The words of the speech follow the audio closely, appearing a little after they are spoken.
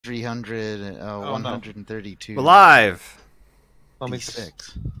300, Oh, 132. We're live. Let me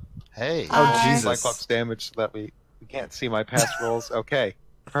D6. Hey. Oh, Hi. Jesus. Cyclops damage so that we can't see my past rolls. Okay,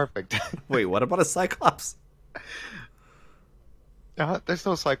 perfect. Wait, what about a Cyclops? There's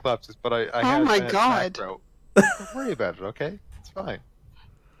no Cyclopses, but I Oh had my bad God. macro. Don't worry about it, okay? It's fine.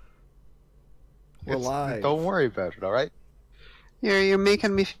 We're live. Don't worry about it, all right? You're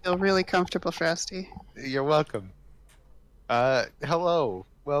making me feel really comfortable, Frosty. You're welcome. Hello,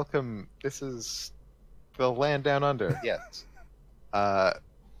 welcome. This is the Land Down Under. Yes.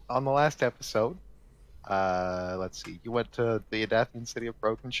 On the last episode, let's see. You went to the Adathian city of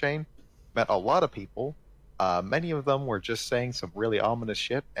Broken Chain, met a lot of people. Many of them were just saying some really ominous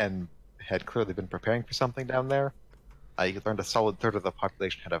shit and had clearly been preparing for something down there. You learned a solid third of the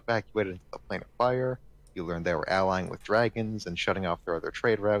population had evacuated into the Plane of Fire. You learned they were allying with dragons and shutting off their other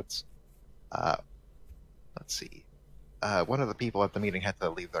trade routes. Let's see. One of the people at the meeting had to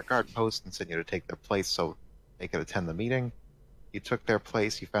leave their guard post and send you to take their place so they could attend the meeting. You took their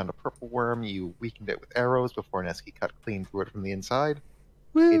place, you found a purple worm, you weakened it with arrows before Neski cut clean through it from the inside.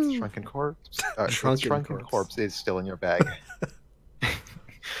 Woo. Its shrunken corpse. Shrunken corpse is still in your bag.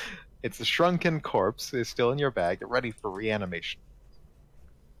 Its shrunken corpse is still in your bag, ready for reanimation.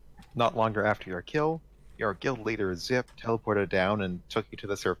 Not longer after your kill, your guild leader Zip teleported down and took you to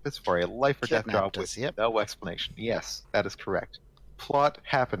the surface for a life or death job with no explanation. Yes, that is correct. Plot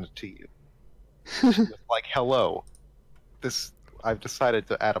happened to you. She was like, hello. I've decided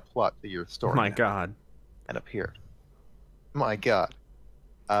to add a plot to your story. My now. God. And appeared. My God.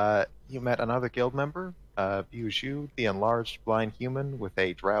 You met another guild member, Buju, the enlarged blind human with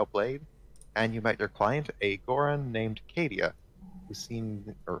a drow blade, and you met your client, a Goran named Kadia, who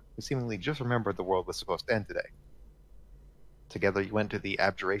seemingly just remembered the world was supposed to end today. Together you went to the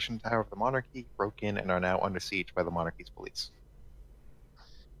Abjuration Tower of the Monarchy, broke in, and are now under siege by the Monarchy's police.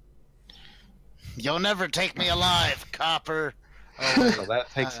 You'll never take me alive, copper. Oh, So that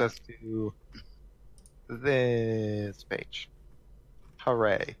takes us to this page.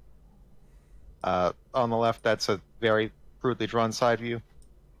 Hooray. On the left, that's a very crudely drawn side view.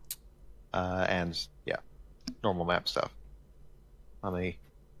 And, yeah, normal map stuff. Okay.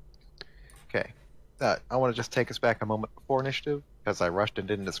 I want to just take us back a moment before initiative, because I rushed and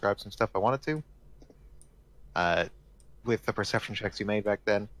didn't describe some stuff I wanted to. With the perception checks you made back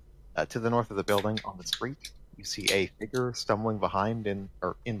then, to the north of the building, on the street, you see a figure stumbling behind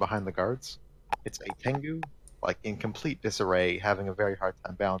behind the guards. It's a Tengu, like in complete disarray, having a very hard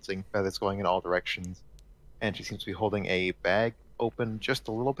time balancing, feathers going in all directions, and she seems to be holding a bag open just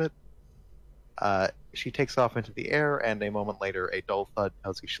a little bit. She takes off into the air, and a moment later, a dull thud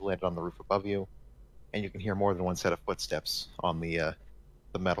tells you she landed on the roof above you, and you can hear more than one set of footsteps on the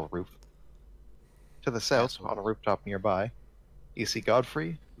metal roof. To the south, on a rooftop nearby, you see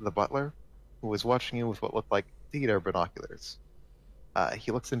Godfrey, the butler, who is watching you with what look like theater binoculars.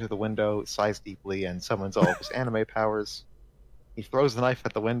 He looks into the window, sighs deeply, and summons all of his anime powers. He throws the knife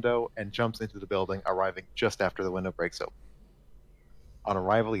at the window and jumps into the building, arriving just after the window breaks open. On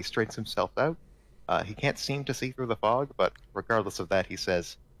arrival, he straightens himself out. He can't seem to see through the fog, but regardless of that, he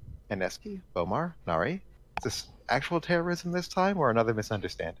says, Eneski, Bomar, Nari, is this actual terrorism this time, or another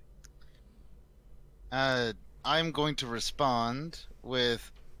misunderstanding? I'm going to respond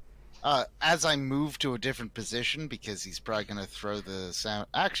with, as I move to a different position, because he's probably going to throw the sound.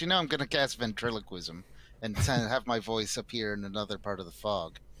 Actually, no, I'm going to cast ventriloquism and have my voice appear in another part of the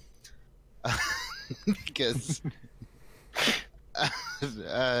fog. Because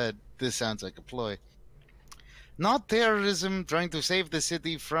this sounds like a ploy. Not terrorism, trying to save the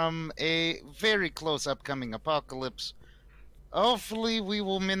city from a very close upcoming apocalypse. Hopefully, we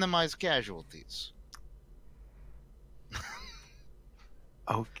will minimize casualties.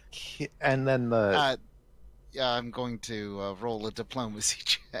 Okay, and then yeah, I'm going to roll a diplomacy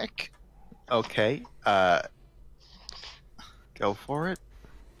check. Okay, go for it.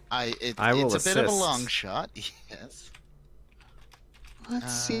 It's assist. a bit of a long shot, yes.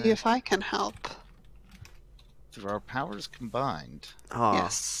 Let's see if I can help. Through our powers combined. Oh,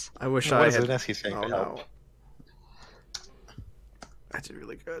 Yes. I wish What I is had. Eneski saying Oh to help? no. I did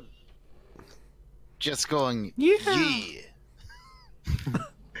really good. Just going, Yeah. yeah.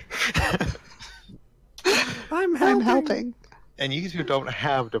 I'm I'm helping. And you two don't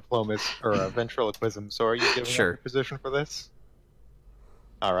have diplomas or ventriloquism, so are you giving up your position for this?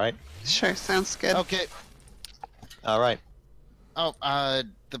 All right. Sure, sounds good. Okay. All right. Oh,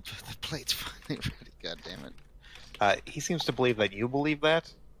 the plate's finally ready. God damn it. He seems to believe that you believe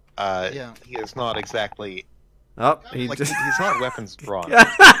that. Yeah. He is not exactly Oh, he like just. he's not weapons drawn.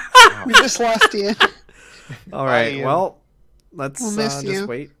 We just lost you. All right. I am- Well, let's We'll miss just you.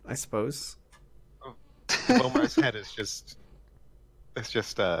 wait, I suppose. Bomar's head is just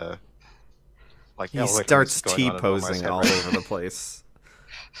like He elevator starts music going on in Bomar's T-posing head all right over the place.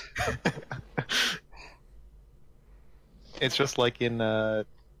 It's just like in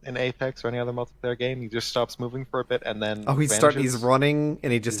Apex or any other multiplayer game. He just stops moving for a bit and then Oh, he's vanishes. running,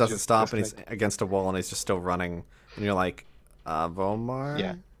 and he just He's doesn't just stop, and he's disconnected. against a wall, and he's just still running. And you're like, Vomar?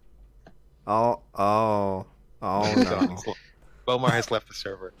 Yeah. Oh, He's gone. no. Bomar has left the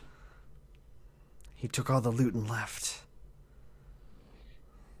server. He took all the loot and left.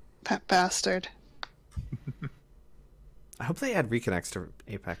 That bastard. I hope they add reconnects to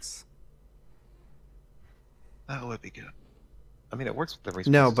Apex. That would be good. I mean, it works with the respawn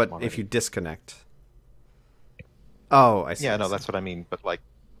No, system but already. if you disconnect. Oh, I see. Yeah, I no, see. that's what I mean. But like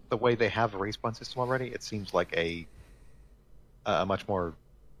the way they have a respawn system already, it seems like a much more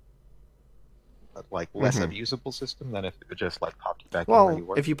like less Mhm. abusable system than if it just like popped you back in where you Well,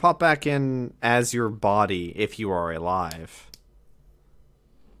 were. if you pop back in as your body, if you are alive.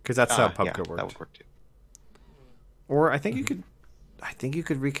 Because that's how yeah, PUBG that worked. would work too. Or I think you could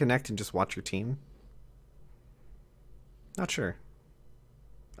reconnect and just watch your team. Not sure.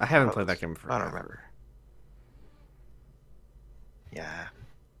 I haven't played that game for I don't remember. Yeah.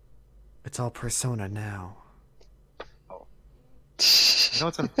 It's all Persona now. You know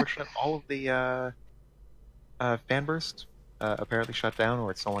what's unfortunate? All of the fanburst apparently shut down,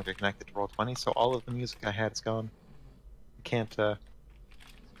 or it's no longer connected to Roll20. So all of the music I had is gone.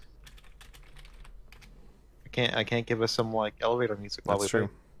 I can't give us some like elevator music while That's we true.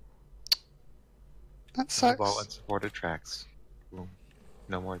 play. That All sucks. unsupported tracks. Boom.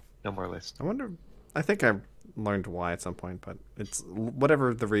 No more list. I wonder. I think I learned why at some point, but it's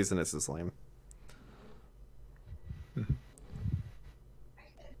whatever the reason is lame.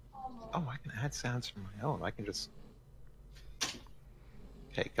 Oh, I can add sounds from my own. I can just.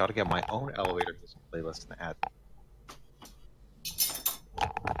 Okay, gotta get my own elevator music playlist and add.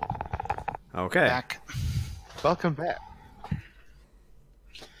 Okay. Back. Welcome back.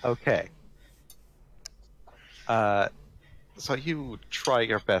 Okay. So you try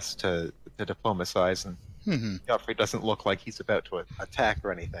your best to diplomatize, and Hmm. Godfrey doesn't look like he's about to attack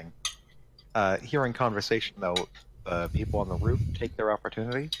or anything. Hearing conversation, though, the people on the roof take their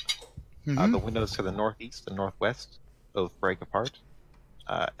opportunity. The windows to the northeast and northwest both break apart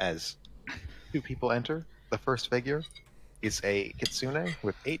as two people enter. The first figure is a kitsune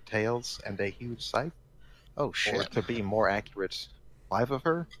with 8 tails and a huge scythe. Oh Or shit. to be more accurate, 5 of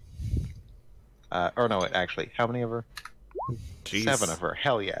her. Or no, actually, how many of her? Jeez. 7 of her.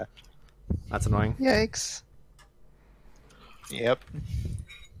 Hell yeah. That's annoying. Yikes. Yep.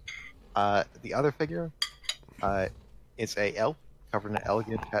 The other figure is a elf covered in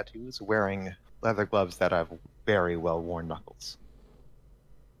elegant tattoos, wearing leather gloves that have very well worn knuckles.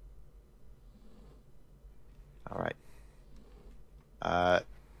 All right. Let's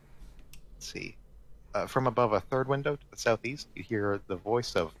see. From above a third window to the southeast, you hear the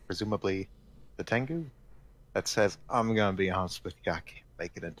voice of presumably the Tengu that says, "I'm gonna be honest with you, I can't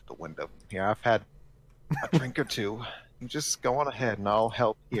make it into the window from here. I've had a drink or two. You just go on ahead and I'll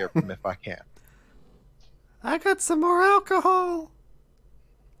help hear them if I can." I got some more alcohol.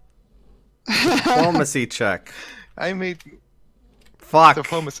 Diplomacy check. I made Fuck.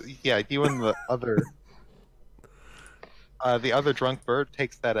 diplomacy. Yeah, you and the other drunk bird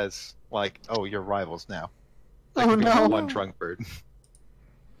takes that as like, oh, you're rivals now. There Oh can be only no. one drunk bird.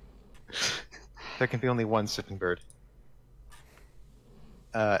 There can be only one sipping bird.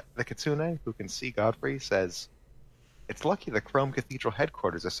 The kitsune, who can see Godfrey, says, "It's lucky the Chrome Cathedral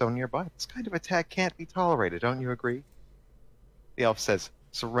headquarters are so nearby. This kind of attack can't be tolerated, don't you agree?" The elf says,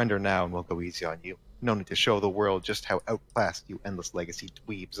 "Surrender now and we'll go easy on you. No need to show the world just how outclassed you Endless Legacy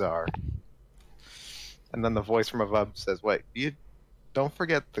dweebs are." And then the voice from above says, "Wait, you don't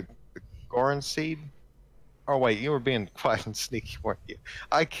forget the Goron seed? Oh wait, you were being quiet and sneaky, weren't you?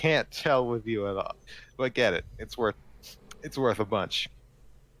 I can't tell with you at all. But get it. It's worth a bunch."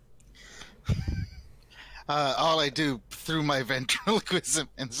 All I do through my ventriloquism,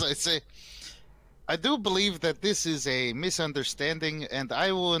 and so I say, I do believe that this is a misunderstanding, and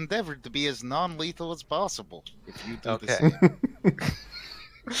I will endeavor to be as non-lethal as possible. If you do Okay. the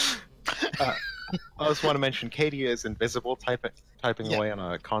same. I just want to mention Katie is invisible, typing Yeah. away on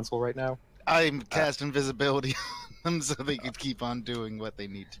a console right now. I'm cast invisibility on them so they could keep on doing what they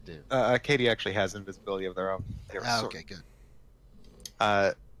need to do. Katie actually has invisibility of their own. Okay, good.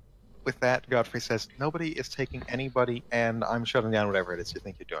 With that, Godfrey says, "Nobody is taking anybody, and I'm shutting down whatever it is you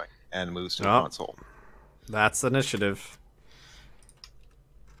think you're doing," and moves to the Oh. console. That's initiative.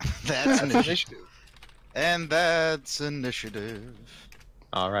 That's an issue. initiative. And that's initiative.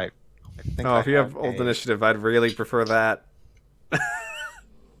 All right. I think Oh, I if you have old a- initiative, I'd really prefer that.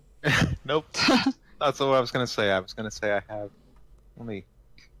 Nope. That's what I was gonna say. I was gonna say I have. Let me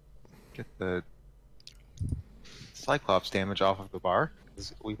get the Cyclops damage off of the bar,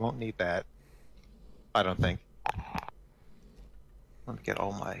 because we won't need that. I don't think. Let me get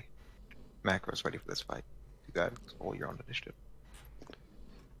all my macros ready for this fight. You guys roll your own initiative.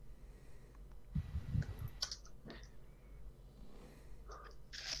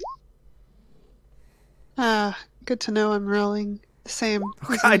 Good to know I'm rolling the same.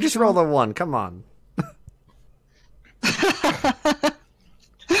 as I just usual. rolled a 1. Come on.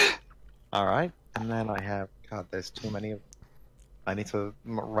 All right, and then I have. God, there's too many of. I need to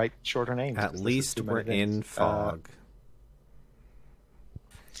write shorter names. At 'cause this is least too we're many names. in fog.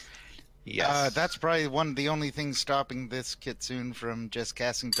 Yes. That's probably one of the only things stopping this Kitsune from just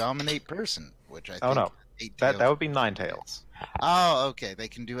casting Dominate Person, which I think. Oh no, 8 that tails. would be 9 tails. Oh, okay. They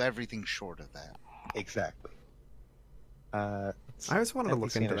can do everything short of that. Exactly. I always wanted to look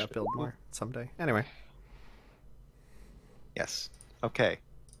NPC into that initiative. build more someday. Anyway. Yes. Okay.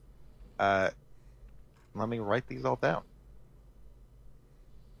 Let me write these all down.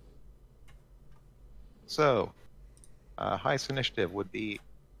 So, highest initiative would be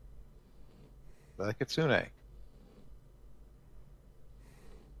the Kitsune.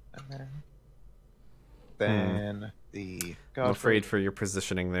 And then the I'm Godfrey. afraid for your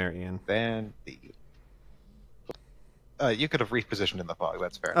positioning there, Ian. Then the. You could have repositioned in the fog.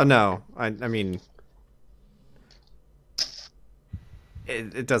 That's fair. Oh, no. I mean...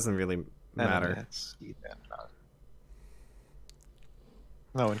 It doesn't really And then matter. it's Ethan.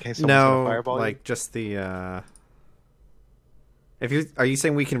 No, in case someone's gonna No, fireball you? like, just the, If you Are you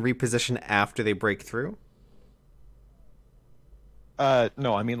saying we can reposition after they break through? No,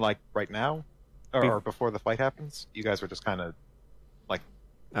 I mean like right now, or before the fight happens. You guys are just kind of like,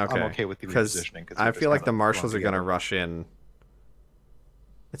 Okay. I'm okay with the Because repositioning. I feel like the marshals are going to rush in.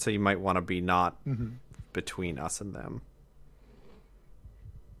 And so you might want to be not between us and them.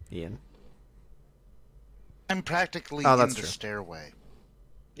 Ian. I'm practically Oh, in that's the true. stairway.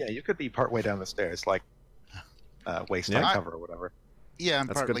 Yeah, you could be partway down the stairs, like waist Yeah. high cover or whatever. Yeah, I'm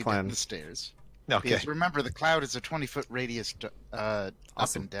That's a good partly plan. down the stairs. Okay. Because remember, the cloud is a 20-foot radius up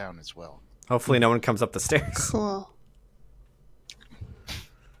Awesome. and down as well. Hopefully no one comes up the stairs. Cool.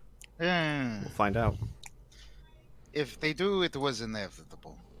 We'll find out. If they do, it was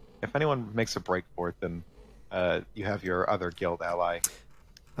inevitable. If anyone makes a break for it, then you have your other guild ally,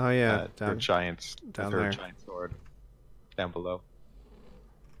 Oh, yeah. your Down. giant, the down third there. giant sword, down below.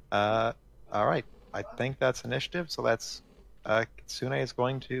 All right. I think that's initiative. So that's Kitsune is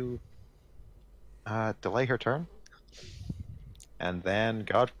going to delay her turn, and then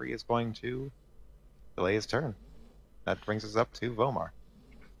Godfrey is going to delay his turn. That brings us up to Vomar.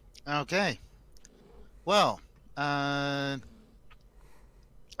 Okay. Well, I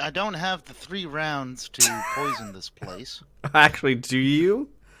don't have the 3 rounds to poison this place. Actually, do you?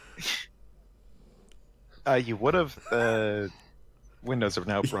 You would have. The windows are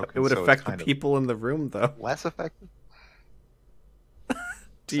now broken. It would so it's affect the kind of people in the room, though. less effective.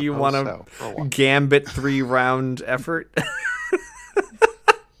 Do you Suppose want so, for a to while. gambit 3-round effort?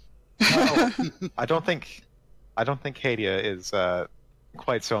 No, I don't think Hadia is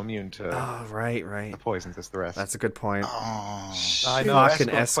quite so immune to Oh, right. the poisons as the rest. That's a good point. Oh, I know. Fucking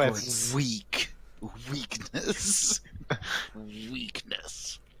escort escorts. weak. Weakness.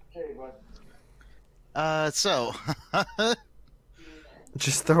 Weakness. So,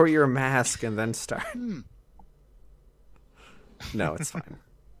 Just throw your mask and then start. No, it's fine.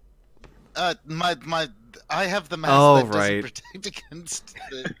 I have the mask Oh, that doesn't right. protect against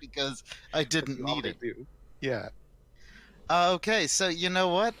it because I didn't You need already it. do. Yeah. Okay, so you know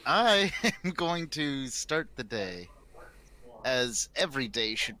what? I am going to start the day as every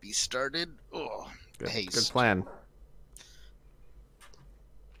day should be started. Oh, Good haste. plan.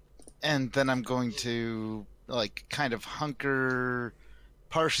 And then I'm going to kind of hunker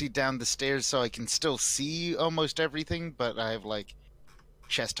partially down the stairs so I can still see almost everything, but I have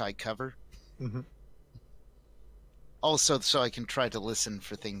chest high cover. Mhm. Also, so I can try to listen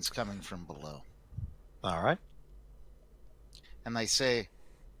for things coming from below. All right. And I say,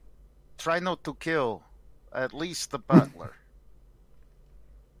 try not to kill at least the butler.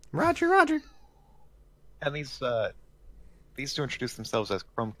 Roger, Roger. And these two introduce themselves as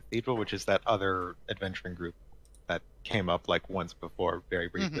Chrome Cathedral, which is that other adventuring group that came up once before, very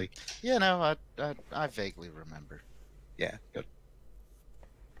briefly. Yeah, no, I vaguely remember. Yeah, good.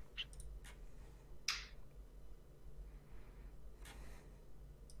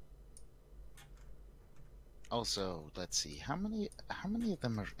 Also, let's see. How many of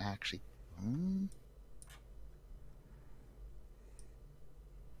them are actually...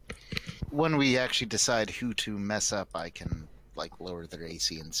 When we actually decide who to mess up, I can like lower their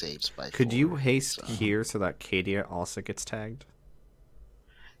AC and saves by Could 4. you haste so- here so that Kadia also gets tagged?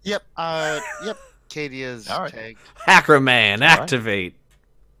 Yep. Yep. Kadia's All right. tagged. Hackerman, All right. activate!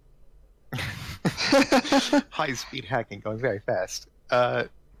 High speed hacking going very fast. All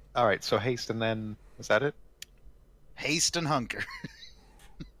right, so haste and then is that it? Haste and hunker.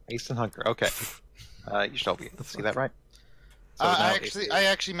 Haste and hunker. Okay. You should all be able to see that, right? So now I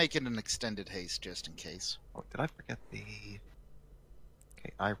actually make it an extended haste just in case. Oh, did I forget the?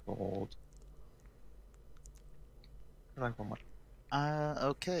 Okay, I rolled. What did I roll much?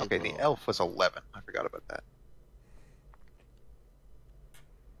 Okay. Okay, well, the elf was 11. I forgot about that.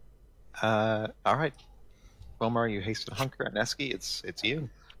 All right. Wilmer, you haste and hunker, and Eski, it's you.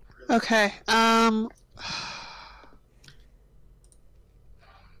 Okay.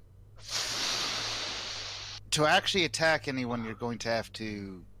 To actually attack anyone, you're going to have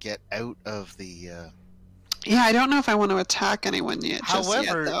to get out of the. Yeah, I don't know if I want to attack anyone yet.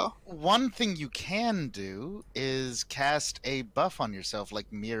 However, though. one thing you can do is cast a buff on yourself,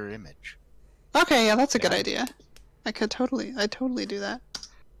 like mirror image. Okay, yeah, that's a good Yeah. idea. I'd totally do that.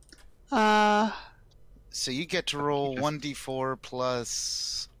 So you get to roll 1d4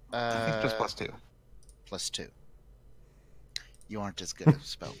 plus. I think just +2. Plus 2. You aren't as good a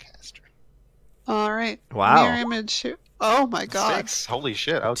spellcaster. All right. Wow. Mirror image shoot. Oh my god. 6. Holy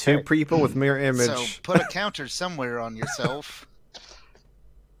shit. Okay. 2 people with mirror image. So put a counter somewhere on yourself.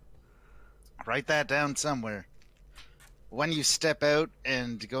 Write that down somewhere. When you step out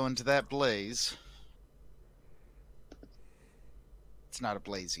and go into that blaze, it's not a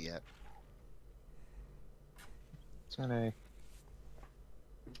blaze yet. All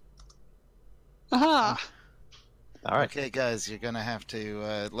Aha. right. Okay, guys, you're gonna have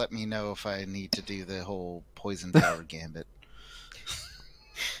to let me know if I need to do the whole poison tower gambit.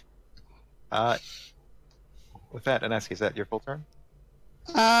 With that, Aneski, is that your full turn?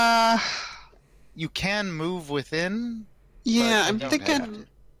 You can move within. Yeah, but I'm you don't have thinking. to.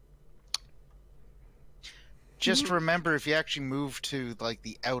 Just remember, if you actually move to like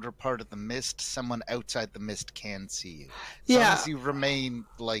the outer part of the mist, someone outside the mist can see you. As long Yeah, as you remain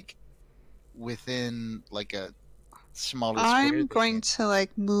like within like a smaller square. I'm they going can't- to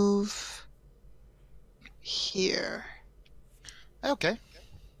like move here, Okay.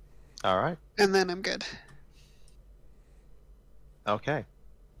 All right. and then I'm good. Okay.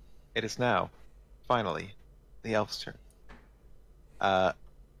 It is now, finally, the elf's turn.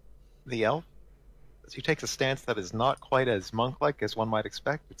 The elf, he takes a stance that is not quite as monk-like as one might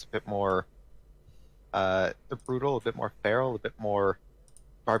expect. It's a bit more brutal, a bit more feral, a bit more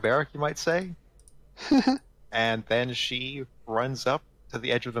barbaric, you might say. And then she runs up to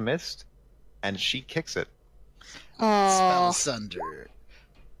the edge of the mist, and she kicks it. Spell Oh, sunder.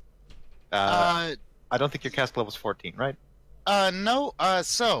 I don't think your cast level is 14, right? No.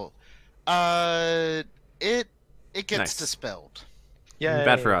 It gets Nice. dispelled. Yeah.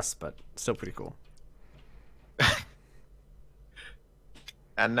 Bad for us, but still pretty cool.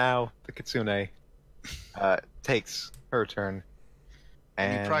 And now the Kitsune takes her turn.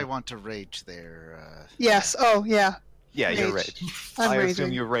 And And you probably want to rage there. yes. Oh, yeah. yeah, you're Rage. raged. I'm I raging.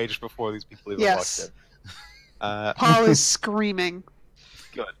 assume you raged before these people even Yes. walked in. Paul is screaming.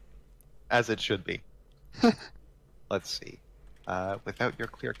 Good, as it should be. Let's see. Without your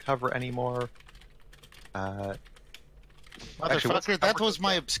clear cover anymore. Actually, what's Motherfucker, the that cover was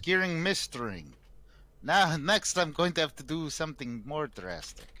my again? obscuring mist ring. Now, next I'm going to have to do something more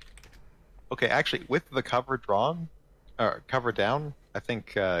drastic. Okay, actually, with the cover drawn, or cover down, I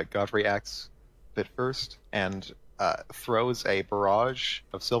think God reacts a bit first and throws a barrage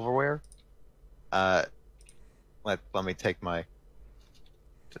of silverware. Let me take my.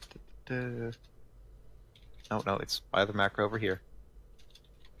 Oh no, it's my other macro over here.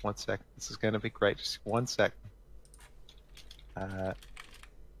 1 sec. This is gonna be great. Just 1 sec.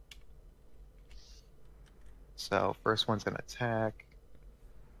 So first one's an attack.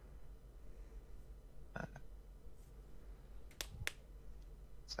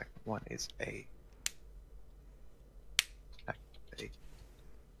 Second one is a activate.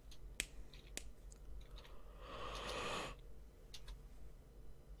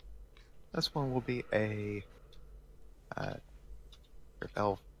 This one will be a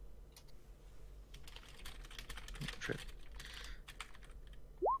elf. Trip.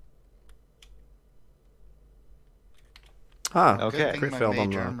 Ah, Okay. Good thing crit my failed on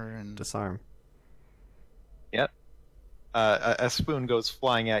mage the armor and disarm. A spoon goes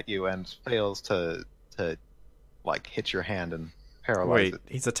flying at you and fails to like hit your hand and paralyze Wait, it.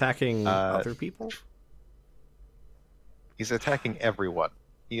 he's attacking other people? He's attacking everyone.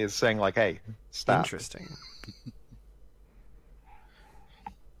 He is saying like, "Hey, stop." Interesting.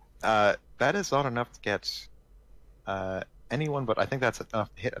 That is not enough to get anyone, but I think that's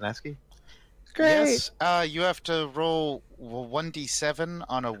enough to hit Aneski. Great. Yes, you have to roll 1d7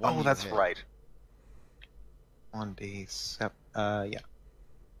 on a 1 Oh, you that's hit. right. 1d7. Yeah.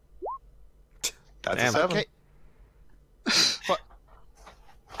 That's Damn. a 7.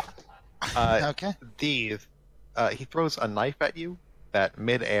 Okay. Okay. He throws a knife at you that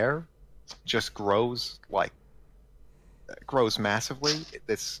mid-air just grows massively.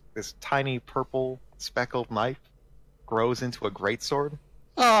 This tiny purple speckled knife grows into a greatsword.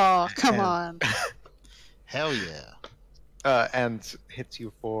 Oh, come And- on. Hell yeah. And hits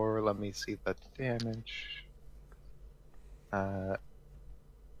you for, let me see the damage. Did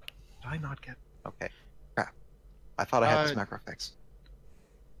I not get? Okay, crap. I thought I had this macro fixed.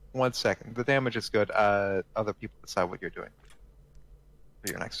 1 second. The damage is good. Other people decide what you're doing for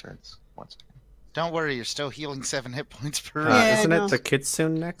your next turns. 1 second. Don't worry, you're still healing 7 hit points per Yeah, I Isn't know. it the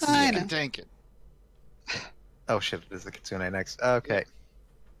Kitsune next? I You know. can tank it. Oh shit! It is the Kitsune next. Okay.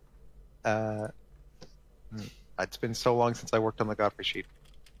 It's been so long since I worked on the Godfrey sheet.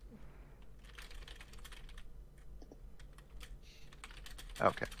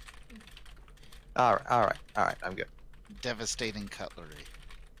 Okay. All right. I'm good. Devastating cutlery.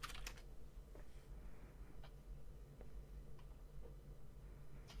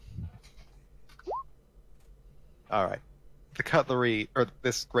 All right. The cutlery, or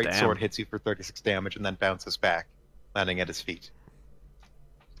this great Damn. sword, hits you for 36 damage and then bounces back, landing at his feet.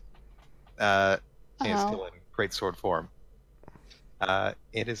 He is Ow. still in great sword form.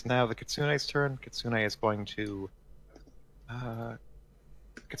 It is now the Kitsune's turn. Kitsune is going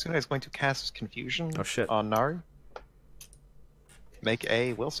to cast Confusion Oh, shit. on Nari. Make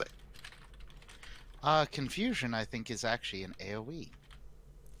a will save. Confusion, I think, is actually an AoE.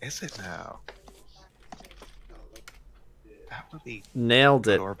 Is it now? That would be Nailed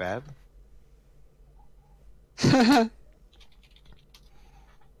good it. or bad.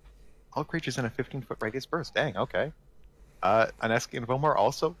 All creatures in a 15-foot radius burst. Dang, okay. Aneski and Vomar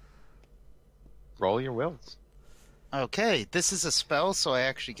also roll your wills. Okay, this is a spell, so I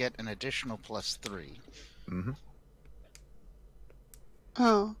actually get an additional +3. Mm-hmm.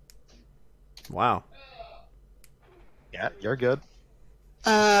 Oh. Wow. Yeah, you're good.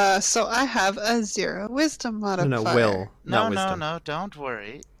 So I have a 0 wisdom modifier. No, will. No, Not wisdom. no, don't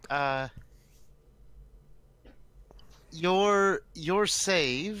worry. Your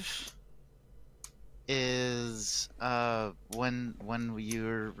save is when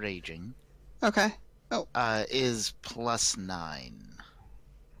you're raging Okay. is +9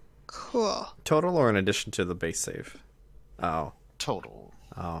 Cool. Total or in addition to the base save? Oh. total.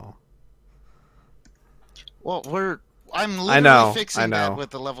 Oh. Well, I'm I literally know, fixing I know. that with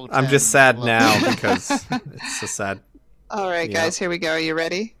the level 10. I'm just sad level. now because it's a sad. All right, Yeah. guys, here we go. Are you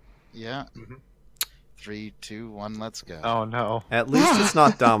ready? Yeah. Mhm. 3, 2, 1, let's go. Oh no, At least it's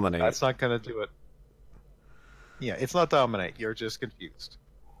not dominate. that's not gonna do it. Yeah, it's not dominate. You're just confused.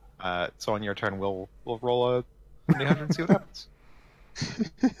 So on your turn, we'll roll a 100 and see what happens.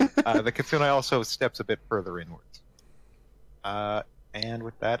 The Kitsune also steps a bit further inwards. And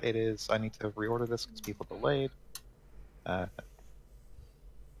with that, it is. I need to reorder this because people delayed.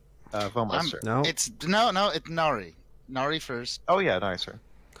 Vomar's turn. No. It's Nari. Nari first, Oh yeah, nice turn.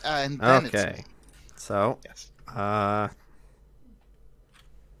 and then it's Okay. me. So, Yes. I'm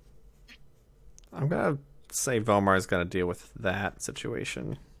gonna say Vomar is gonna deal with that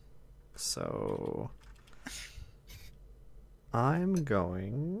situation. So, I'm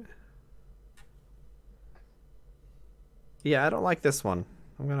going. Yeah, I don't like this one.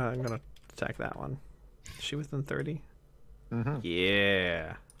 I'm gonna attack that one. Is she within 30? Mm-hmm.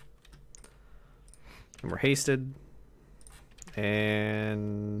 Yeah. And we're hasted.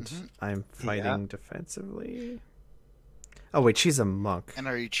 And I'm fighting defensively. Oh wait, she's a monk. And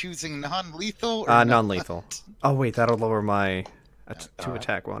are you choosing non-lethal? Or Non-lethal. Oh wait, that'll lower my to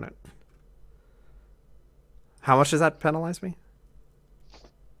attack, won't it? How much does that penalize me?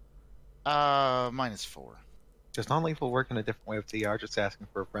 -4. Does non-lethal work in a different way with TR? Just asking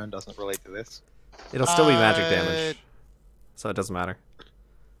for a friend doesn't relate to this. It'll still be magic damage, so it doesn't matter.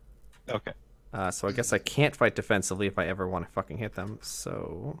 Okay. So I guess I can't fight defensively if I ever want to fucking hit them.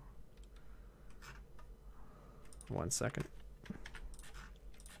 So 1 second.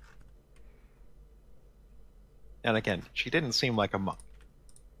 And again, she didn't seem like a monk.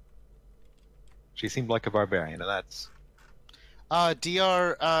 She seemed like a barbarian, and that's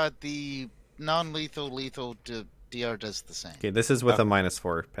DR, the non-lethal, lethal, DR does the same. Okay, this is with a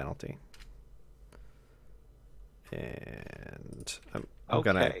 -4 penalty. And I'm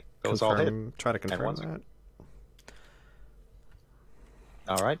gonna Okay, those all hit. try to confirm one's- that.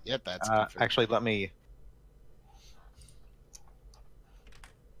 All right. Yep, that's confirmed. Actually, let me.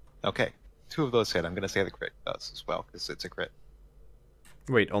 Okay, 2 of those hit. I'm going to say the crit does as well because it's a crit.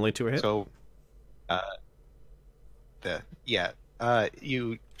 Wait, only 2 hit? So,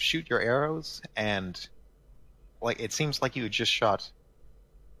 you shoot your arrows and like it seems like you just shot,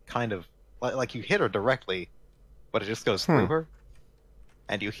 kind of like you hit her directly, but it just goes through her,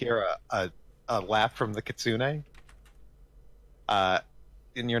 and you hear a laugh from the kitsune.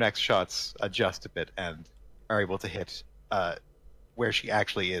 In your next shots, adjust a bit and are able to hit where she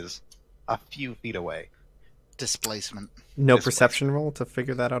actually is, a few feet away. Displacement. No perception roll to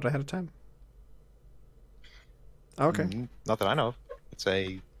figure that out ahead of time? Okay. Not that I know of. It's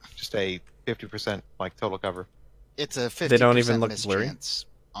just a 50% like total cover. It's a 50% They don't even look blurry? mischance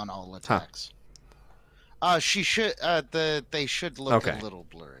on all attacks. She should. They should look Okay. a little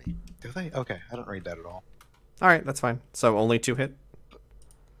blurry. Do they? Okay, I don't read that at all. Alright, that's fine. So only 2 hit?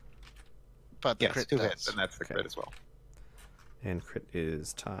 But the Yes, crit 2 does. hits, and that's the Okay. crit as well. And crit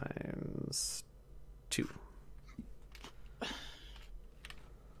is times 2.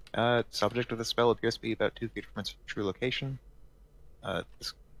 Subject of the spell appears to be about 2 feet from its true location.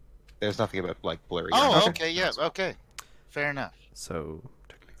 There's nothing about like blurry. or Oh, anything. okay, yeah, okay. Fair enough. So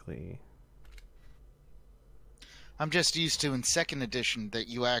technically... I'm just used to in 2nd edition that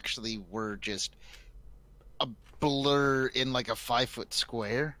you actually were just a blur in like a 5-foot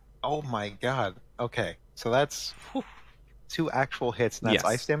square. Oh my god. Okay, so that's 2 actual hits, and that's Yes.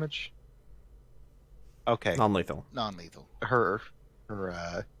 ice damage. Okay, Non-lethal. Non-lethal. her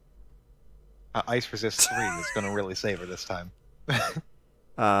ice resist 3 is going to really save her this time.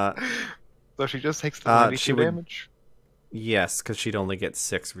 So she just takes the 92 she would- damage. Yes, because she'd only get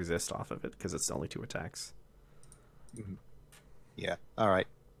 6 resist off of it, because it's only 2 attacks. Yeah. All right.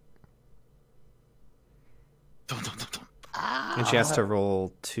 Dun, dun, dun, dun. Ah. And she has to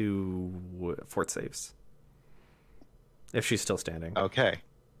roll 2 fort saves. If she's still standing. Okay.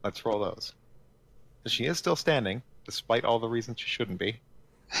 Let's roll those. She is still standing, despite all the reasons she shouldn't be,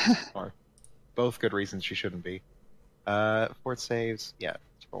 or both good reasons she shouldn't be. Fort saves. Yeah.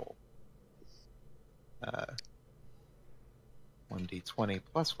 Let's roll. 1d20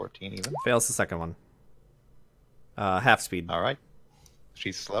 plus 14 even. Fails the second one. Half speed. All right.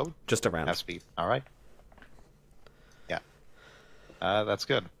 She's slowed. Just around. Half speed. All right. Yeah. That's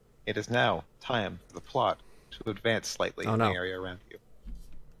good. It is now time for the plot to advance slightly Oh, in no. the area around you.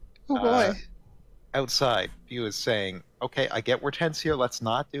 Oh boy. Outside, View is saying, okay, I get we're tense here. Let's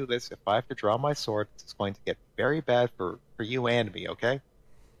not do this. If I have to draw my sword, it's going to get very bad for you and me, okay?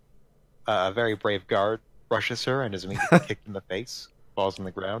 A very brave guard rushes her and is immediately kicked in the face, falls on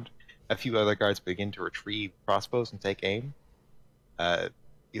the ground. A few other guards begin to retrieve crossbows and take aim.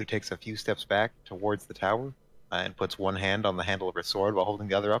 View takes a few steps back towards the tower and puts one hand on the handle of her sword while holding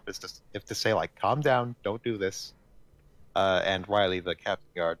the other up, as if to say, like, calm down, don't do this. And Riley, the captain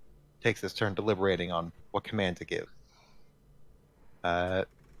guard, takes his turn deliberating on what command to give.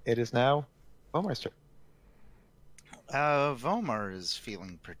 It is now Vomar's turn. Vomar is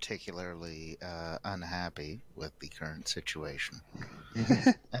feeling particularly unhappy with the current situation.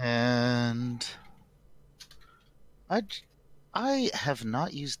 And I have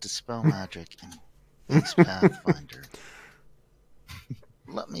not used Dispel Magic in this Pathfinder.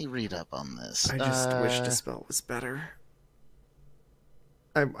 Let me read up on this. I just wish Dispel was better.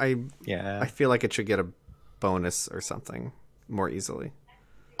 I Yeah. feel like it should get a bonus or something more easily.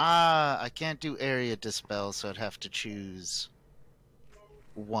 I can't do area dispel, so I'd have to choose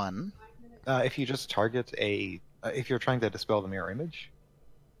one. If you just target if you're trying to dispel the mirror image,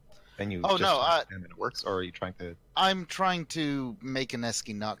 then you Oh, just no, and it works, or are you trying to... I'm trying to make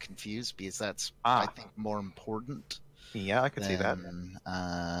Aneski not confused because that's, I think, more important Yeah, I could see that. than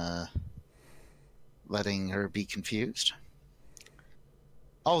letting her be confused.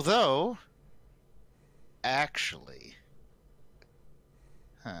 Although, actually,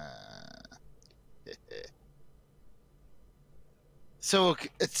 so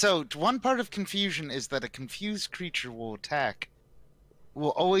one part of confusion is that a confused creature will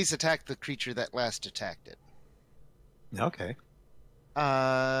always attack the creature that last attacked it. Okay.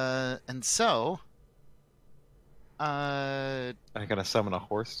 And so, Are you going to summon a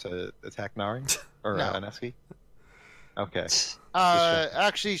horse to attack Nari? Or No. Aneski? Okay.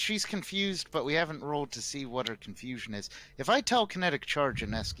 actually, she's confused, but we haven't rolled to see what her confusion is. If I telekinetic charge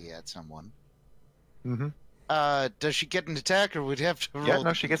Aneski at someone, Mm-hmm. does she get an attack, or would you have to roll? Yeah, the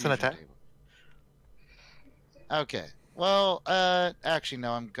no, she gets an confusion attack. table? Okay. Well, actually,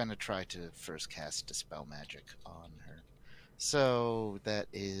 no. I'm gonna try to first cast Dispel Magic on her. So that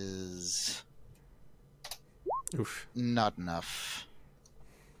is Oof. not enough.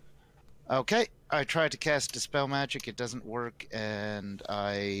 Okay, I tried to cast Dispel Magic. It doesn't work, and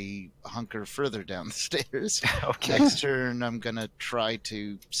I hunker further down the stairs. Okay. Next turn, I'm gonna try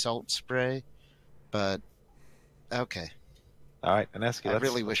to Salt Spray, but okay. All right, Aneski, I let's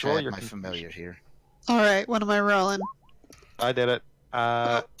really wish I roll had your my confusion. familiar here. All right, what am I rolling? I did it.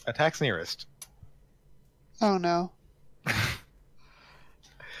 Attacks nearest. Oh no.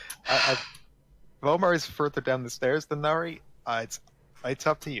 Vomar is further down the stairs than Nari. It's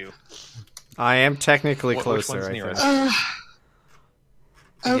up to you. I am technically Which closer, one's I think. nearest?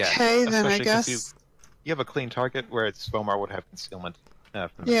 Okay, then I especially 'cause guess. You have a clean target, whereas Vomar would have concealment. From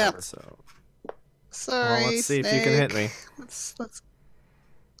the Yeah. cover. So, Sorry, well, let's see Snake. if you can hit me. Let's.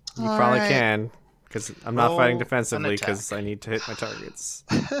 You All probably right. can, because I'm not fighting Roll an defensively, attack. because I need to hit my targets.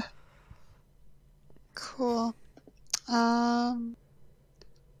 Cool.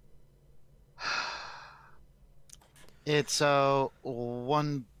 It's 1d20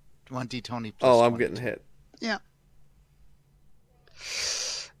 plus Oh, I'm 22. getting hit. Yeah.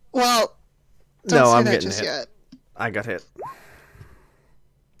 Well, don't No, say I'm that getting just hit. yet. I got hit.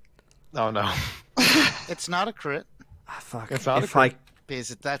 Oh no. It's not a crit. Ah, fuck. It's not a If I, Because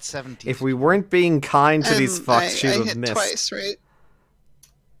that's 17. if we weren't being kind to these And fucks, she I would have hit missed. twice, right?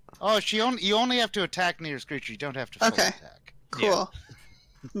 Oh, you only have to attack nearest creature. You don't have to full Okay. attack. Cool.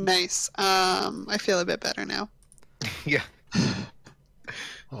 Nice. I feel a bit better now. Yeah.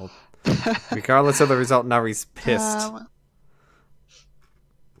 Well, regardless of the result, Nari's pissed.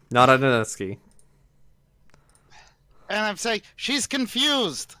 Not at Aneski. And I'm saying she's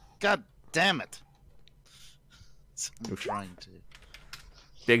confused. God damn it. So I'm trying to.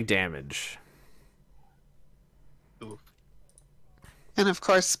 Big damage. And of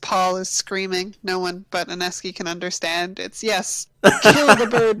course, Paul is screaming. No one but Aneski can understand. It's yes, kill the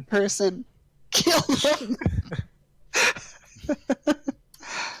bird person. Kill them.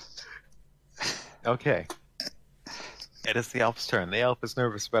 Okay. It is the elf's turn. The elf is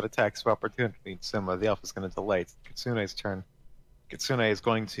nervous about attacks of opportunity. So the elf is going to delay. It's Kitsune's turn. Kitsune is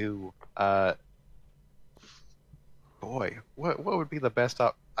going to. Boy, what would be the best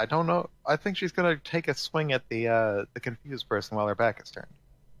op? I don't know. I think she's going to take a swing at the confused person while her back is turned.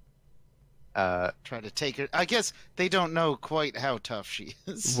 Try to take her. I guess they don't know quite how tough she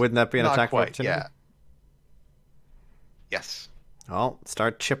is. Wouldn't that be an Not attack of quite. opportunity? Yeah. Yes. Well,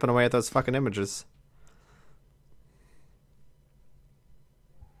 start chipping away at those fucking images.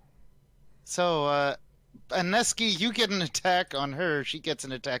 So, Aneski, you get an attack on her. She gets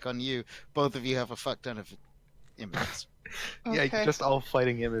an attack on you. Both of you have a fuck ton of images. Yeah, Okay. just all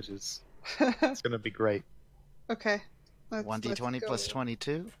fighting images. It's going to be great. Okay. 1d20 plus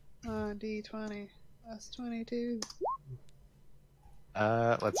 22. D20 plus 22.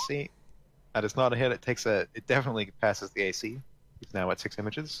 Let's see. That is not a hit. It definitely passes the AC. He's now at 6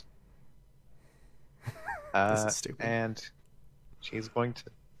 images. This is stupid. And she's going to.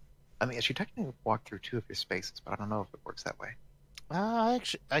 I mean, she technically walked through 2 of your spaces, but I don't know if it works that way.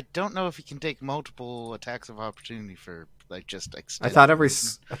 Actually, I don't know if you can take multiple attacks of opportunity for like just I extended. thought every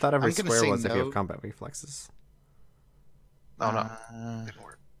I'm gonna square say was if you no. have combat reflexes. Oh no, Uh, didn't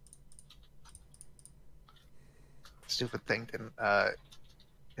work. Stupid thing didn't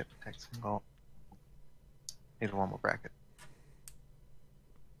hit protect single. Need one more bracket.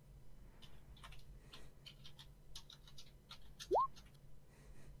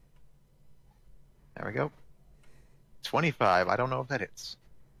 There we go. 25. I don't know if that hits.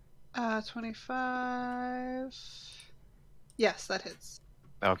 25. Yes, that hits.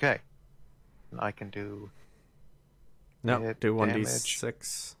 Okay. And I can do. No, Hit do damage.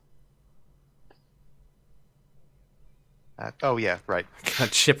 1d6. Oh yeah, right. Gotta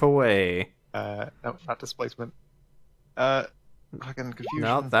chip away. No, not displacement. Fucking confusion.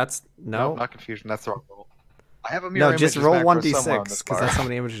 No, that's No, no. not confusion. That's the wrong roll. I have a mirror No, just images roll macro somewhere on 1d6 this because bar. that's how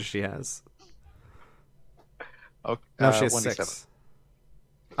many images she has. Okay, No, she has 1d7. 6.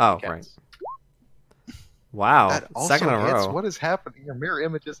 Oh, Counts. right. Wow, That also second in a hits. row. What is happening? Your mirror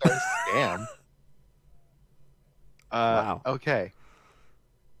images are a scam. Wow. Okay.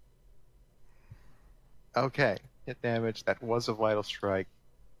 Okay. Hit damage. That was a vital strike.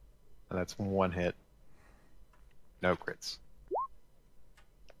 And that's 1 hit. No crits.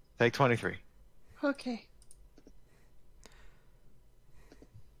 Take 23. Okay.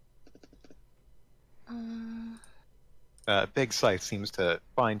 Big Scythe seems to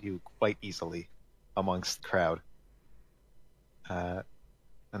find you quite easily amongst the crowd. And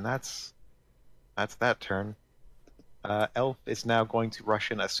that's that turn. Elf is now going to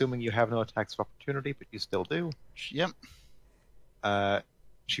rush in, assuming you have no attacks of opportunity, but you still do. Yep.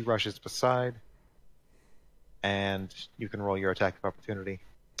 She rushes beside, and you can roll your attack of opportunity.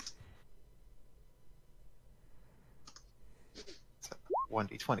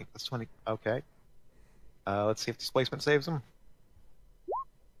 1d20 plus 20. Okay. Let's see if displacement saves him.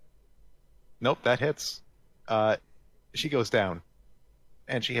 Nope, that hits. She goes down,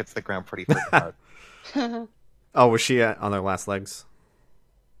 and she hits the ground pretty freaking hard. Oh, was she on their last legs?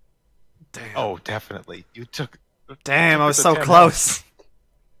 Damn. Oh, definitely. You took. Damn, I was the so 10 close.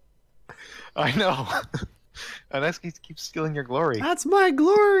 I know. Aneski keeps stealing your glory. That's my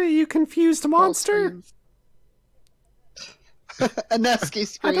glory, you confused monster. Aneski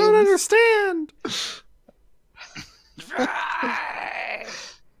screams. I don't understand.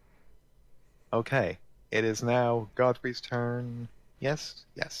 Okay. It is now Godfrey's turn. Yes,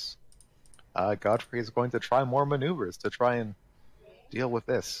 yes. Godfrey is going to try more maneuvers to try and deal with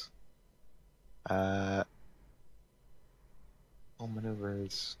this. More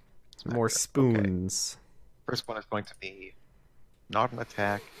maneuvers. More spoons. Okay. First one is going to be not an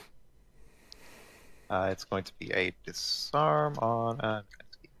attack. It's going to be a disarm on.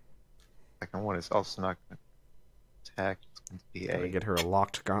 Second one is also not going to attack. It's going to be Gotta a get her a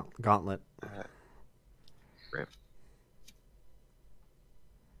locked gauntlet. rip.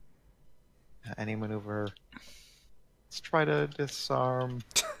 Any maneuver. Let's try to disarm.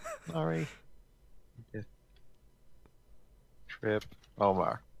 Sorry. Trip.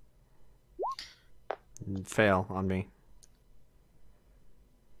 Omar. Fail on me.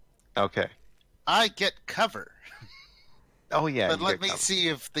 Okay. I get cover. Oh yeah. But you let get me covered. see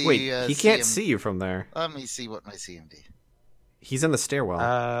if the Wait, he can't CM see you from there. Let me see what my CMD. He's in the stairwell.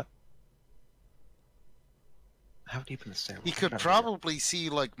 How deep in the stairwell? He I'm could trying to figure out. probably see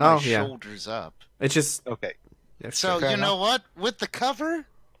like my Oh, yeah. shoulders up. It's just... Okay. Yeah, So Fair you know enough. what? With the cover,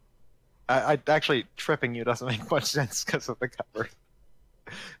 I actually tripping you doesn't make much sense because of the cover.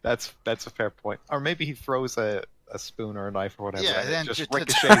 That's a fair point. Or maybe he throws a spoon or a knife or whatever, Yeah, and then it just ju-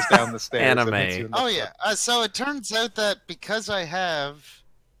 ricochets down the stairs. Anime. And hits you in the oh foot. yeah. So it turns out that because I have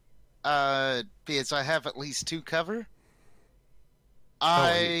at least 2 cover,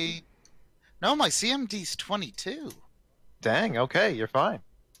 no, my CMD's 22. Dang. Okay, you're fine.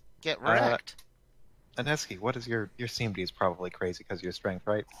 Get wrecked. Aneski, what is your CMD is probably crazy because of your strength,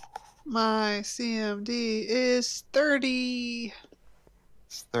 right? My CMD is 30.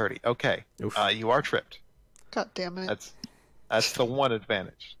 It's 30. Okay. Oof. You are tripped. God damn it. That's the one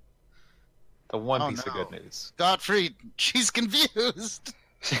advantage. The one Oh, piece of no. good news. Godfrey, she's confused.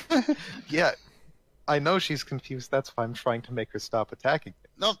 Yeah, I know she's confused. That's why I'm trying to make her stop attacking.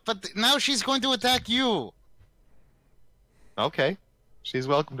 No, but now she's going to attack you. Okay, she's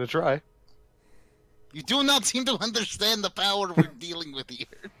welcome to try. You do not seem to understand the power we're dealing with here.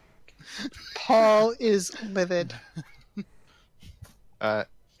 Paul is livid.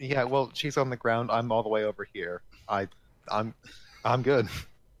 Yeah, well, she's on the ground. I'm all the way over here. I'm good.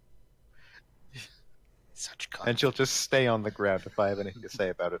 Such And she'll just stay on the ground if I have anything to say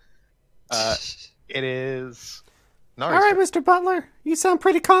about it. It is. All right, Mr. Butler. You sound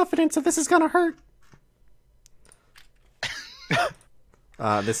pretty confident, so this is gonna hurt.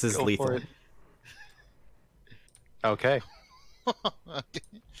 This is Go for lethal. it. Okay.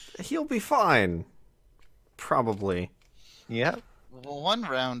 He'll be fine. Probably. Yeah. Well, one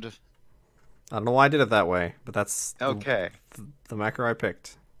round of I don't know why I did it that way, but that's Okay. the macro I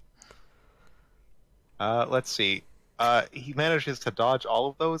picked. Let's see. He manages to dodge all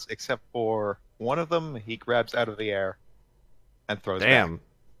of those except for one of them. He grabs out of the air and throws. Damn. Back.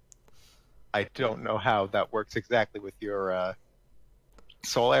 I don't know how that works exactly with your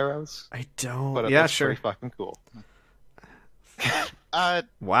soul arrows, I don't. but it Yeah, looks sure. pretty fucking cool.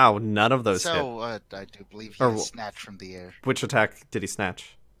 Wow, none of those hit. so I do believe he Or has wh- snatched from the air. Which attack did he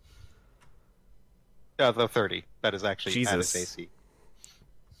snatch? The 30. That is actually at his Jesus. AC.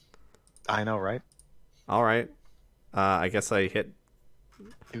 I know, right? All right. I guess I hit.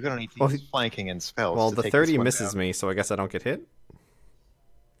 You're gonna need to Well, use flanking and spells. Well, to the take 30 this one misses down. me, so I guess I don't get hit.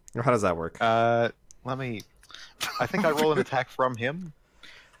 Or how does that work? Let me. I think I roll an attack from him,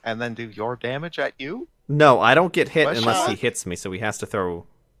 and then do your damage at you. No, I don't get hit Question unless he mark? hits me, so he has to throw.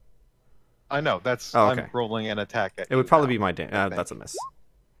 I know that's. Oh, okay. I'm rolling an attack at. It would you probably now. be my think. that's a miss.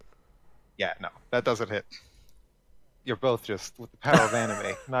 Yeah, no, that doesn't hit. You're both just with the power of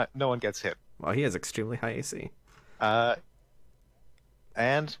anime. No one gets hit. Well, he has extremely high AC.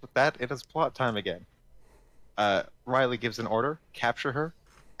 And with that, it is plot time again. Riley gives an order, capture her,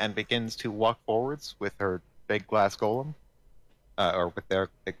 and begins to walk forwards with her big glass golem, or with their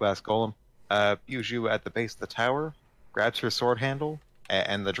big glass golem. Bijou at the base of the tower grabs her sword handle,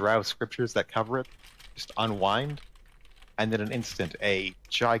 and the drow scriptures that cover it just unwind, and in an instant, a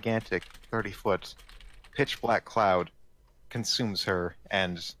gigantic 30-foot pitch-black cloud consumes her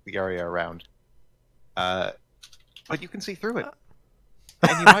and the area around. But you can see through it,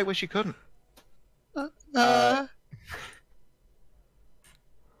 and you might wish you couldn't.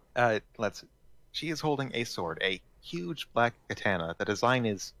 Let's. She is holding a sword, a huge black katana. The design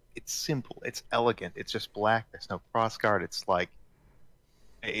it's simple, it's elegant, it's just black. There's no crossguard. It's like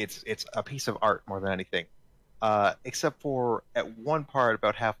it's a piece of art more than anything. Except for at one part,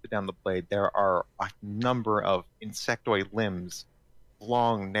 about halfway down the blade, there are a number of insectoid limbs,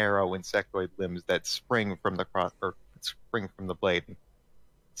 long, narrow insectoid limbs that spring from the blade, and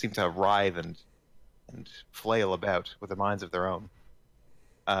seem to writhe and flail about with a minds of their own.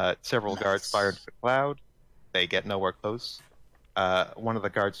 Several guards fire into the cloud. They get nowhere close. One of the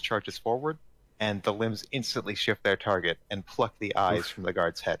guards charges forward, and the limbs instantly shift their target and pluck the eyes from the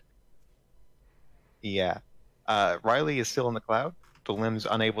guard's head. Yeah. Riley is still in the cloud, the limbs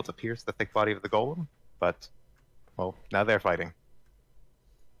unable to pierce the thick body of the golem, but, well, now they're fighting.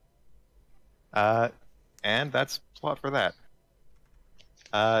 And that's plot for that.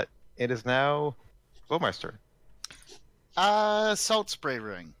 It is now Wilmar's turn. Salt spray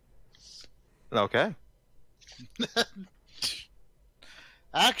ring. Okay.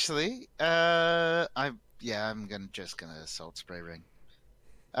 Actually, I'm just gonna salt spray ring.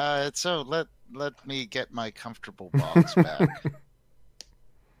 So let me get my comfortable box back.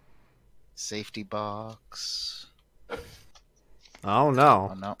 Safety box. Oh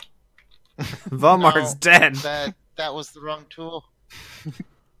no. Oh no. Vomar's dead. That was the wrong tool.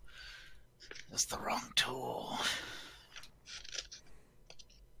 That's the wrong tool.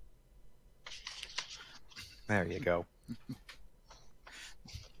 There you go.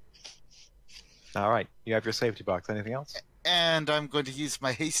 All right, you have your safety box. Anything else? And I'm going to use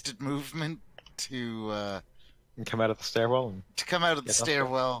my hasted movement to come out of the stairwell.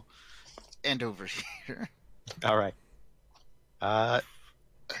 And over here. All right.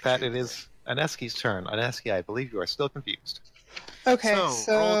 That it is Aneski's turn. Aneski, I believe you are still confused. Okay,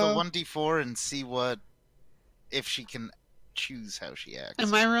 so roll the 1d4 and see if she can choose how she acts.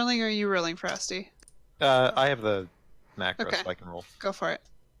 Am I rolling or are you rolling, Frosty? I have the macro, Okay. so I can roll. Go for it.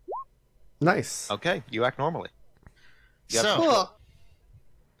 Nice. Okay, you act normally. Cool.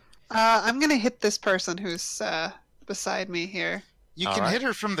 I'm gonna hit this person who's beside me here. You can hit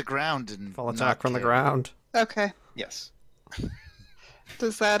her from the ground and Full attack from the ground. Okay. Yes.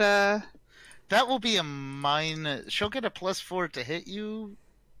 Does that That will be a minus. She'll get a +4 to hit you,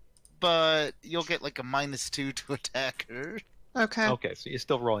 but you'll get like a -2 to attack her. Okay. Okay, so you're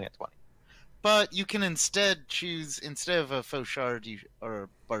still rolling at 20. But you can instead choose, instead of a Fauchard or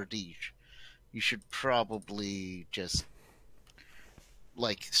Bardige, you should probably just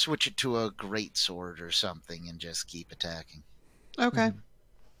like switch it to a great sword or something and just keep attacking. Okay.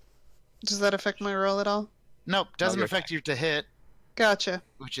 Does that affect my roll at all? Nope, doesn't affect you to hit, Gotcha.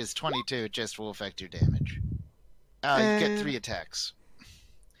 which is 22. It just will affect your damage. You get 3 attacks,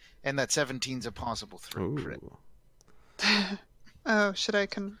 and that 17's a possible crit. Oh, should I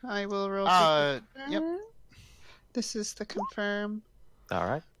I will roll. Yep. This is the confirm. All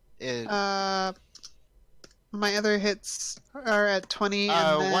right. My other hits are at 20.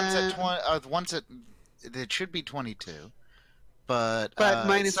 And then... One's at 20. One's at. It should be 22, but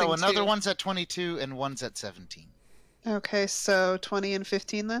minus so another 2. one's at 22 and one's at 17. Okay, so 20 and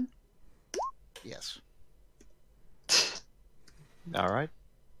 15 then. Yes. All right.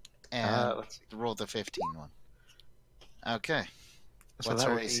 And let's see. roll the 15 one. Okay. So What's that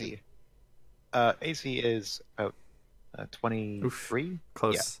her would AC? AC is about 23.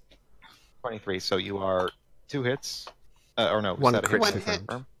 Close. Yeah, 23. So you are 2 hits. Or no, One is that a crit hit? One hit.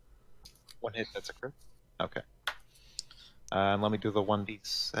 Confirm? 1 hit. That's a crit. Okay. And let me do the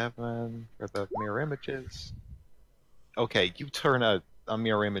 1d7 for the mirror images. Okay, you turn a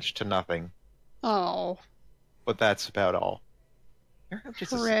mirror image to nothing, Oh. but that's about all. Mirror images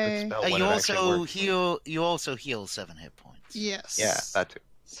is a Hooray. good spell when You it actually also works. heal. You also heal 7 hit points. Yes. Yeah, that too.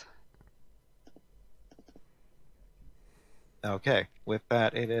 Okay, with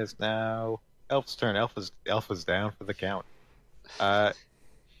that, it is now Elf's turn. Elf is down for the count.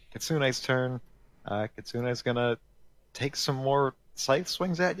 Kitsune's turn. Kitsune's gonna take some more scythe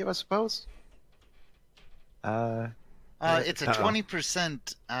swings at you, I suppose. It's a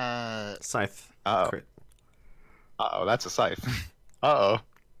 20%. Scythe. Uh-oh. Crit. Uh-oh, that's a scythe. Uh-oh.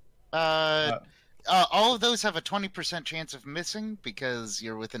 All of those have a 20% chance of missing because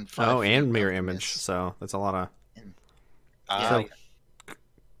you're within 5 Oh, feet and of mirror the image. miss. So that's a lot of. Yeah.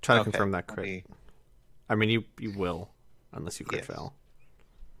 Try to Okay, confirm that let crit. me- I mean, you will. unless you crit Yes. fail.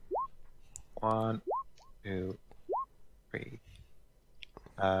 1, 2, 3.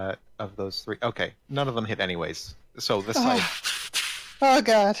 Of those 3. Okay, none of them hit anyways. So this side, Oh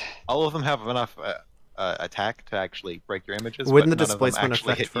god. all of them have enough attack to actually break your images, Wouldn't but the none of them displacement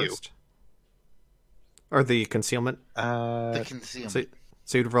actually affect hit you. first? Or the concealment? The concealment.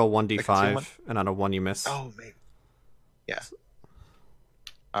 So you'd roll concealment? 1d5, and on a 1 you miss. Oh, maybe. Yeah.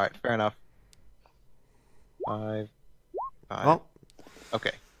 All right, fair enough. 5. Well,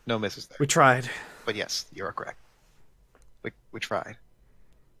 Okay, no misses there. we tried. But yes, you are correct. We tried.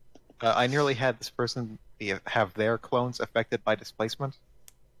 I nearly had this person have their clones affected by displacement,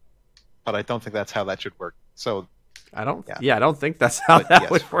 but I don't think that's how that should work. So, I don't. Yeah. Yeah, I don't think that's how but that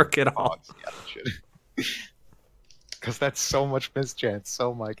yes, would for work at all. dogs, yeah, it should. Because that's so much mischance.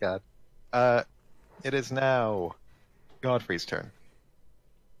 Oh my god. It is now Godfrey's turn.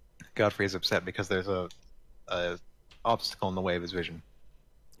 Godfrey is upset because there's a obstacle in the way of his vision.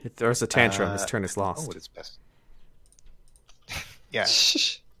 He throws a tantrum. His turn is Oh, lost. it is best. Yeah,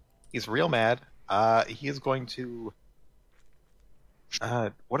 he's real mad. He is going to.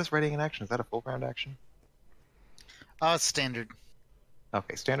 What is readying in action? Is that a full round action? Standard.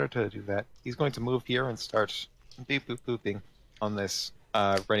 Okay, standard to do that. He's going to move here and start beep boop booping on this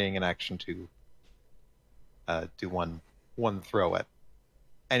readying in action to do one throw at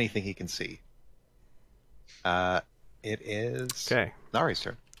anything he can see. It is Okay. Nari's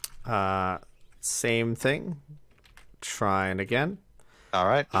turn. Same thing. Trying again. All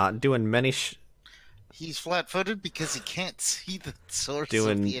right. Doing many. He's flat-footed because he can't see the source of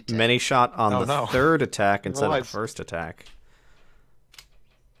Doing the attack. many shot on Oh, the no. third attack instead of the Realize- first attack.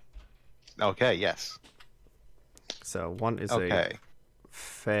 Okay. Yes. So one is Okay. a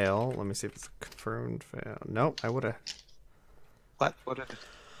fail. Let me see if it's a confirmed fail. Nope, I would have. Flat-footed.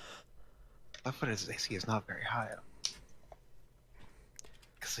 Flat-footed AC is not very high.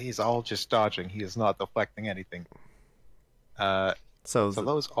 Because he's all just dodging. He is not deflecting anything. So So the,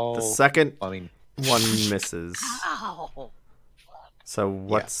 those all. the second I mean, one misses. Ow! So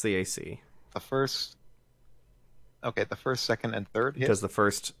what's the AC? the first. Okay, the first, second, and third hit, Because the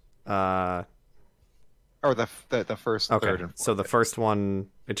first. or the first, Okay, third, and fourth. so the first one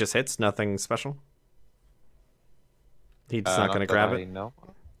it just hits, nothing special. He's not going to that grab I it. know.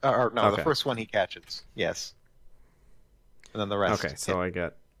 Or no, Okay. the first one he catches. Yes. And then the rest. Okay, so I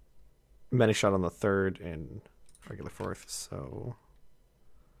get many shot on the third and regular fourth. So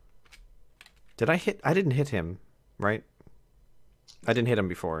did I hit? I didn't hit him, right? I didn't hit him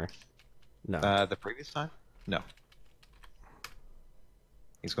before. No. The previous time? No.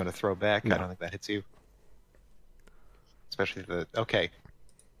 He's going to throw back. No. I don't think that hits you. Especially the. Okay.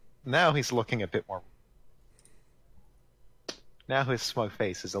 Now he's looking a bit more. Now his smug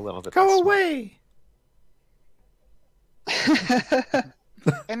face is a little bit. less Go smug. away!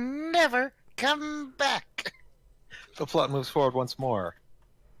 And never come back. The plot moves forward once more.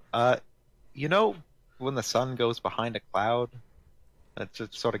 You know, when the sun goes behind a cloud, it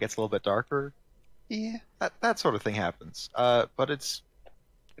just sort of gets a little bit darker. Yeah. That sort of thing happens. But it's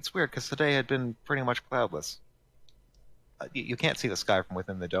weird because today had been pretty much cloudless. You can't see the sky from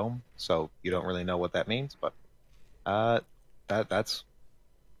within the dome, so you don't really know what that means. But that's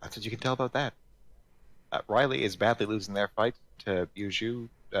what you can tell about that. Riley is badly losing their fight to Yuju.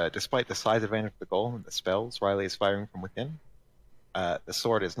 Despite the size advantage of the golem and the spells Riley is firing from within. The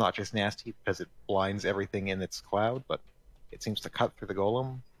sword is not just nasty because it blinds everything in its cloud, but it seems to cut through the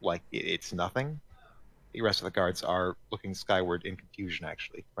golem like it's nothing. The rest of the guards are looking skyward in confusion,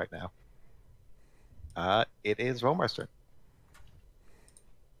 actually, right now. It is Vomar's turn.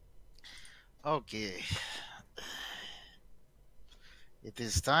 Okay. It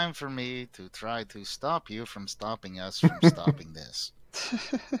is time for me to try to stop you from stopping us from stopping this.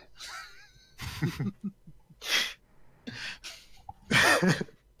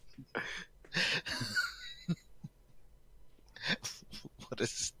 What a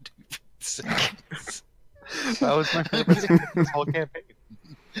stupid sentence. That was my favorite sentence this whole campaign.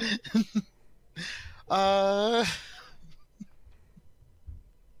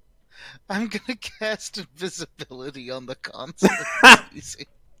 I'm gonna cast invisibility on the console. Easy.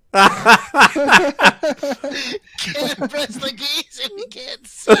 Can't press the keys and you can't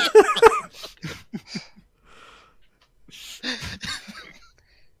see it.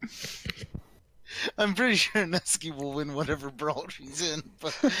 I'm pretty sure Neski will win whatever brawl she's in,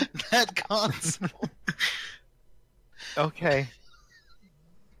 but that console. Okay.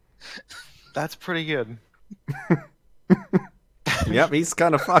 That's pretty good. Yep, he's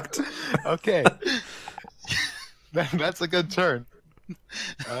kind of fucked. Okay. That's a good turn.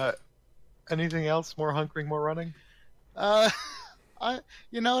 Anything else? More hunkering, more running? Uh,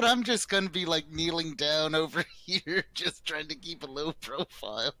 you know what? I'm just gonna be like kneeling down over here, just trying to keep a low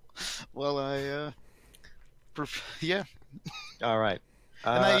profile, while yeah. All right.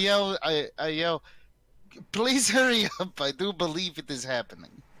 And I yell, please hurry up! I do believe it is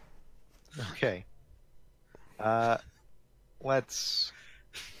happening. Okay. Let's.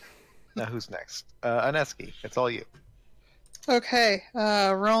 Now who's next? Aneski, it's all you. Okay,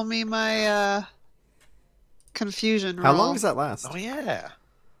 roll me my confusion roll. How long does that last? Oh yeah.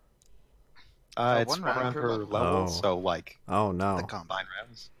 It's one one round round per per level. level, Oh. so like Oh no. The combat. 9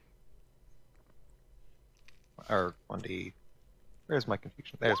 rounds. Or 1d. Where's my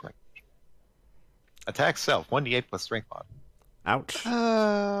confusion? There's my confusion. Attack self, 1d8 plus strength mod. Ouch.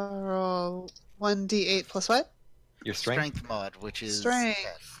 Roll 1d8 plus what? Your strength? Strength mod, which is Strength.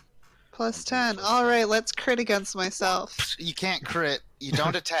 10. Plus 1d8 10. plus All 10. right, let's crit against myself. You can't crit. You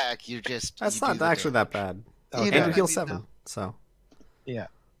don't attack. You just. That's you do not the actually that damage. bad. You Okay. know And you what heal I mean, 7, though. so. Yeah.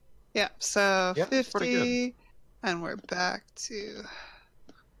 Yeah, so Yep, that's pretty 50. And we're back to.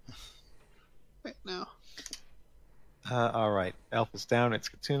 Wait, no. All right. Alpha's down. It's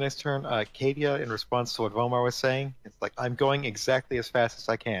Katsune's turn. Kadia, in response to what Vomar was saying, it's like, I'm going exactly as fast as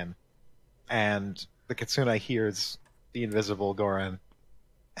I can. And the Kitsune hears the invisible Goran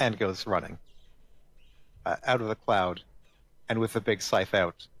and goes running out of the cloud. And with the big scythe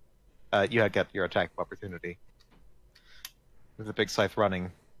out, you get your attack of opportunity. With the big scythe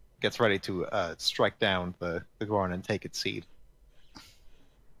running, gets ready to strike down the Goran and take its seed.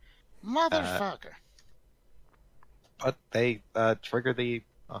 Motherfucker. But they trigger the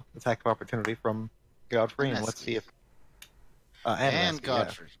attack of opportunity from Godfrey, and let's see if And Aneski,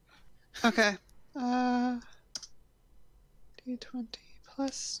 Godfrey. Okay. D20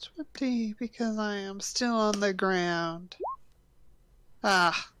 plus 20 because I am still on the ground.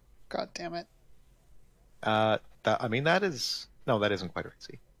 Ah, god damn it. I mean, that is that isn't quite right.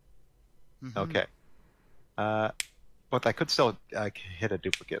 See, okay, but I could still hit a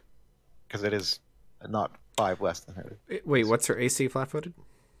duplicate because it is not 5 less than her. Wait, what's her AC flat-footed?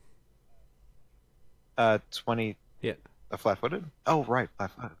 20. Yeah. Flat-footed. Oh right,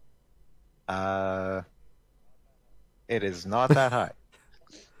 flat-footed. It is not that high.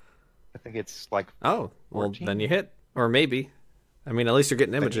 I think it's like. Oh, well, 14? then you hit. Or maybe. I mean, at least you're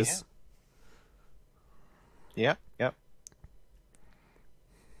getting Then you images. Yep.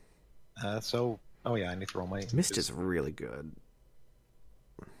 So, oh yeah, I need to roll my. Mist is really good.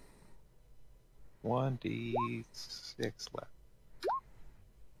 1d6 left.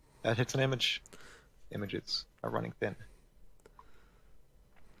 That hits an image. Images are running thin.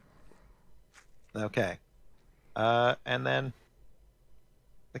 Okay. And then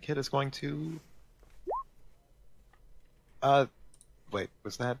the kid is going to. Wait,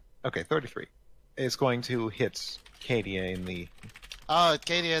 was that? Okay, 33. Is going to hit Kadia in the.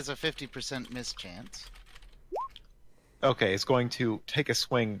 Katie has a 50% miss chance. Okay, is going to take a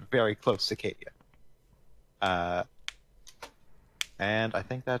swing very close to Kadia. And I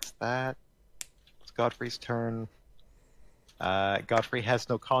think that's that. It's Godfrey's turn. Godfrey has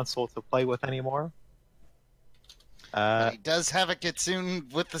no console to play with anymore. He does have a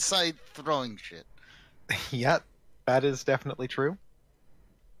Kitsune with the side throwing shit. Yeah, that is definitely true.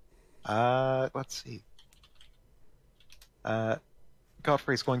 Let's see.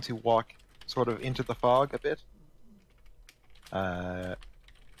 Godfrey's going to walk sort of into the fog a bit. No,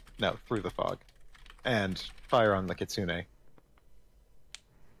 through the fog. And fire on the Kitsune. Let's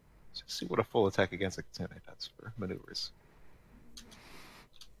see what a full attack against a Kitsune does for maneuvers.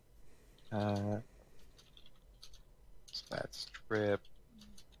 So that's trip.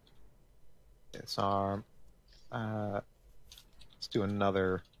 Disarm. Let's do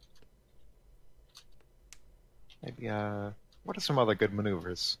another. Maybe, what are some other good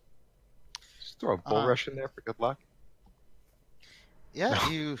maneuvers? Just throw a bull rush in there for good luck. Yeah,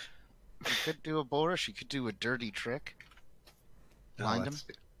 you could do a bull rush. You could do a dirty trick. Blind him.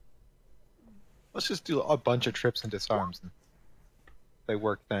 Let's just do a bunch of trips and disarms. And if they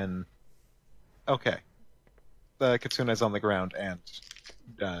work, then okay. The Kitsune is on the ground and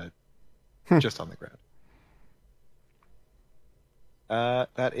just on the ground.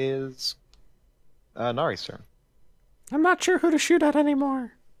 That is Nari's turn. I'm not sure who to shoot at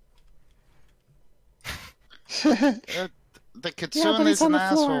anymore. The Kitsune is an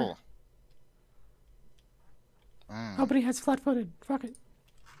asshole. Nobody has flat-footed. Fuck it.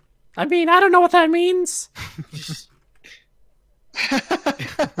 I mean, I don't know what that means.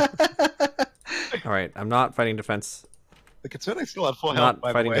 All right, I'm not fighting defense. The Kitsune still at full I'm health, not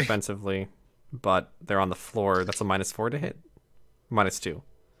by fighting the way. defensively, but they're on the floor. That's a -4 to hit. -2.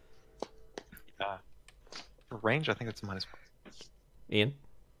 For range, I think it's -1. Ian?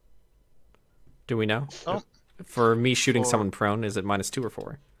 Do we know? Oh. For me shooting 4. someone prone, is it -2 or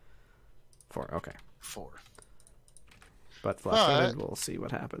 4? 4, okay. 4. But flat-footed, we'll see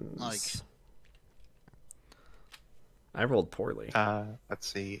what happens. Like, I rolled poorly. Let's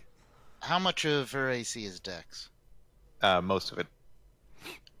see. how much of her AC is Dex? Most of it.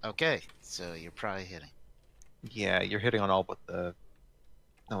 Okay, so you're probably hitting. Yeah, you're hitting on all but the.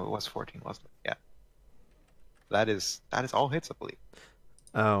 No, it was 14, wasn't it? Yeah. That is all hits, I believe.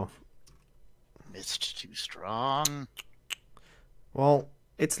 Oh. Missed too strong. Well,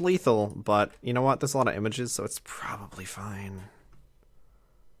 it's lethal, but you know what? There's a lot of images, so it's probably fine.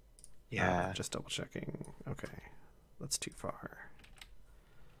 Yeah. Just double checking. Okay. That's too far.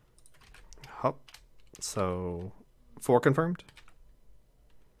 Hop. So, 4 confirmed?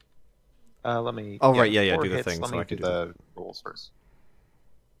 Let me. Oh, right, yeah, 4 do the hits. thing, Let so me I can do do the rolls first.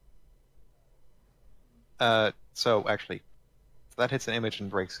 So actually, if that hits an image and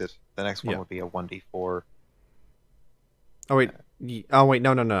breaks it, the next one Yeah. would be a 1d4. Oh, wait. Oh, wait,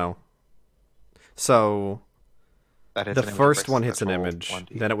 no. So, That hits the an image and first breaks one it, hits an let's roll image,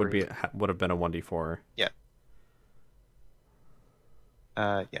 1d3. then it would have been a 1d4. Yeah.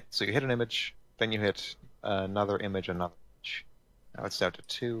 Yeah. So you hit an image, then you hit another image, another image. Now it's down to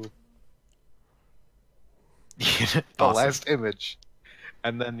 2. You hit the Awesome. last image,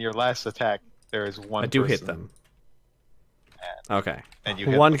 and then your last attack. There is one. I do hit person, them. Okay. and you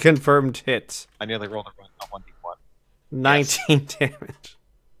hit One them. confirmed hit. I nearly rolled a 1d1. 19 damage.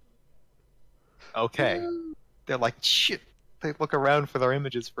 Okay. They're like, shit. They look around for their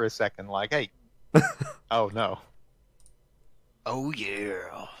images for a second, like, hey. Oh, no. Oh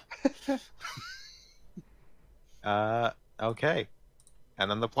yeah. Okay. And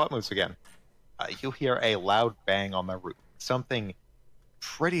then the plot moves again. You hear a loud bang on the roof. Something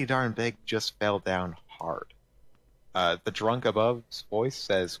pretty darn big just fell down hard. The drunk above's voice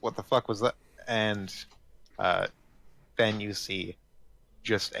says, "What the fuck was that?" And then you see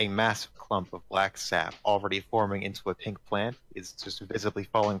just a massive clump of black sap already forming into a pink plant is just visibly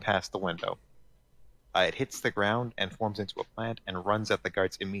falling past the window. It hits the ground and forms into a plant and runs at the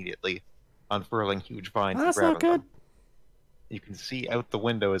guards immediately, unfurling huge vines and That's grabbing not good. them. You can see out the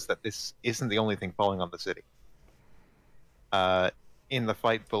windows that this isn't the only thing falling on the city. In the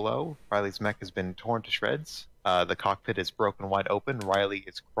fight below, Riley's mech has been torn to shreds. The cockpit is broken wide open. Riley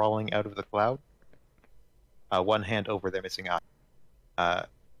is crawling out of the cloud. One hand over their missing eye.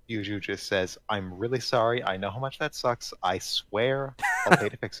 Yuju just says, "I'm really sorry. I know how much that sucks. I swear I'll pay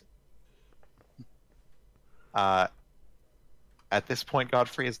to fix it." At this point,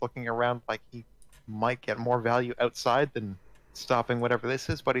 Godfrey is looking around like he might get more value outside than stopping whatever this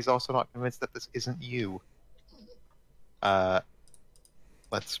is, but he's also not convinced that this isn't you.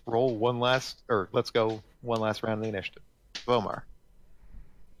 Let's roll let's go one last round of the initiative. Vomar.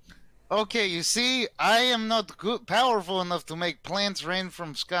 Okay, you see, I am not powerful enough to make plants rain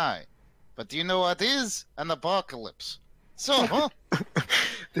from sky. But do you know what is? An apocalypse. So, huh?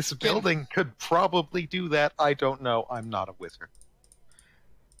 This building could probably do that. I don't know. I'm not a wizard.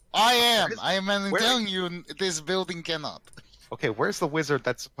 I am. I am where- telling you, this building cannot. Okay, where's the wizard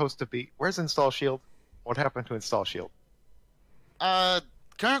that's supposed to be? Where's Install Shield? What happened to Install Shield?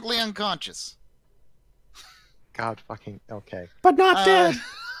 Currently unconscious. God fucking okay. But not dead.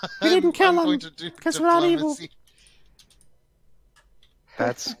 We didn't I'm kill going him, to do 'cause we're not evil. diplomacy.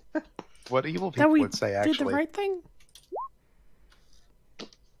 That's what evil That people we would say, did the actually. right thing?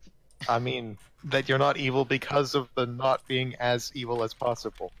 I mean, that you're not evil because of the not being as evil as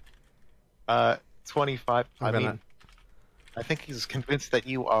possible. 25. I'm gonna- I think he's convinced that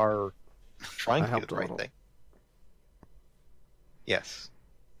you are trying I to do helped the a right little. thing. Yes.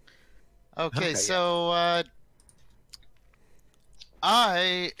 Okay, Okay, so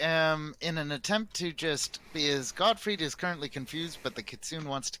I am in an attempt to because Gottfried is currently confused, but the Kitsune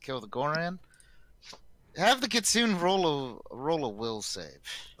wants to kill the Goran. Have the Kitsune roll a will save.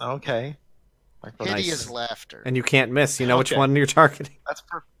 Okay. Hideous laughter. And you can't miss. You know which Okay. one you're targeting. That's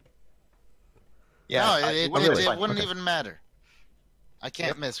perfect. Yeah, No, I- it really fine. wouldn't Okay. even matter. I can't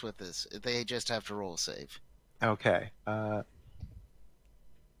Yep. miss with this. They just have to roll a save. Okay. Roll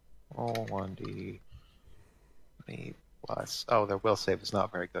 1d. Plus. Oh, their will save is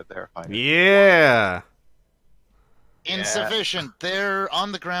not very good there. Fine. Yeah. Insufficient. They're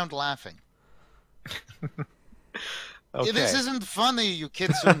on the ground laughing. Okay. This isn't funny, you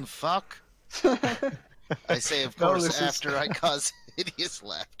Kitsune fuck. I say, of No, course, this is- after I cause hideous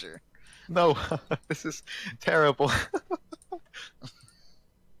laughter. No, this is terrible.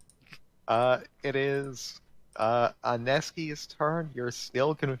 It is Aneski's turn. You're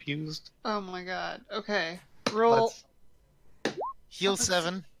still confused. Oh my god. Okay. Roll. Heal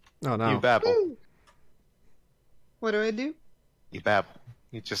 7. Oh no. You babble. What do I do? You babble.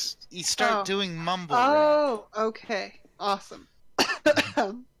 You just You start Oh. doing mumble rap. Oh, okay. Awesome.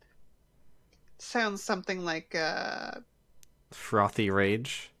 Sounds something like Frothy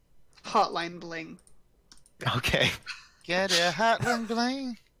rage. Hotline Bling. okay. Get a hotline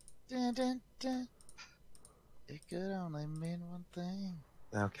bling. Dun, dun, dun. It could only mean one thing.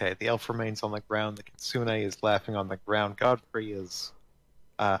 Okay, the elf remains on the ground. The kitsune is laughing on the ground. Godfrey is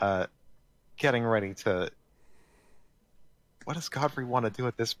getting ready to. What does Godfrey want to do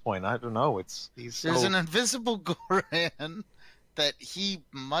at this point? I don't know. There's an invisible Goran that he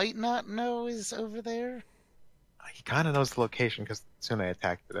might not know is over there. He kind of knows the location because the kitsune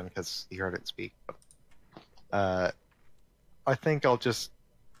attacked it and because he heard it speak. But, I think I'll just.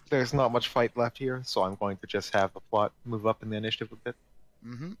 There's not much fight left here, so I'm going to just have the plot move up in the initiative a bit.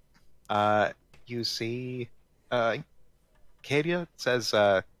 Mm-hmm. You see, Cadia says,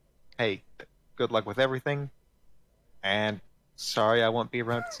 "Hey, good luck with everything, and sorry I won't be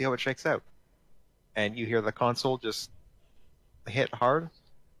around to see how it shakes out." And you hear the console just hit hard,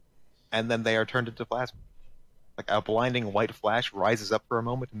 and then they are turned into plasma. Like a blinding white flash rises up for a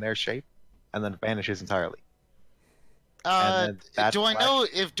moment in their shape, and then vanishes entirely. And then that do I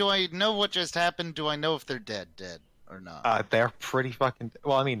flash- know what just happened? Do I know if they're dead or not? They're pretty fucking.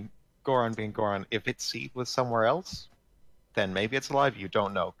 Well, I mean, Goron being Goron, if its seed was somewhere else, then maybe it's alive. You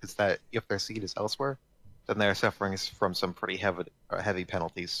don't know because that if their seed is elsewhere, then they're suffering from some pretty heavy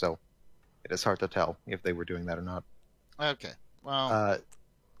penalties. So it is hard to tell if they were doing that or not. Okay. Well.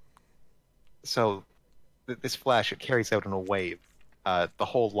 So this flash it carries out in a wave. The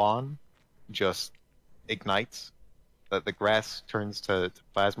whole lawn just ignites. The grass turns to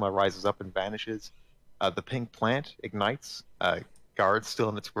plasma, rises up and vanishes. The pink plant ignites. Guards still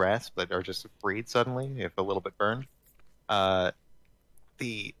in its grasp that are just freed suddenly, if a little bit burned.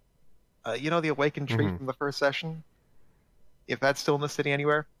 The awakened tree from the first session. If that's still in the city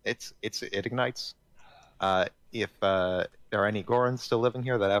anywhere, it ignites. If there are any Gorons still living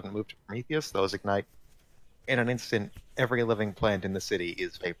here that haven't moved to Prometheus, those ignite. In an instant, every living plant in the city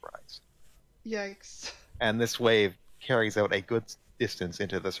is vaporized. Yikes. And this wave carries out a good distance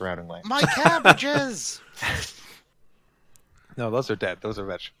into the surrounding land. My cabbages! No, those are dead. Those are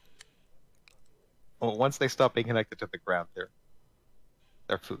vegetables. Well, once they stop being connected to the ground,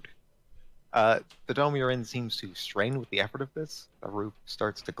 they're food. The dome you're in seems to strain with the effort of this. The roof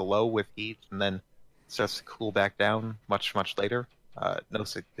starts to glow with heat and then starts to cool back down much, much later. No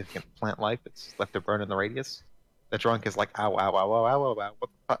significant plant life. It's left to burn in the radius. The drunk is like, ow, ow, ow, ow, ow, ow, ow, what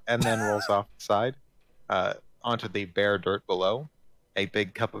the fuck? And then rolls off the side onto the bare dirt below, a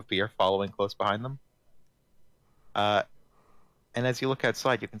big cup of beer following close behind them. And as you look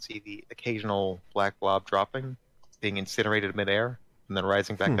outside, you can see the occasional black blob dropping, being incinerated midair, and then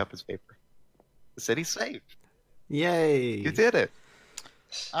rising back up as vapor. The city's safe. Yay! You did it.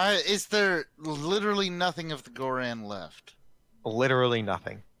 Is there literally nothing of the Goran left? Literally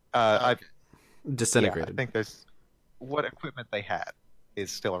nothing. Disintegrated. Yeah, I think there's what equipment they had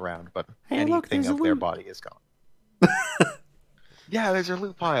is still around, but Hey, look, anything there's of a their loot. body is gone. Yeah, there's your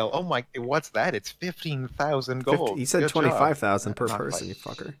loot pile. Oh my, what's that? It's 15,000 gold. You said Good 25,000 job. per Not person, you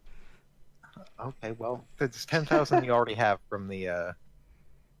quite. fucker. Okay, well, there's 10,000 you already have from the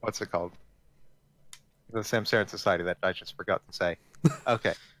what's it called? The Samsarian Society that I just forgot to say.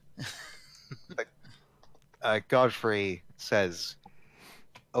 Okay. Godfrey says,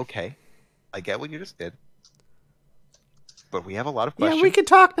 "Okay, I get what you just did, but we have a lot of questions." Yeah, we can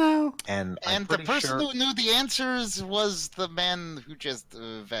talk now. And I'm And the pretty person sure... who knew the answers was the man who just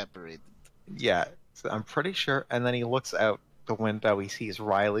evaporated. Yeah, so I'm pretty sure. And then he looks out the window. He sees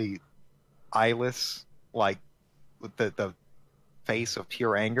Riley, eyeless, like with the face of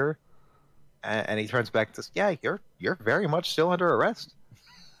pure anger, and he turns back and says, "Yeah, you're very much still under arrest."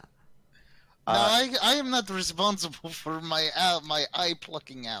 No, I am not responsible for my eye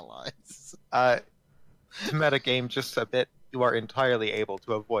plucking allies. To metagame just a bit, you are entirely able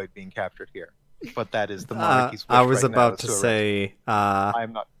to avoid being captured here. But that is the monarchy's wish I was right now, about is to arrest say, you.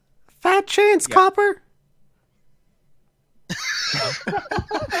 I'm not. fat chance, Yeah. Copper. Oh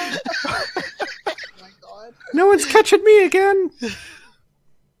my god. No one's catching me again.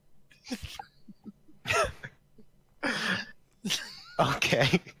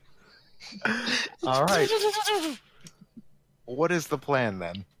 Okay. All right. What is the plan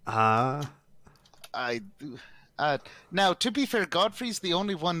then? Now, to be fair, Godfrey's the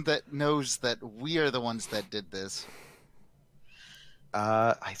only one that knows that we are the ones that did this.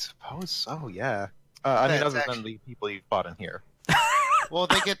 I suppose so. Yeah. I mean, That's other than the people you fought in here. Well,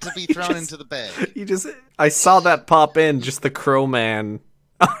 they get to be thrown into the bag. I saw that pop in, just the crow man.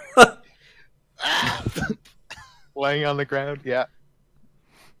 Laying on the ground, yeah.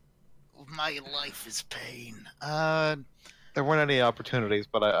 My life is pain. There weren't any opportunities,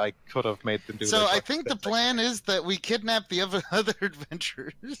 but I could have made them do So their I fucking think the thing. plan is that we kidnap the other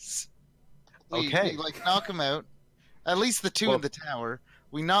adventurers. Okay. We like knock them out. At least the two Well, in the tower.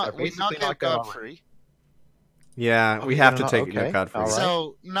 We they're knock basically out knocked out Godfrey. Yeah, Oh, we you're have to gonna take okay, Godfrey. all right.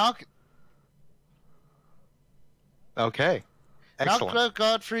 So knock Okay. Excellent. out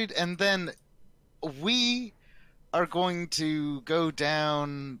Godfrey, and then we are going to go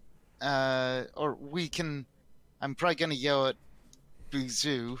down. Or we can. I'm probably gonna yell at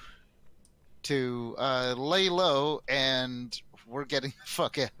Buzu to lay low, and we're getting the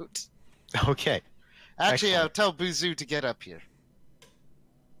fuck out. Okay. Actually, Excellent. I'll tell Buzu to get up here.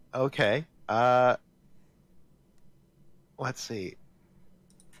 Okay. Let's see.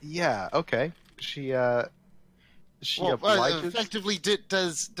 Yeah, okay. She obliges. Effectively,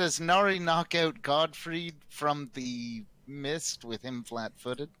 does Nari knock out Godfrey from the mist with him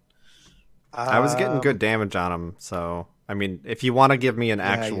flat-footed? I was getting good damage on him, so I mean, if you want to give me an Yeah,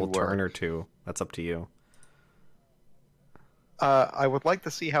 actual you were. turn or two, that's up to you. I would like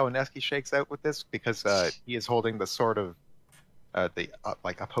to see how Ineski shakes out with this because he is holding the sword of the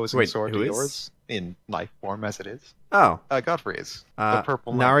like opposing Wait, sword who to is? yours in knife form as it is. Oh, Godfrey is the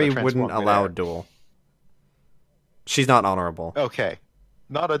purple knight, Nari the wouldn't transformed allow a midair. duel. She's not honorable. Okay,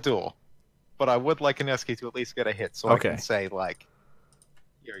 not a duel, but I would like Ineski to at least get a hit, so Okay. I can say like,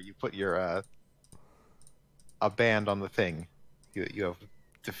 here you put your a band on the thing. You have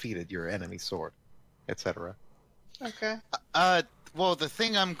defeated your enemy sword, etc. Okay. Well, the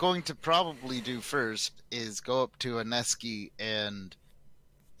thing I'm going to probably do first is go up to Ineski and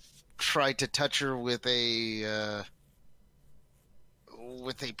try to touch her with a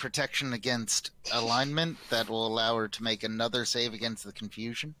protection against alignment that will allow her to make another save against the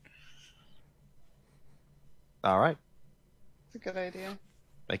confusion. All right, It's a good idea.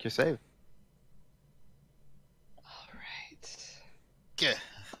 make your save. All right. Yeah.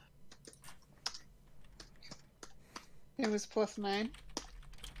 It was +9.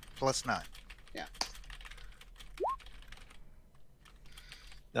 +9.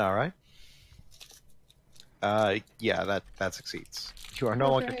 All right. Yeah, that succeeds. You are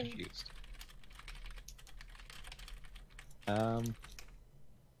no longer Okay. confused. All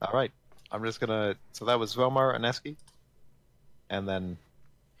right. I'm just gonna. So that was Velmar and Eski, and then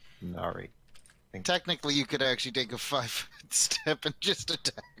Nari. Technically, you could actually take a 5-foot step and just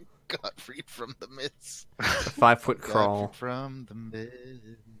attack Godfrey from the mist. 5-foot crawl. Godfrey from the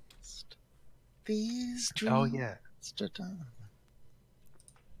mist. These dreams. Oh yeah. are done.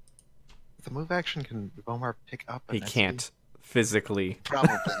 The move action can Velmar pick up? He Ineski? can't physically. Probably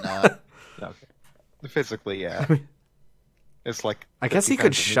not. Okay. Physically, yeah. It's like. I guess 50 he could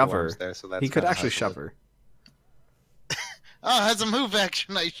times the shove needle her. arms there, so that's He could kinda actually hard to shove do. her. Oh, as a move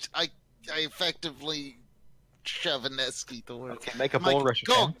action, I effectively shove Ineski to work. Okay, make a I'm like, bull rush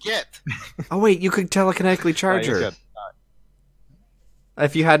go attack. get. Oh wait, you could telekinetically charge you're her. good.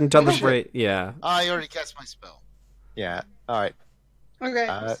 If you hadn't done the Oh, shit. break, yeah. Oh, I already cast my spell. Yeah. All right.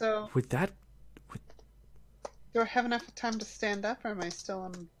 Okay, So Would that? do I have enough time to stand up, or am I still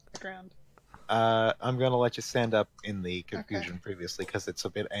on the ground? I'm gonna let you stand up in the confusion previously because it's a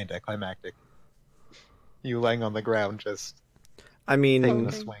bit anticlimactic. You laying on the ground, just I mean, taking a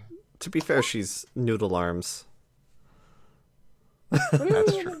Okay. swing. to be fair, she's noodle arms.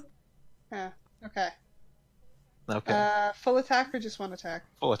 That's true. Yeah. Okay. Okay. Full attack or just one attack?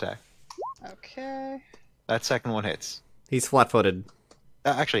 Full attack. Okay. That second one hits. He's flat-footed.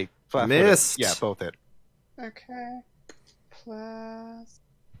 Actually, flat-footed. Missed. Yeah, both hit. Okay. Plus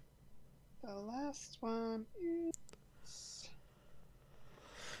the last one is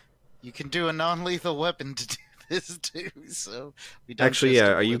You can do a non-lethal weapon to do this too. So we don't Actually, just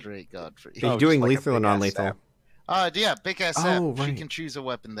yeah, are you- obliterate Godfrey. Are you just doing like a lethal or big-ass non-lethal? stab. Yeah, big ass Oh, sap. She right. can choose a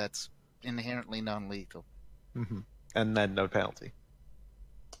weapon that's inherently non-lethal. Mm-hmm. And then no penalty.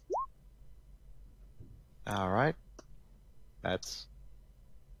 All right. That's.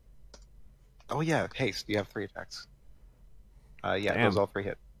 Oh yeah, haste. You have 3 attacks. Yeah, Damn. those all 3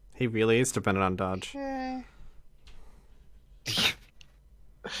 hit. He really is dependent on dodge. okay.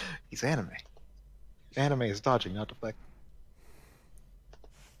 He's anime. Anime is dodging, not deflect.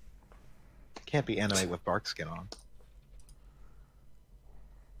 Can't be anime with bark skin on.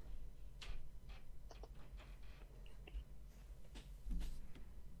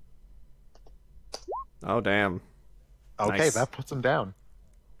 Oh damn. Okay, Nice. that puts him down.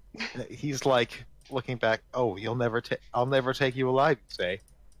 He's like looking back, oh, I'll never take you alive, you say.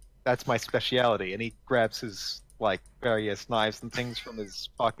 That's my speciality. And he grabs his, like, various knives and things from his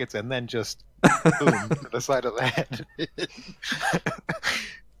pockets and then just, boom, to the side of the head.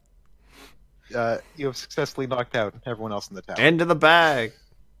 You have successfully knocked out everyone else in the tower. Into the bag.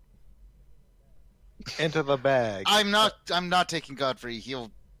 Into the bag. I'm not taking Godfrey.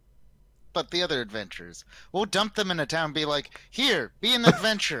 But the other adventurers. We'll dump them in a town and be like, here, be an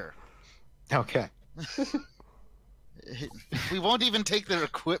adventurer. Okay. We won't even take their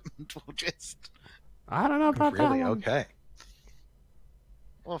equipment. We'll just... I don't know about that Really? one. Okay.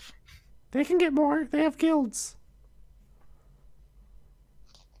 Well, They can get more. They have guilds.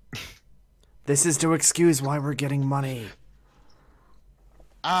 This is to excuse why we're getting money.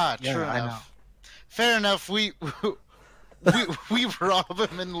 true Yeah, I enough. Fair enough. We rob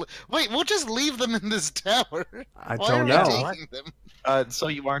them and wait. We'll just leave them in this tower. I Why don't are know. we taking them? So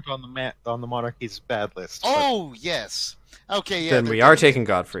you aren't on the monarchy's bad list. but- Oh yes. Okay. Yeah. Then we are taking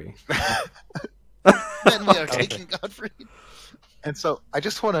Godfrey. Then we are Okay. taking Godfrey. And so I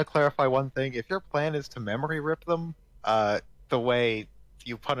just want to clarify one thing. If your plan is to memory rip them, the way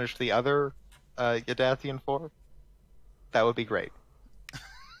you punished the other Yadathian for, that would be great.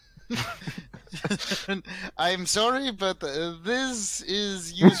 I'm sorry, but this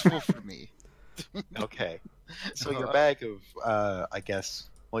is useful for me. Okay. So your bag of, I guess,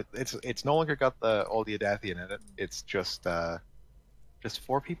 well, it's no longer got the old Yadathian in it. It's just 4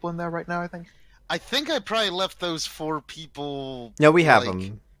 people in there right now, I think. I think I probably left those 4 people. No, we have like,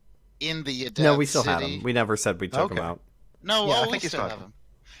 them. in the Yadath No, we still City. have them. We never said we took them Okay. out. No, Yeah, I we think you still still have have them.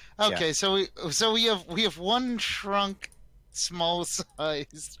 Okay, so we have one shrunk,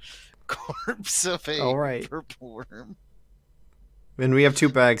 small-sized corpse of a All right. purple worm. And we have 2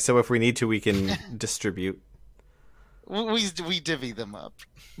 bags, so if we need to, we can distribute. We divvy them up.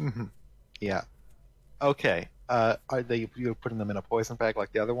 Mm-hmm. Yeah. Okay. Are you putting them in a poison bag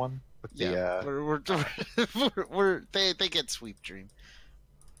like the other one? With Yeah, they get sweet dream.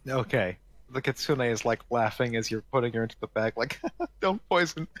 Okay. The Kitsune is like laughing as you're putting her into the bag, like, don't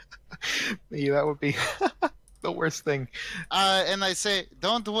poison me. That would be the worst thing. And I say,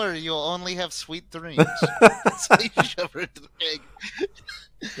 don't worry, you'll only have sweet dreams. So you shove her into the bag.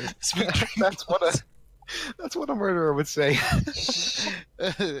 Sweet dreams. That's what a murderer would say.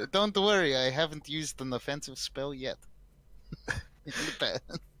 Don't worry, I haven't used an offensive spell yet.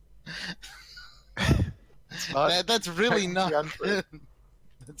 That's really not.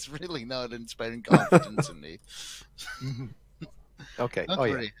 That's really not inspiring confidence in me. Okay. Don't Oh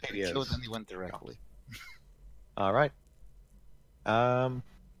worry, yeah. I It haven't killed is. anyone directly. All right.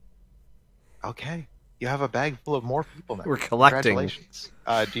 Okay. You have a bag full of more people now. We're collecting. Congratulations.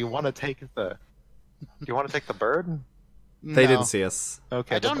 Do you want to take the bird? They No. didn't see us.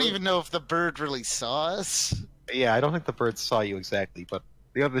 Okay. I the don't bird- even know if the bird really saw us. Yeah, I don't think the bird saw you exactly, but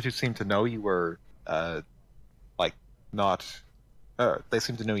the other 2 seem to know you were, like, not. They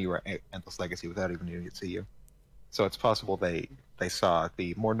seem to know you were Endless Legacy without even needing to see you. So it's possible they saw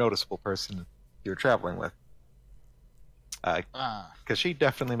the more noticeable person you were traveling with. Because she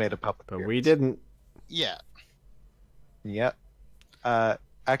definitely made a public But appearance. we didn't. Yeah. Yeah.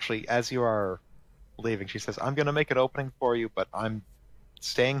 Actually, as you are leaving, she says, I'm going to make an opening for you, but I'm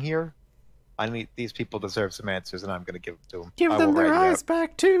staying here. I need these people deserve some answers, and I'm going to give them to them. Give I them won't their rat you eyes out.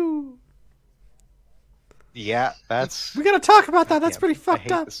 back, too. Yeah, that's... We gotta talk about that. That's Yeah, pretty I fucked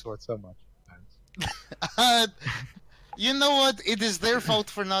hate up. this sword so much. You know what? It is their fault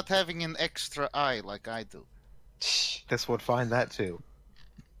for not having an extra eye like I do. This would find that, too.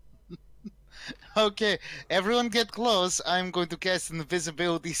 Okay, everyone get close. I'm going to cast an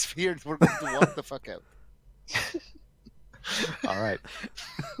invisibility sphere and we're going to walk the fuck out. All right.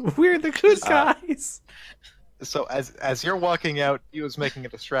 We're the good guys. So as you're walking out, he was making a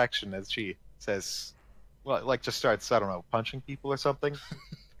distraction as she says, well, like just starts, I don't know, punching people or something.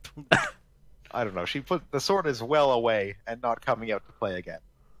 I don't know. She put the sword is well away and not coming out to play again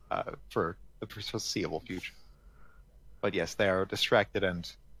for the foreseeable future. But yes, they are distracted,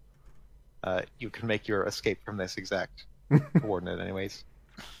 and you can make your escape from this exact coordinate, anyways.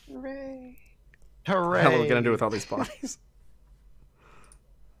 Hooray. Hooray! What the hell are we gonna do with all these bodies?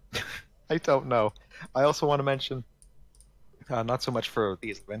 I don't know. I also want to mention, not so much for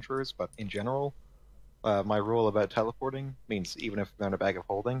these adventurers, but in general, my rule about teleporting means even if they're in a bag of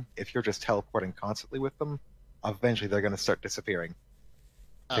holding, if you're just teleporting constantly with them, eventually they're going to start disappearing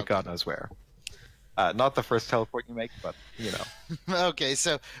to Okay. God knows where. Not the first teleport you make, but, you know. Okay,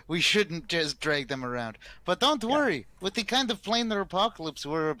 so we shouldn't just drag them around. But don't worry, with the kind of planar apocalypse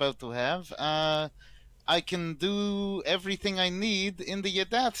we're about to have, I can do everything I need in the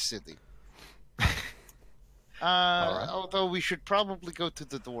Yadath City. Alright. Although we should probably go to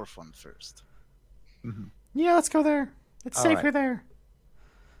the dwarf one first. Mm-hmm. Yeah, let's go there. It's All safer right. there.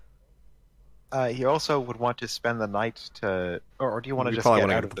 You also would want to spend the night or do you want to We just probably get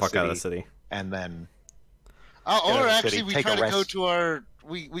want to out get of the the fuck out of the city city. and then Oh, Get out or of the actually, city, we take try a to go rest. to our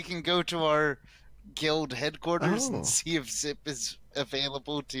we can go to our guild headquarters Oh. and see if Zip is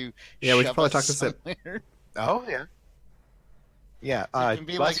available to Yeah, we should shove probably us talk to Zip. somewhere. Oh yeah. Yeah, can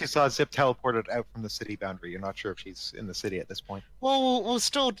be last like- you saw Zip teleported out from the city boundary. You're not sure if she's in the city at this point. Well, we'll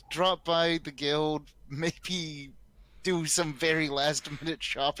still drop by the guild, maybe do some very last minute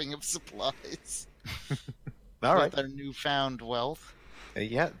shopping of supplies All right. with our newfound wealth.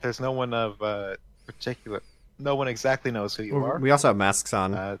 Yeah, there's no one of particular. No one exactly knows who you are. We also have masks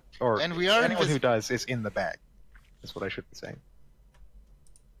on. Or And we are anyone who invis- does is in the bag. That's what I should be saying.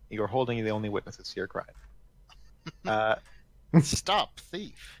 You're holding the only witnesses to your crime. Stop,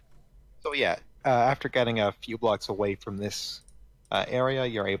 thief. So yeah, after getting a few blocks away from this area,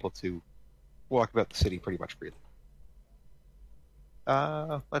 you're able to walk about the city pretty much freely.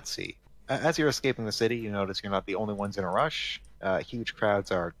 Let's see. As you're escaping the city, you notice you're not the only ones in a rush. Huge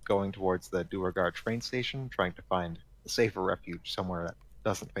crowds are going towards the Duergar train station, trying to find a safer refuge somewhere that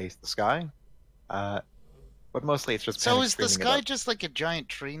doesn't face the sky. But mostly it's just So panic is the screaming sky about- just like a giant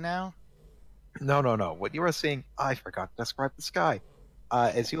tree now? No. What you are seeing, I forgot to describe the sky.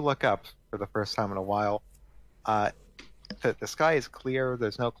 As you look up for the first time in a while, the sky is clear.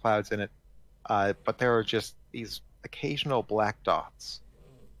 There's no clouds in it, but there are just these occasional black dots,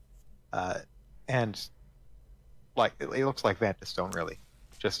 and like it looks like Vantastone, really,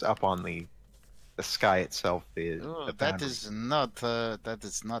 just up on the sky itself. Oh, The that boundary.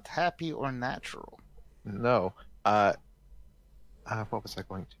 is not happy or natural. No. What was I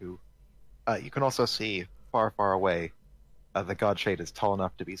going to? You can also see far, far away. The god shade is tall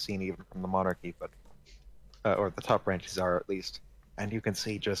enough to be seen even from the monarchy, but or the top branches are at least, and you can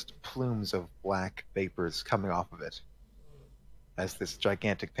see just plumes of black vapors coming off of it as this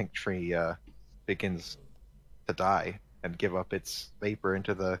gigantic pink tree begins to die and give up its vapor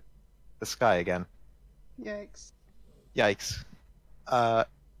into the sky again. Yikes. Yikes.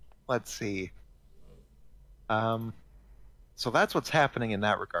 Let's see. So that's what's happening in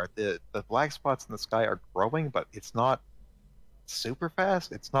that regard. The black spots in the sky are growing, but it's not super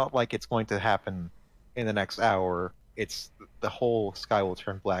fast. It's not like it's going to happen in the next hour. It's the whole sky will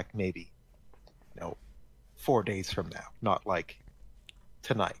turn black maybe, 4 days from now, not like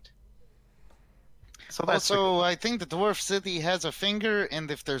tonight. So that's the Also, I think the dwarf city has a finger,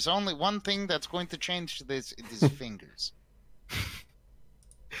 and if there's only one thing that's going to change this, it is fingers.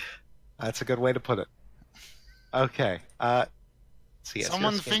 That's a good way to put it. Okay. Let's see.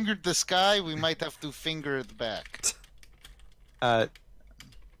 Someone fingered the sky, we might have to finger the back.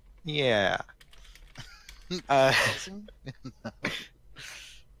 Yeah.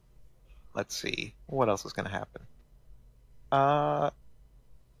 Let's see. What else is going to happen?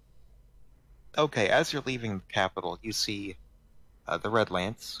 Okay, as you're leaving the capital, you see the Red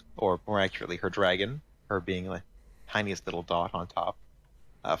Lance, or more accurately, her dragon, her being the tiniest little dot on top,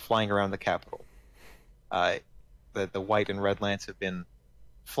 flying around the capital. The white and red lance have been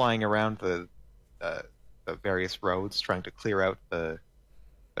flying around the various roads, trying to clear out the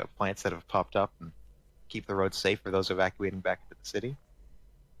plants that have popped up and keep the roads safe for those evacuating back into the city.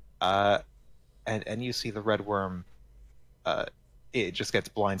 And you see the red worm. It just gets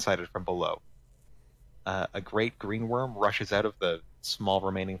blindsided from below. A great green worm rushes out of the small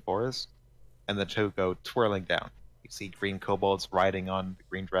remaining forest, and the two go twirling down. You see green kobolds riding on the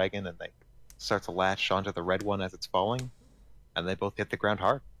green dragon, and they start to latch onto the red one as it's falling, and they both hit the ground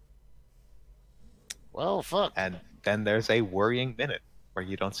hard. Well, fuck. And then there's a worrying minute where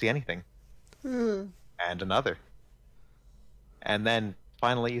you don't see anything, and another. And then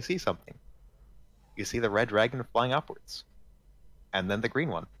finally you see something. You see the red dragon flying upwards, and then the green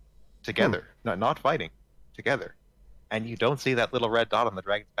one, together. No, not fighting, together. And you don't see that little red dot on the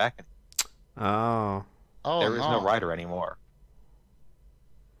dragon's back anymore. Oh. Oh, There is no rider anymore.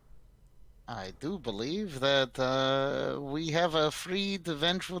 I do believe that we have a freed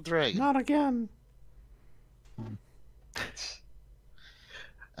vengeful dragon. Not again.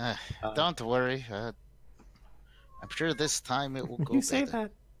 Don't worry. I'm sure this time it will go You say better.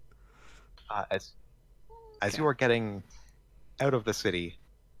 that. As you are getting out of the city,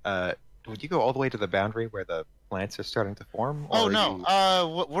 would you go all the way to the boundary where the plants are starting to form? Oh or no,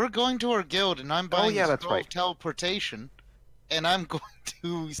 you- we're going to our guild, and I'm buying yeah, a that's scroll right. of teleportation, and I'm going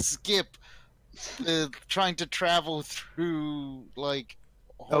to skip trying to travel through like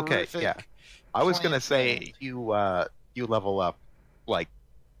Okay, horrific yeah. I was gonna plant say land. you level up like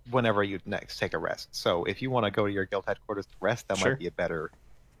whenever you next take a rest. So if you want to go to your guild headquarters to rest, that Sure. might be a better,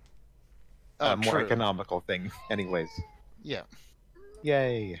 Oh, more true. economical thing. Anyways, Yeah.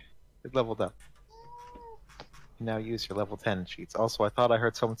 yay, it leveled up. You now use your level 10 sheets. Also, I thought I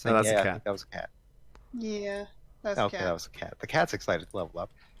heard someone saying, that's a "Yeah, I cat. think that was a cat." Yeah, that's Okay, cat. that was a cat. The cat's excited to level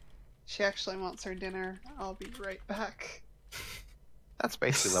up. She actually wants her dinner. I'll be right back. That's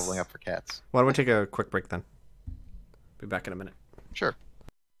basically leveling up for cats. Why don't we take a quick break then? Be back in a minute. Sure.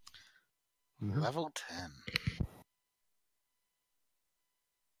 Mhm. Level 10.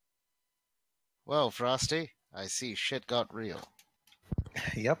 Well, Frosty, I see shit got real.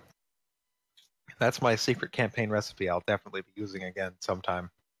 Yep. That's my secret campaign recipe I'll definitely be using again sometime.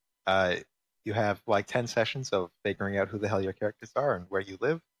 You have like 10 sessions of figuring out who the hell your characters are and where you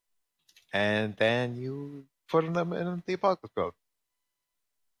live, and then you put them in the apocalypse code.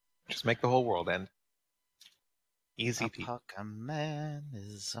 Just make the whole world end. Easy peasy. Apoca man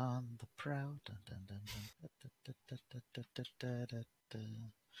is on the prowl. Dun, dun, dun,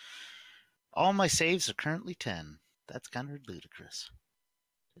 dun. All my saves are currently 10. That's kind of ludicrous.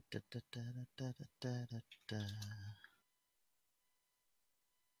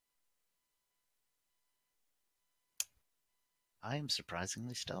 I am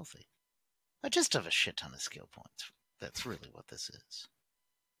surprisingly stealthy. I just have a shit ton of skill points. That's really what this is.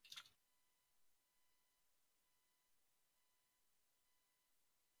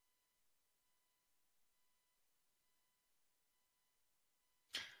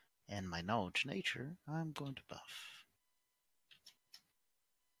 And my knowledge nature, I'm going to buff.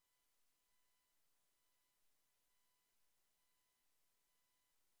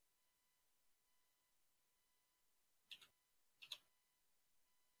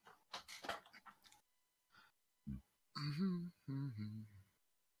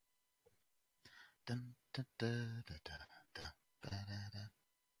 Dun, dun, dun, dun, dun, dun, dun, dun.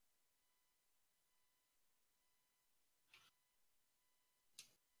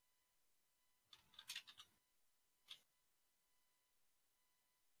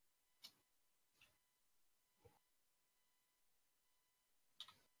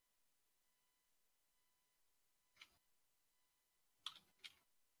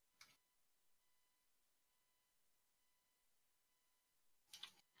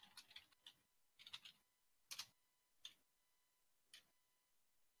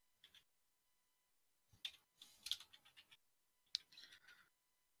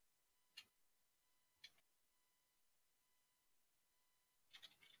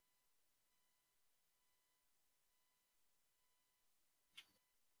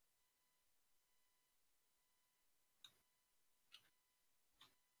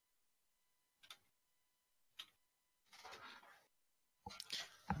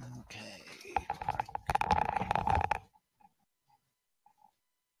 Okay.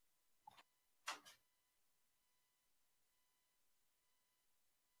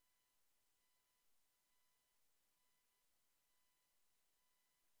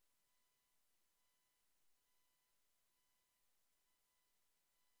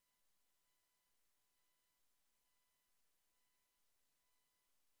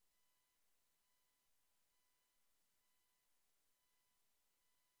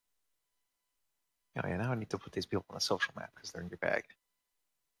 Oh yeah, now I need to put these people on a social map because they're in your bag.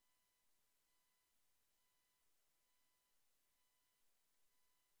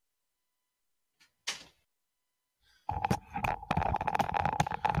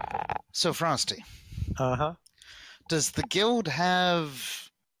 So, Frosty, Uh-huh. does the guild have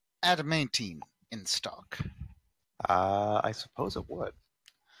adamantine in stock? I suppose it would.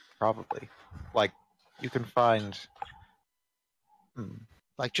 Probably. Like, you can find...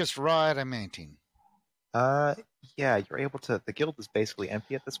 Like just raw adamantine? Uh, yeah, you're able to... The guild is basically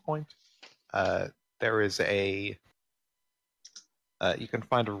empty at this point. There is a... you can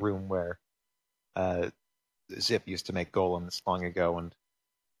find a room where Zip used to make golems long ago, and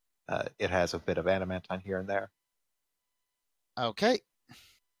it has a bit of adamantine here and there. Okay.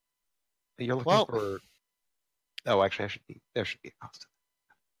 You're looking Well, for... Oh, actually, there should be a cost.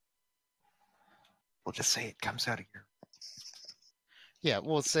 We'll just say it comes out of here. yeah,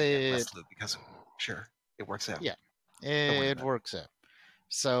 we'll say it. Because, sure, it works out. Yeah, worry it about it. works out.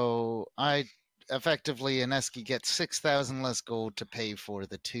 So I effectively, Ineski gets 6,000 less gold to pay for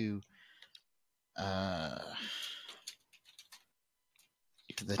the two. I'm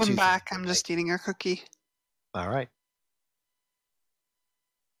back. I'm just eating a cookie. All right.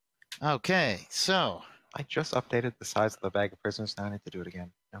 Okay, so I just updated the size of the bag of prisoners. Now I need to do it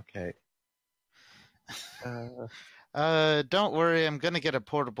again. Okay. Don't worry, I'm gonna get a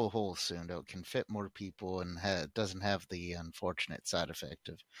portable hole soon. It can fit more people and doesn't have the unfortunate side effect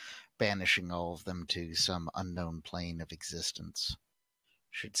of banishing all of them to some unknown plane of existence.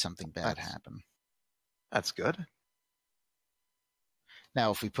 Should something bad happen. That's good.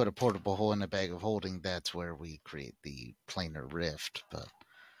 Now, if we put a portable hole in a bag of holding, that's where we create the planar rift. But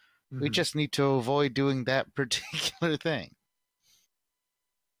we just need to avoid doing that particular thing.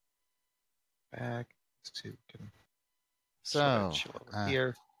 Back to So, chill over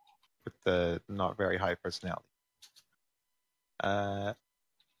here with the not very high personality. Glad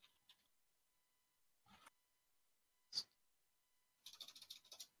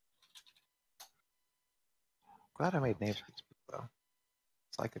I made names for these people, though.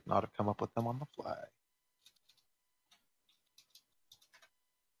 So I could not have come up with them on the fly.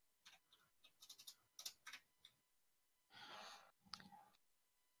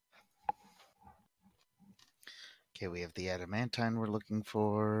 okay, we have the adamantine we're looking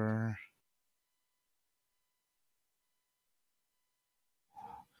for.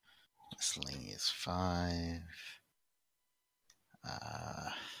 Miscellaneous 5.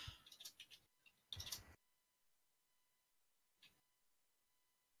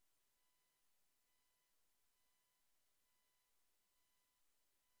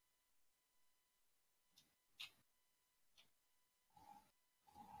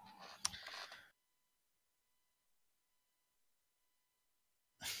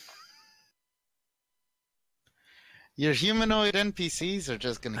 Your humanoid NPCs are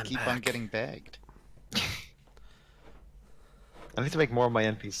just going to keep on getting bagged. I need to make more of my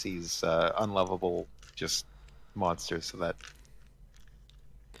NPCs unlovable, just monsters, so that.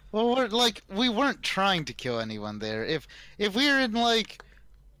 Well, we weren't trying to kill anyone there. If we were in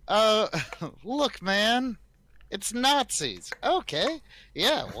look, man, it's Nazis. Okay,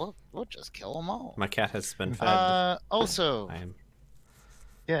 yeah, we'll just kill them all. My cat has been fed. Also, I am.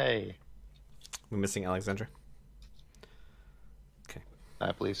 Yay! We're missing Alexandra. Okay.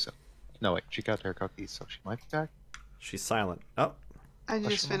 I believe so. No, wait, she got her cookies, so she might be back. She's silent. Oh. I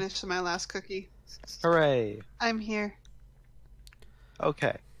just finished my last cookie. Hooray! I'm here.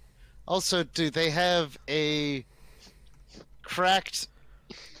 Okay. Also, do they have a cracked,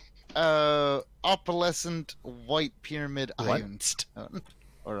 opalescent white pyramid ironstone?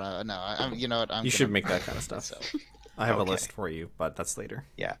 Or no, you know what? You should make that kind of stuff. myself. I have a list for you, but that's later.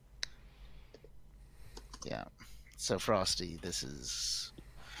 Yeah. Yeah. So Frosty,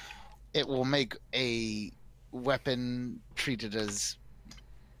 it will make a weapon treated as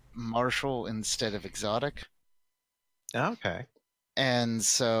martial instead of exotic. Okay. And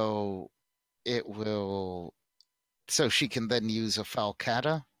so so she can then use a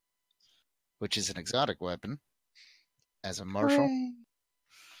falcata, which is an exotic weapon, as a martial. Hooray.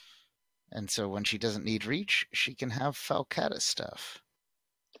 And so when she doesn't need reach, she can have falcata stuff.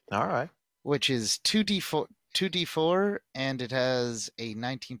 All right. Which is 2d4, and it has a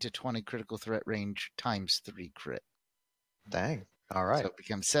 19 to 20 critical threat range times 3 crit. Dang. All right. So it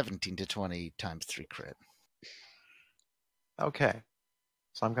becomes 17 to 20 times 3 crit. Okay.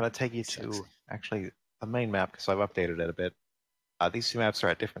 So I'm going to take you to, actually, the main map, because I've updated it a bit. These two maps are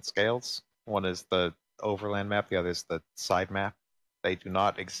at different scales. One is the overland map, the other is the side map. They do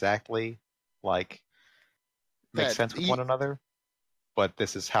not exactly, make sense with one another, but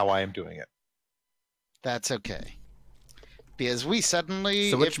this is how I am doing it. That's okay. Because we suddenly...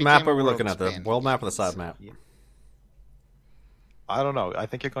 So which map are we looking at? The world map or the side map? I don't know. I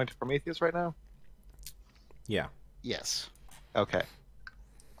think you're going to Prometheus right now? Yeah. Yes. Okay.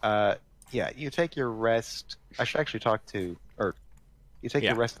 Yeah, you take your rest... I should actually talk to... you take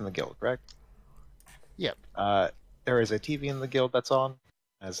your rest in the guild, correct? Yep. There is a TV in the guild that's on,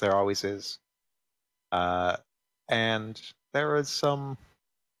 as there always is. And there is some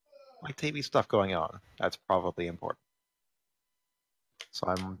TV stuff going on. That's probably important. So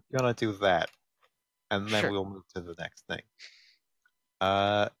I'm gonna do that, and then we'll move to the next thing.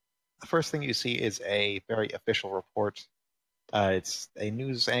 The first thing you see is a very official report. It's a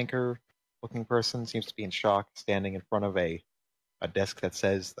news anchor-looking person, seems to be in shock, standing in front of a desk that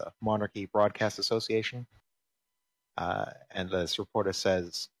says the Monarchy Broadcast Association. And this reporter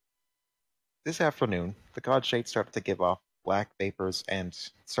says, "This afternoon, the god shade started to give off black vapors and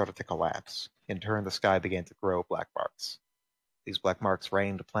started to collapse. In turn, the sky began to grow black marks. These black marks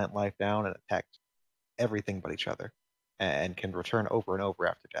rained plant life down and attacked everything but each other, and can return over and over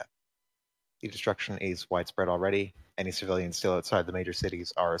after death. The destruction is widespread already. Any civilians still outside the major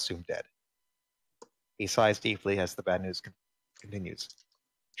cities are assumed dead." He sighs deeply as the bad news continues.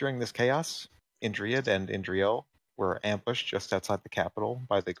 During this chaos, Indriad and Indriel were ambushed just outside the capital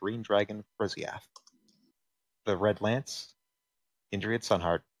by the green dragon Frisiath. the Red Lance, Indriel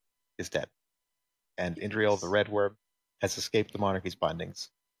Sunheart, is dead, and Indriel the Red Worm has escaped the monarchy's bindings.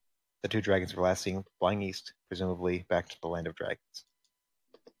 The two dragons were last seen flying east, presumably back to the land of dragons.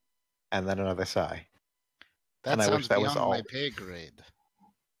 And then another sigh. That And I wish sounds that was beyond all. my pay grade.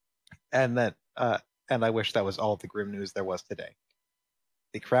 And I wish that was all the grim news there was today.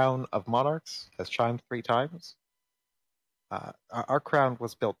 The crown of monarchs has chimed 3 times. Our crown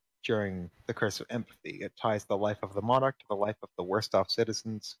was built during the Curse of Empathy. It ties the life of the monarch to the life of the worst-off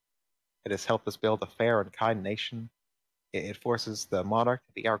citizens. It has helped us build a fair and kind nation. It forces the monarch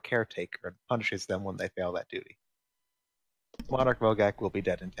to be our caretaker and punishes them when they fail that duty. Monarch Vogak will be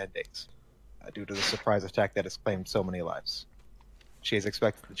dead in 10 days, due to the surprise attack that has claimed so many lives. She is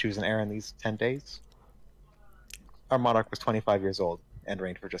expected to choose an heir in these 10 days. Our monarch was 25 years old and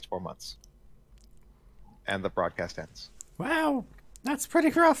reigned for just 4 months. And the broadcast ends. Wow, that's pretty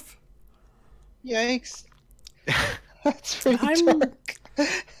rough. Yikes. That's pretty dark.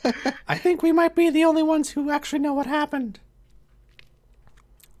 I think we might be the only ones who actually know what happened.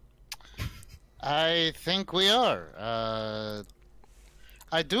 I think we are.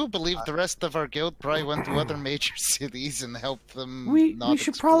 I do believe the rest of our guild probably went to other major cities and helped them. We not should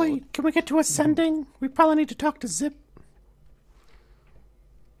explode. probably. Can we get to ascending? We probably need to talk to Zip.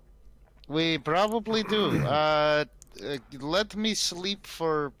 We probably do. Let me sleep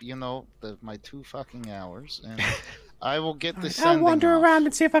for my 2 fucking hours, and I will get the I'll sending wander off. around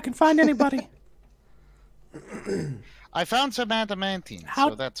and see if I can find anybody. I found some adamantine, How-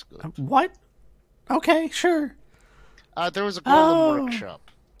 so that's good. What? Okay, sure. There was a golem Oh.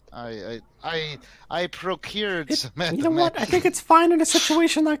 workshop. I procured some adamantine. You know what? I think it's fine in a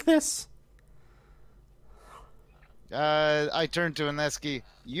situation like this. I turned to Aneski.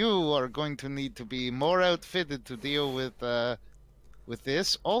 You are going to need to be more outfitted to deal with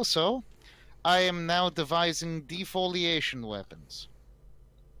this. Also, I am now devising defoliation weapons.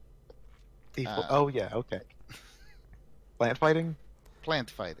 Oh yeah, okay. Plant fighting? Plant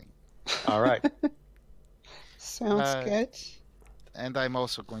fighting. All right. Sounds good. And I'm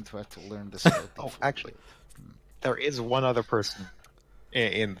also going to have to learn the skill. Oh, actually, there is one other person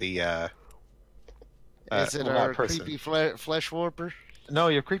in the. Is it well, our not person. creepy flesh warper? No,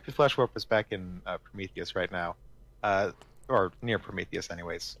 your creepy flesh warp is back in Prometheus right now, or near Prometheus,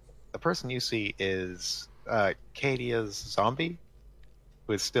 anyways. The person you see is Kadia's zombie,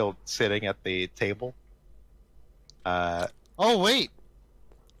 who is still sitting at the table. Oh wait!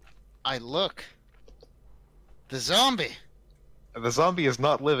 I look. The zombie. The zombie is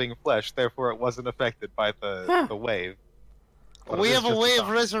not living flesh, therefore it wasn't affected by the wave. But We it is have a just way of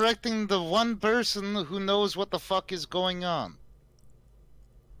zombie. resurrecting the one person who knows what the fuck is going on.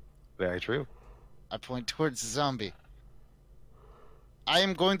 Very true. I point towards the zombie. I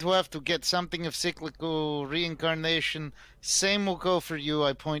am going to have to get something of cyclical reincarnation. Same will go for you.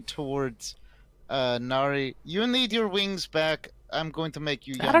 I point towards Nari. You need your wings back. I'm going to make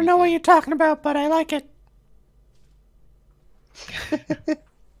you young I don't know what again. you're talking about, but I like it.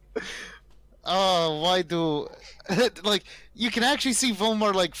 Oh, why do... like, you can actually see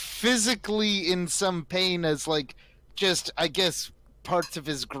Volmar, like, physically in some pain as, like, just, I guess, parts of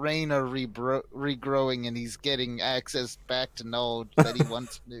his grain are regrowing and he's getting access back to knowledge that he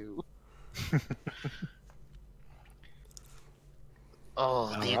once knew. Oh,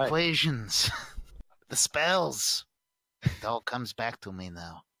 the right. equations. The spells. It all comes back to me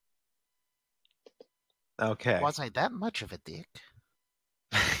now. Okay. Was I that much of a dick?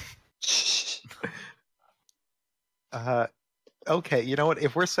 Okay, you know what?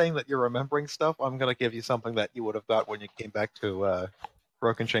 If we're saying that you're remembering stuff, I'm gonna give you something that you would have got when you came back to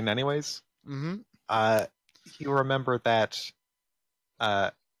Broken Chain anyways. Mm-hmm. You remember that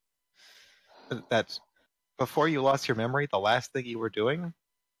that before you lost your memory, the last thing you were doing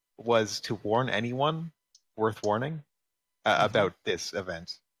was to warn anyone worth warning about this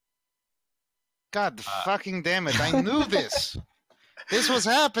event. God fucking damn it, I knew this! This was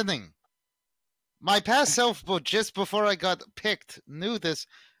happening! My past self, but just before I got picked, knew this.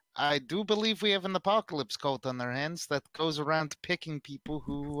 I do believe we have an apocalypse cult on their hands that goes around picking people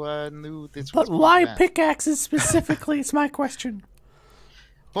who knew this was But why going to happen. pickaxes specifically is my question.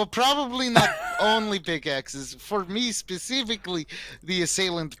 Well, probably not only pickaxes. For me specifically, the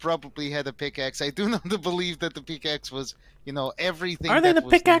assailant probably had a pickaxe. I do not believe that the pickaxe was, everything. Are they that the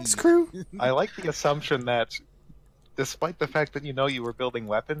was pickaxe needed. crew? I like the assumption that despite the fact that you were building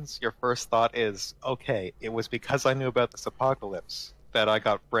weapons, your first thought is, okay, it was because I knew about this apocalypse that I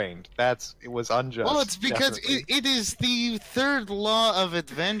got brained. It was unjust. Well, it's because definitely. it is the third law of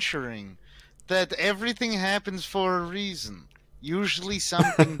adventuring that everything happens for a reason. Usually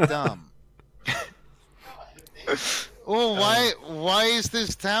something dumb. Oh, why is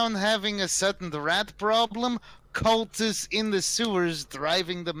this town having a sudden rat problem? Cultists in the sewers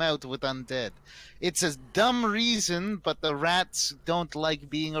driving them out with undead. It's a dumb reason, but the rats don't like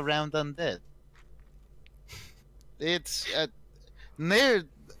being around undead. It's near.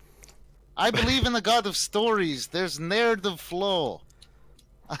 I believe in the god of stories. There's narrative flow.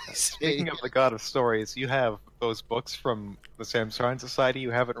 I say. Speaking of the god of stories, you have those books from the Samsarian Society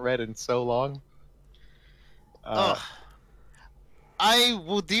you haven't read in so long. I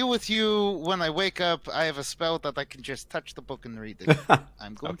will deal with you when I wake up. I have a spell that I can just touch the book and read it.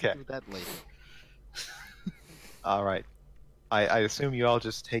 I'm going to do that later. All right. I assume you all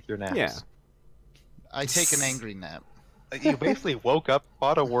just take your naps. Yeah. I take an angry nap. You basically woke up,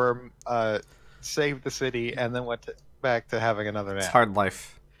 fought a worm, saved the city, and then went back to having another nap. It's hard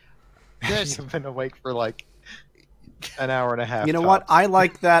life. You've been awake for like an hour and a half. You know what? I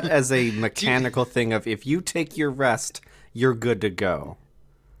like that as a mechanical thing of if you take your rest, you're good to go.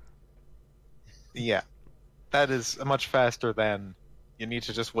 Yeah. That is much faster than you need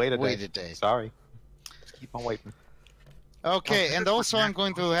to just wait a day. Sorry. Just keep on waiting. Okay, and also I'm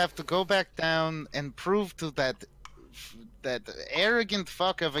going to have to go back down and prove to that arrogant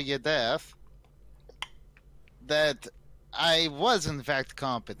fuck of a Yadeth that I was in fact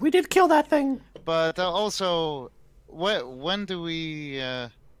competent. We did kill that thing. But also, when do we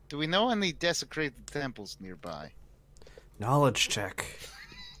know any desecrated temples nearby? Knowledge check.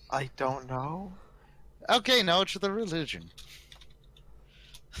 I don't know. Okay, knowledge of the religion.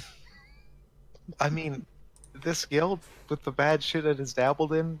 I mean, this guild with the bad shit it has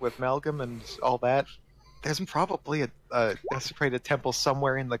dabbled in with Malgam and all that, there's probably a desecrated temple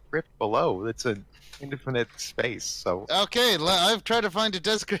somewhere in the crypt below. It's an infinite space, so... Okay, I've tried to find a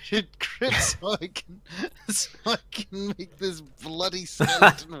desecrated crypt so I can make this bloody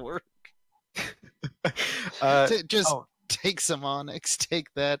skeleton work. Take some onyx,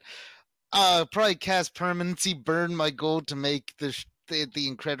 take that. Probably cast permanency, burn my gold to make the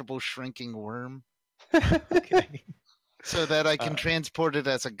incredible shrinking worm. Okay. So that I can transport it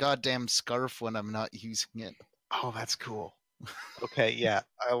as a goddamn scarf when I'm not using it. Oh, that's cool. Okay, yeah,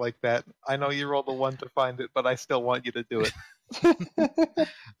 I like that. I know you rolled a 1 to find it, but I still want you to do it.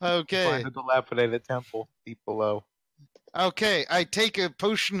 Okay. Find a dilapidated temple deep below. Okay, I take a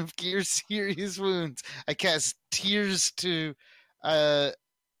potion of Cure Serious Wounds. I cast Tears to... I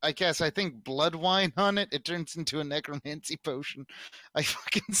cast, I think, Blood Wine on it. It turns into a Necromancy potion. I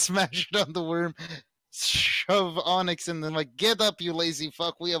fucking smash it on the worm, shove Onyx in them, like, get up, you lazy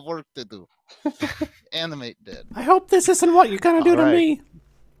fuck, we have work to do. Animate dead. I hope this isn't what you're gonna do to me.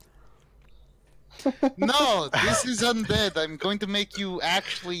 No, this is undead. I'm going to make you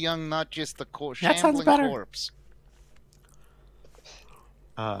actually young, not just a shambling corpse.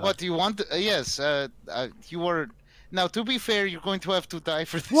 What do you want? Yes, you are... Now, to be fair, you're going to have to die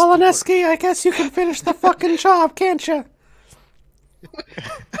for this. Well, Aneski, I guess you can finish the fucking job, can't you?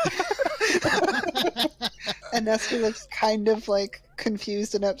 Aneski looks kind of like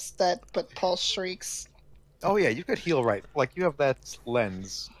confused and upset, but Paul shrieks. Oh yeah, you could heal right. Like, you have that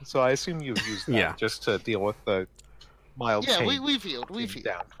lens, so I assume you've used that just to deal with the mild pain. Yeah, we've healed. We've healed.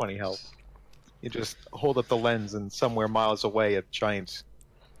 Down 20 health. You just hold up the lens, and somewhere miles away, a giant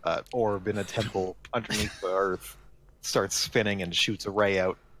orb in a temple underneath the earth starts spinning and shoots a ray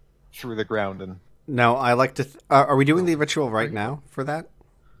out through the ground. And no, I like to... are we doing the ritual right now for that?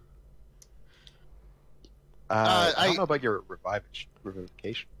 I don't know about your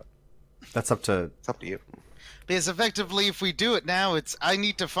revivification, but that's up to... It's up to you. Because effectively, if we do it now, I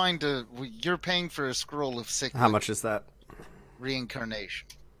need to find a... You're paying for a scroll of sickness. How much is that? Reincarnation.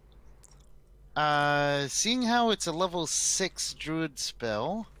 Seeing how it's a level 6 druid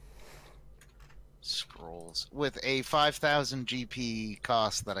spell... Scrolls with a 5,000 GP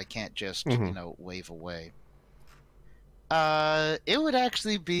cost that I can't just wave away. It would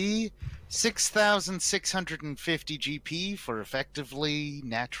actually be 6,650 GP for effectively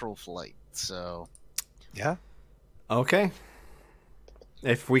natural flight. So, yeah. Okay.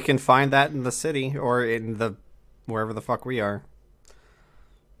 If we can find that in the city or in the wherever the fuck we are.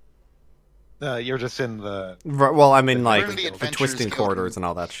 You're just in the... Well, I mean, like, the twisting corridors and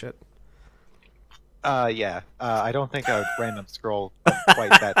all that shit. Yeah. I don't think a random scroll of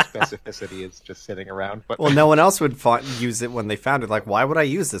quite that specificity is just sitting around. But well, no one else would use it when they found it. Like, why would I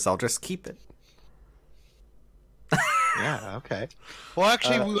use this? I'll just keep it. Yeah, okay. Well,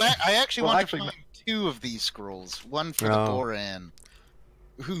 actually, I actually want to find 2 of these scrolls. One for the Boran,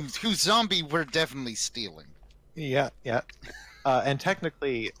 whose zombie we're definitely stealing. Yeah, yeah. And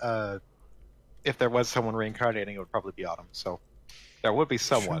technically, if there was someone reincarnating, it would probably be Autumn. So there would be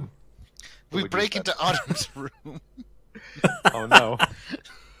someone. We would break use into Autumn's room. that. Oh no!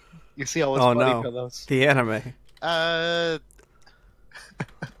 You see all his Oh bloody no, pillows. the anime.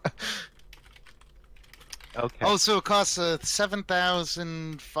 Okay. Oh, so it costs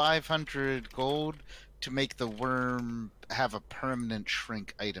 7,500 gold to make the worm have a permanent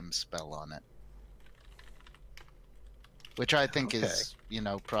shrink item spell on it. Which I think Okay. is,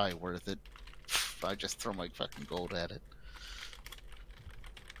 probably worth it. I just throw my fucking gold at it.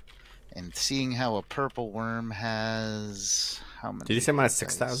 And seeing how a purple worm has... How many? Did you say minus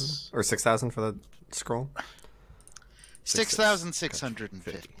dice? 6,000 or 6,000 for the scroll?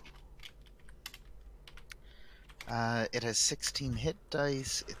 6,650. It has 16 hit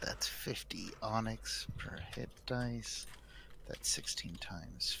dice. That's 50 onyx per hit dice. That's 16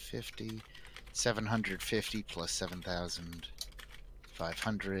 times 50. 750 plus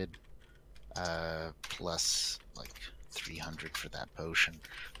 7,500. Plus like 300 for that potion.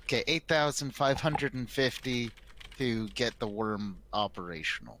 Okay, 8,550 to get the worm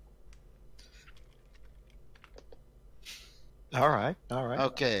operational. All right.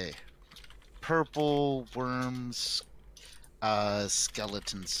 Okay. Purple worms,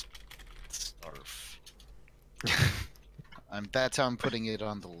 skeleton scarf. That's how I'm putting it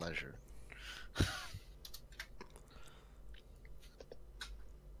on the ledger.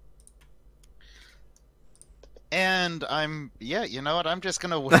 And you know what? I'm just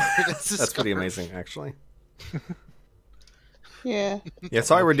gonna wear it as a That's pretty scarf. amazing, actually. Yeah. Yeah,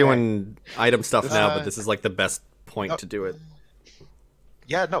 sorry we're Okay. doing item stuff now, but Uh, this is like the best point no. to do it.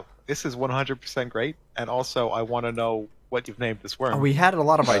 Yeah, no, this is 100% great. And also, I want to know what you've named this worm. Oh, we had a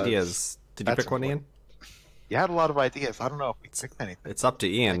lot of Because ideas. Did you that's pick one, Ian? important. You had a lot of ideas. I don't know if we picked anything. It's up to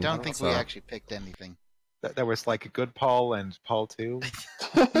Ian. I don't think so- we actually picked anything. There was like a good Paul and Paul 2.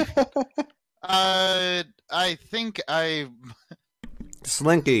 I think I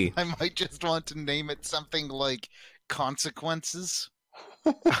Slinky. might just want to name it something like consequences.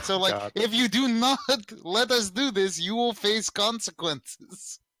 So, like, God. if you do not let us do this, you will face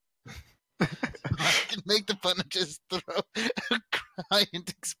consequences. I can make the fun and just throw a giant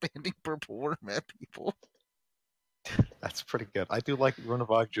expanding purple worm at people. That's pretty good. I do like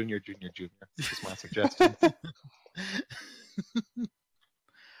Runavog Jr. This is my suggestion.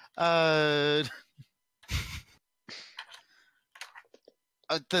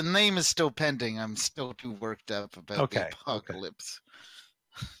 The name is still pending. I'm still too worked up about Okay, the apocalypse.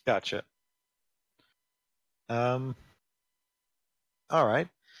 Gotcha. All right.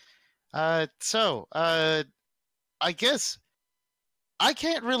 I guess I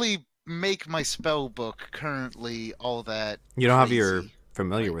can't really make my spell book currently all that. You don't have your crazy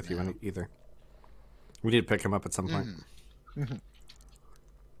familiar right with you now. either. We did pick him up at some point.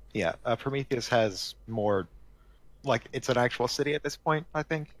 Yeah, Prometheus has more, like, it's an actual city at this point, I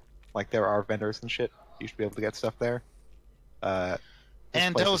think. Like, there are vendors and shit. You should be able to get stuff there. This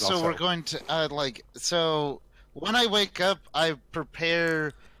And place is also, we're going to so when I wake up, I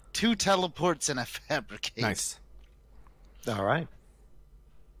prepare 2 teleports and a fabricate. Nice. All right.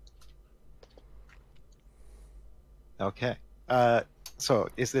 Okay. So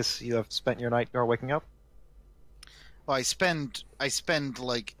is this you have spent your night you're waking up? Well, I spend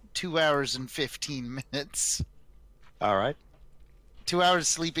like 2 hours and 15 minutes. All right. 2 hours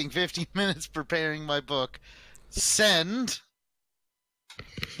sleeping, 15 minutes preparing my book. Send.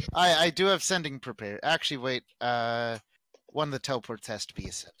 I do have sending prepared. Actually, wait. One of the teleports has to be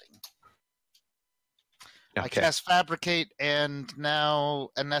ascending. I Okay. cast fabricate, and now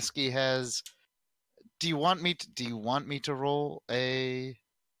Aneski has. Do you want me to roll a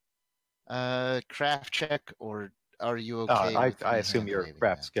craft check, or are you okay? I with me assume your hand-waving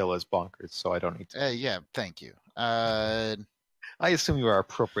craft that? skill is bonkers, so I don't need to. Yeah, thank you. I assume you are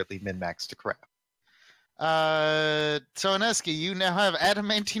appropriately min-maxed to craft. So Aneski, you now have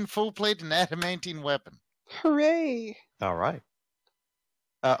adamantine full plate and adamantine weapon. Hooray! All right.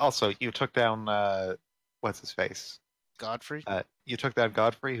 Also, you took down what's his face? Godfrey. You took down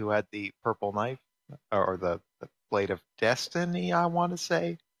Godfrey, who had the purple knife, or the blade of destiny, I want to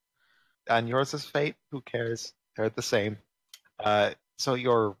say. And yours is fate. Who cares? They're the same. So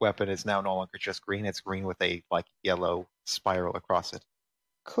your weapon is now no longer just green. It's green with a like yellow spiral across it,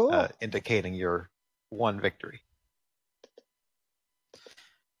 Cool. indicating your one victory.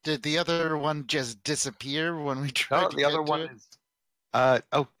 Did the other one just disappear when we tried No, to the get other to one it? is.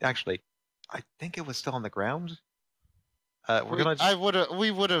 Actually, I think it was still on the ground. We're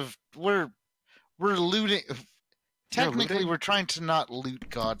We're looting. Technically, looting? we're trying to not loot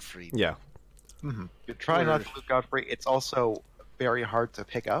Godfrey. Yeah. You're trying not to loot Godfrey. It's also very hard to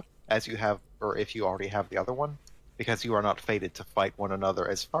pick up as you have, or if you already have the other one, because you are not fated to fight one another,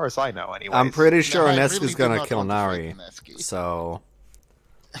 as far as I know, anyways. I'm pretty sure I Aneski's really do gonna not kill want to fight Nari. Aneski. So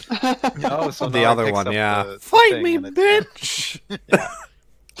No, so the Nari other picks one, up yeah. the Fight thing me, and it's- bitch!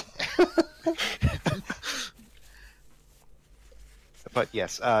 But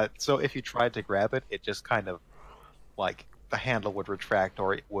yes, so if you tried to grab it, it just kind of, like, the handle would retract,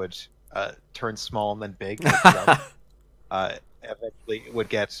 or it would turn small and then big. Eventually,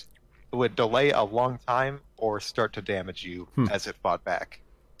 it would delay a long time or start to damage you as it fought back.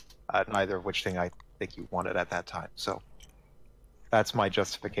 Neither of which thing I think you wanted at that time. So that's my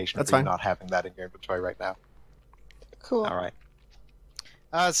justification That's for fine. you not having that in your inventory right now. Cool. All right.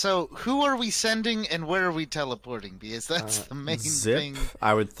 So who are we sending and where are we teleporting? Because that's the main Zip, thing.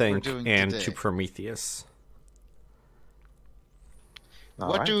 I would think, doing and today. to Prometheus. All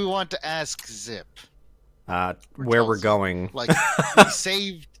What right. do we want to ask Zip? Where we're Tulsa. going. Like, we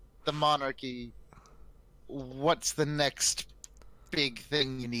saved the monarchy. What's the next big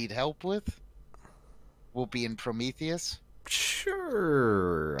thing you need help with? We'll be in Prometheus.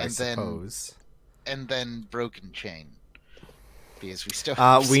 Sure, I And then- suppose. And then Broken Chain. Because we still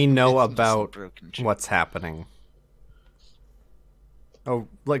We know some about Broken Chain. what's happening. Oh,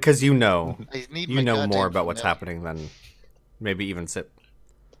 like, because you know. I need You my know more goddamn about what's familiar. happening than maybe even Zip.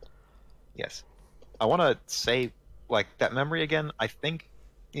 Yes. I want to say, like, that memory again. I think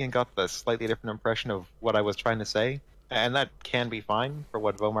Ian got the slightly different impression of what I was trying to say. And that can be fine for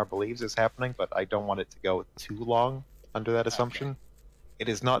what Vomar believes is happening, but I don't want it to go too long under that assumption. It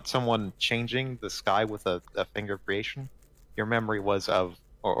is not someone changing the sky with a finger creation. Your memory was of,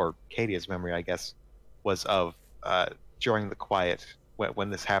 or Kadia's memory, I guess, was of during the quiet when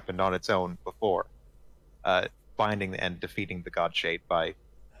this happened on its own before, finding and defeating the God Shade by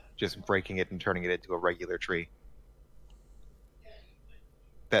just breaking it and turning it into a regular tree.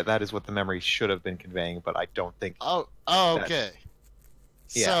 That is what the memory should have been conveying, but I don't think. Oh, That's- okay.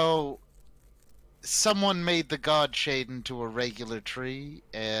 Yeah. So, someone made the God Shade into a regular tree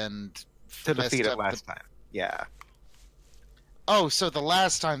and To messed defeat it up last time. Yeah. Oh, so the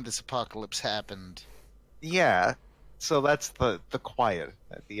last time this apocalypse happened. Yeah. So that's the quiet,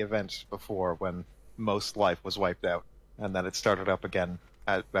 the event before when most life was wiped out, and then it started up again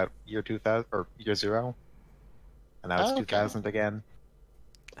at about year 2000 or year 0, and now it's Okay. 2000 again.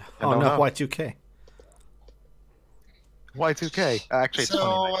 I Oh don't no, know. Y2K. Y2K. Actually, it's So,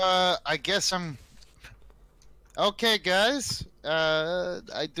 2019. I guess I'm. Okay, guys.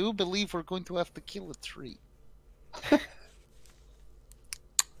 I do believe we're going to have to kill a tree.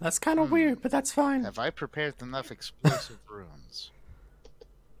 That's kind of weird, but that's fine. Have I prepared enough explosive runes?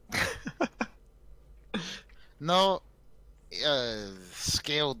 No,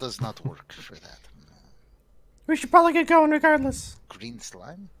 scale does not work for that. We should probably get going regardless. Green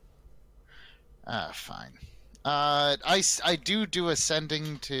slime? Fine. I do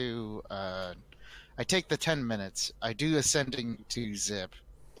ascending to, I take the 10 minutes. I do ascending to Zip.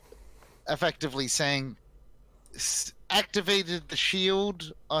 Effectively saying, activated the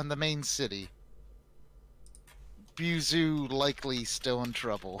shield on the main city. Buzu likely still in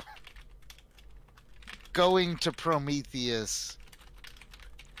trouble. Going to Prometheus.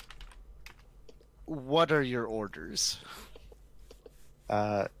 What are your orders?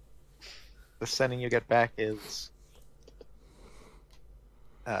 The sending you get back is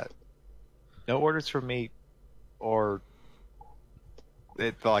no orders from me, or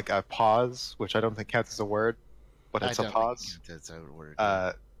like a pause, which I don't think counts as a word, but it's I a don't pause. think that's a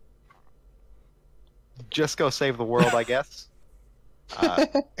word. Just go save the world, I guess. I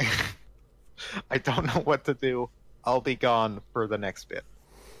don't know what to do. I'll be gone for the next bit.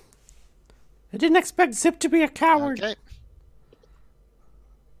 I didn't expect Zip to be a coward. Okay.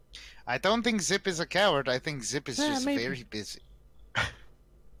 I don't think Zip is a coward. I think Zip is Yeah, just maybe. very busy.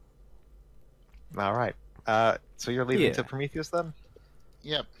 All right. So you're leaving Yeah. to Prometheus then?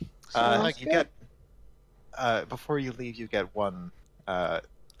 Yep. Sounds You good. get before you leave, you get one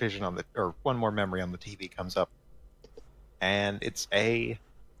vision on or one more memory on the TV comes up, and it's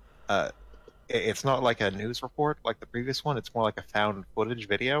it's not like a news report like the previous one. It's more like a found footage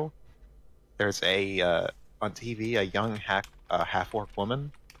video. There's on TV a young half-orc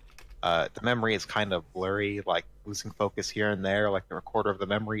woman. The memory is kind of blurry, like losing focus here and there. Like the recorder of the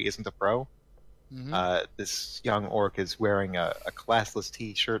memory isn't a pro. Mhm. This young orc is wearing a classless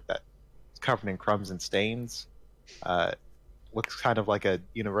T-shirt that's covered in crumbs and stains. Looks kind of like a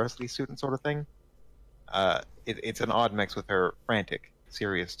university student sort of thing. It's an odd mix with her frantic,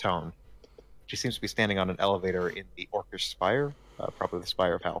 serious tone. She seems to be standing on an elevator in the Orcish Spire, probably the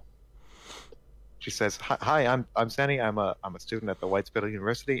Spire of Hell. She says, "Hi, I'm Sandy. I'm a student at the Whitesville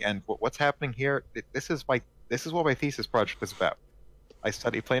University, and what's happening here? This is what my thesis project is about. I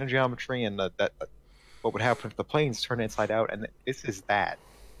study planar geometry and what would happen if the planes turn inside out, and this is that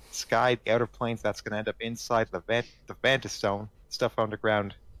sky, the outer planes. That's going to end up inside the Vantastone stuff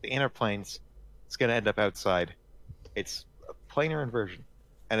underground. The inner planes, it's going to end up outside. It's a planar inversion,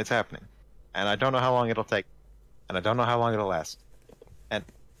 and it's happening. And I don't know how long it'll take, and I don't know how long it'll last. And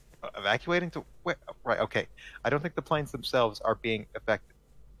evacuating to where? Right, okay. I don't think the planes themselves are being affected,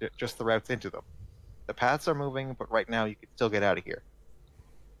 just the routes into them. The paths are moving, but right now you can still get out of here.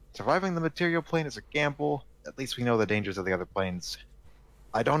 Surviving the material plane is a gamble. At least we know the dangers of the other planes.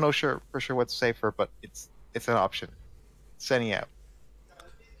 I don't know for sure what's safer, but it's an option. Sending out.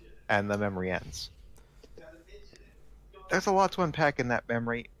 And the memory ends. There's a lot to unpack in that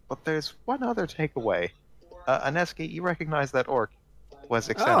memory, but there's one other takeaway. Aneski, you recognize that orc was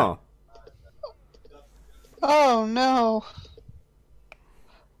Ixena. Oh. Oh no.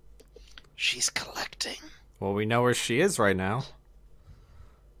 She's collecting. Well, we know where she is right now.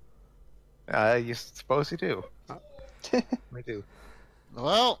 You suppose you do. We do.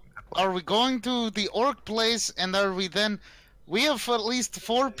 Well, are we going to the orc place, and are we then... We have at least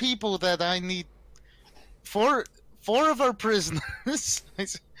 4 people that I need... Four of our prisoners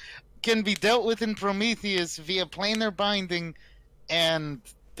can be dealt with in Prometheus via planar binding and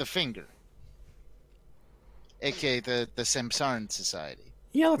the finger. A.k.a. the Samsaran Society.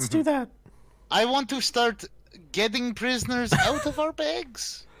 Yeah, let's do that. I want to start getting prisoners out of our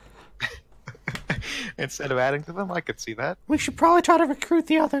bags. Instead of adding to them, I could see that. We should probably try to recruit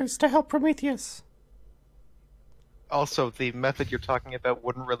the others to help Prometheus. Also, the method you're talking about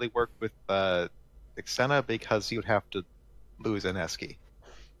wouldn't really work with Ixena because you'd have to lose an Eski.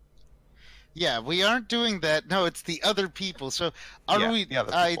 Yeah, we aren't doing that. No, it's the other people. So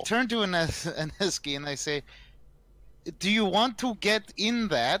I turn to an Eski and I say, do you want to get in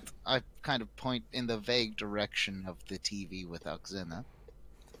that? I kind of point in the vague direction of the TV with Ixena.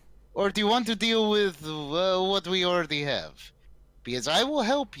 Or do you want to deal with what we already have? Because I will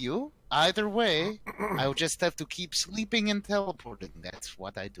help you. Either way, I will just have to keep sleeping and teleporting. That's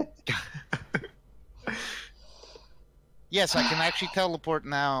what I do. Yes, I can actually teleport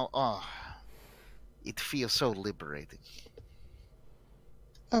now. Oh, it feels so liberating.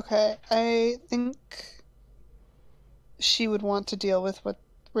 Okay, I think she would want to deal with what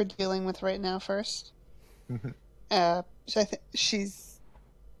we're dealing with right now first. I think she's...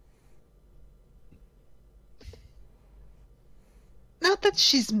 Not that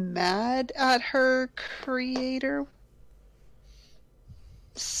she's mad at her creator,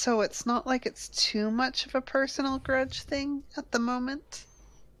 so it's not like it's too much of a personal grudge thing at the moment.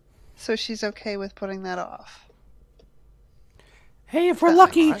 So she's okay with putting that off. Hey, if we're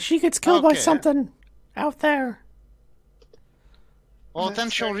lucky, she gets killed by something out there. Well, That's then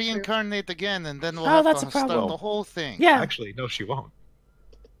she'll very true. reincarnate again, and then we'll have that's to a start problem. the whole thing. Yeah. Actually, no, she won't.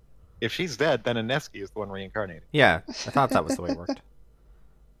 If she's dead, then Aneski is the one reincarnated. Yeah, I thought that was the way it worked.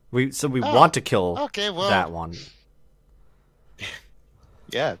 We want to kill that one.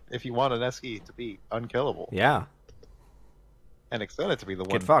 Yeah, if you want Aneski to be unkillable. Yeah. And Ixena to be the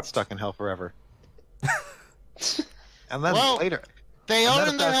Get one fucked. stuck in hell forever. And then Well, later... They And are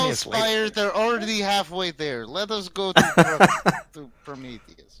then in the 1,000 years later- Hellspire. They're already halfway there. Let us go to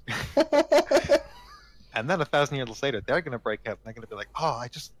Prometheus. And then 1,000 years later, they're going to break out and they're going to be like, oh,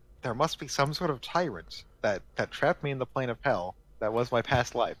 there must be some sort of tyrant that trapped me in the plane of hell. That was my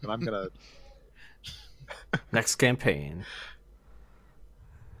past life, and I'm going to... Next campaign.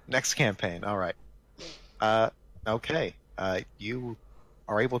 Next campaign, alright. Okay. You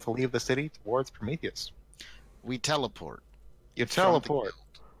are able to leave the city towards Prometheus. We teleport. You From teleport.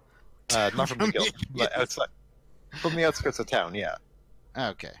 Not from the guild, but outside. From the outskirts of town, yeah.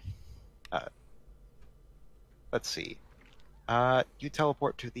 Okay. Let's see. You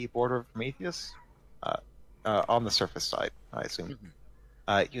teleport to the border of Prometheus, on the surface side, I assume.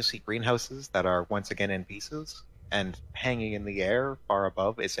 You see greenhouses that are once again in pieces, and hanging in the air far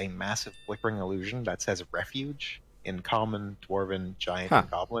above is a massive flickering illusion that says refuge in common, dwarven, giant, and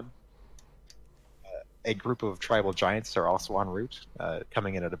goblin. A group of tribal giants are also en route,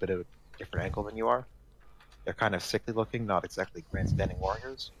 coming in at a bit of a different angle than you are. They're kind of sickly looking, not exactly grandstanding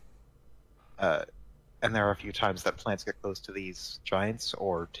warriors. And there are a few times that plants get close to these giants,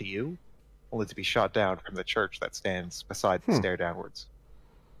 or to you, only to be shot down from the church that stands beside the stair downwards.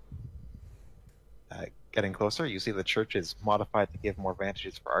 Getting closer, you see the church is modified to give more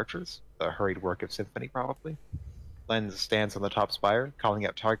advantages for archers, the hurried work of Symphony probably. Lens stands on the top spire, calling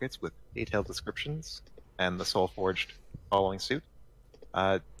out targets with detailed descriptions, and the Soul Forged following suit.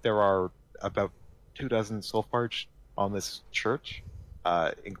 There are about 24 soul forge on this church,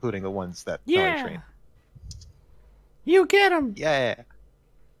 including the ones that Tony Yeah. trained. You get him. Yeah.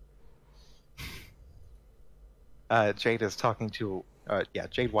 Jade is talking to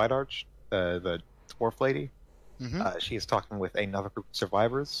Jade Whitearch, the dwarf lady. Mm-hmm. She is talking with another group of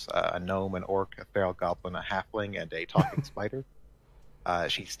survivors: a gnome, an orc, a feral goblin, a halfling, and a talking spider.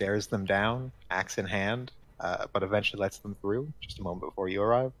 She stares them down, axe in hand, but eventually lets them through just a moment before you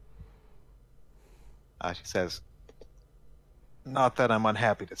arrive. She says, "Not that I'm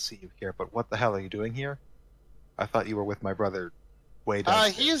unhappy to see you here, but what the hell are you doing here? I thought you were with my brother way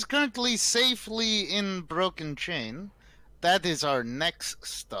downstairs." He is currently safely in Broken Chain. That is our next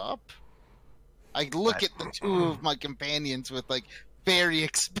stop. I look at the two of my companions with, like, very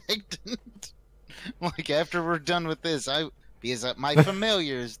expectant. Like, after we're done with this, because my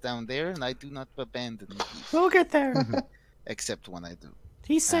familiar is down there, and I do not abandon them. We'll get there. Except when I do.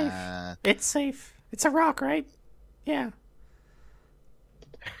 He's safe. It's safe. It's a rock, right? Yeah.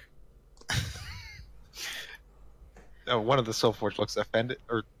 One of the Soulforge looks offended,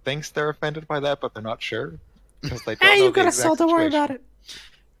 or thinks they're offended by that, but they're not sure. Because they don't Hey, know you the got a exact soul. Don't worry about situation.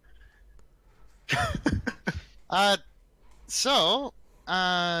 it. So,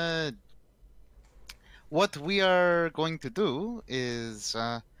 what we are going to do is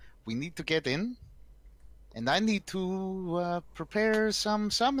we need to get in, and I need to prepare some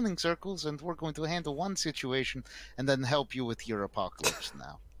summoning circles, and we're going to handle one situation and then help you with your apocalypse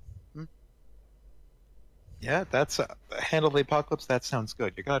now. Yeah, that's handle the apocalypse. That sounds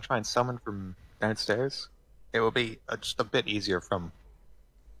good. You're gonna try and summon from downstairs. It will be just a bit easier from.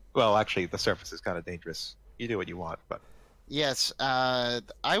 Well, actually, the surface is kind of dangerous. You do what you want, but Yes, I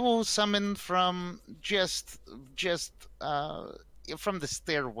will summon from just from the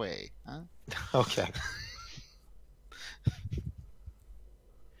stairway. Huh? okay.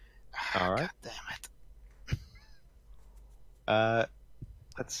 All right. God damn it.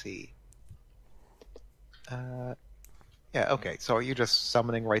 Let's see. Yeah. Okay. So, are you just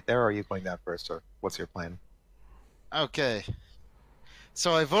summoning right there, or are you going down first, or what's your plan? Okay.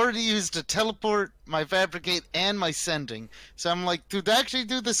 So I've already used a teleport, my fabricate, and my sending. So I'm like, to actually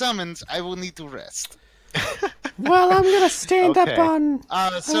do the summons, I will need to rest. Well, I'm gonna stand Okay. up on.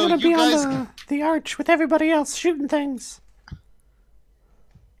 So I'm gonna you be guys. on the arch with everybody else shooting things.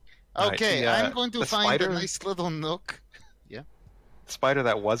 Alright, Okay, I'm going to the find spider- a nice little nook. The spider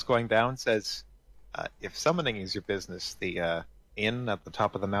that was going down says, "If summoning is your business, the inn at the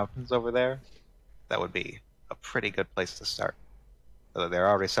top of the mountains over there, that would be a pretty good place to start. There are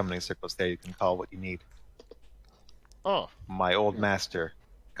already summoning circles there. You can call what you need. Oh, My old master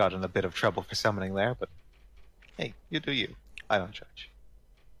got in a bit of trouble for summoning there, but hey, you do you. I don't judge."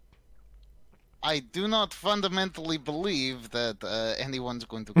 I do not fundamentally believe that anyone's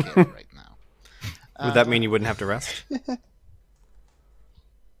going to care right now. Would that mean you wouldn't have to rest?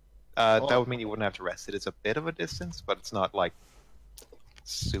 That would mean you wouldn't have to rest. It is a bit of a distance, but it's not like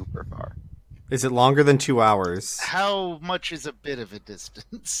super far. Is it longer than 2 hours? How much is a bit of a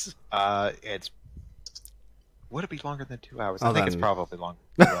distance? It's would it be longer than 2 hours? Oh, I think it's then- probably longer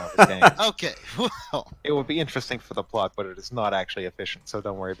than 2 hours. Dang. Okay, well, It would be interesting for the plot, but it is not actually efficient, so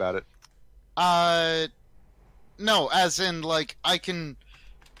don't worry about it. no, as in, like, I can,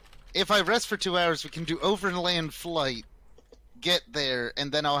 if I rest for 2 hours, we can do overland flight, get there,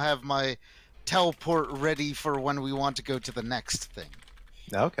 and then I'll have my teleport ready for when we want to go to the next thing.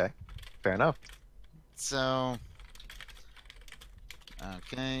 Okay, fair enough. So,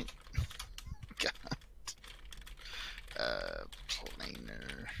 okay. God.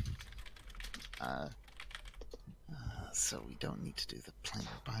 Planar. So we don't need to do the planar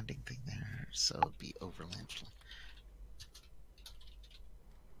binding thing there. So it'd be overland flight.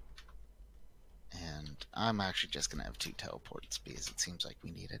 And I'm actually just gonna have 2 teleports because it seems like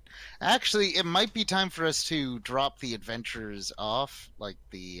we need it. Actually, it might be time for us to drop the adventurers off, like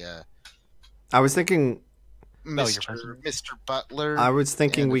the I was thinking. No, you're Mr. Butler. I was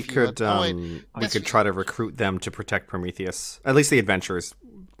thinking and a we few could other- oh, wait. we Yes, could we- try to recruit them to protect Prometheus. At least the adventurers.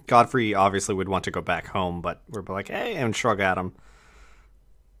 Godfrey obviously would want to go back home, but we're like, hey, and shrug at him.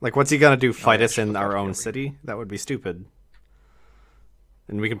 Like, what's he gonna do? Fight yeah, us in shrug our at own him. city? That would be stupid.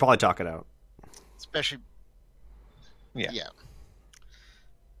 And we can probably talk it out. Especially, Yeah.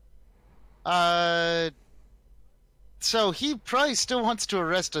 So he probably still wants to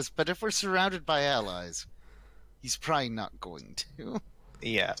arrest us, but if we're surrounded by allies, he's probably not going to.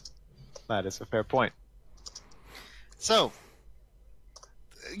 Yeah, that is a fair point. So,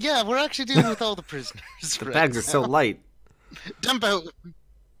 yeah, we're actually dealing with all the prisoners. The right bags are so now. light. Dump out.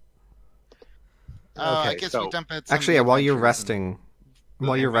 I Okay, guess so- we dump out. some Actually, of yeah. the While you're adventurers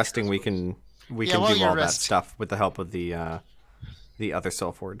and- resting, we can we Yeah, can while do you're all that resting. stuff with the help of the other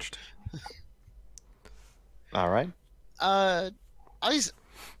Soulforged. All right. I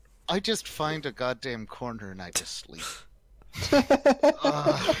just find a goddamn corner and I just sleep.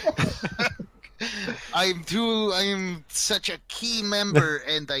 I'm such a key member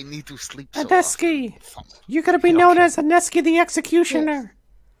and I need to sleep so Adeski, often. you're gonna be known as Aneski the Executioner.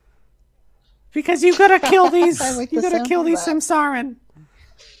 Because you gotta kill these I like you the gotta sound kill of these that. Samsarin.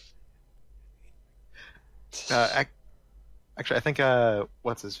 Actually, I think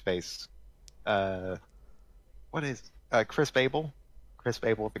what's his face? What is Chris Babel? Chris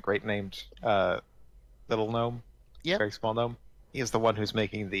Babel, the great named little gnome, Yep. very small gnome. He is the one who's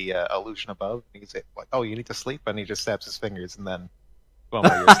making the illusion above. He's like, "Oh, you need to sleep," and he just snaps his fingers, and then, boom,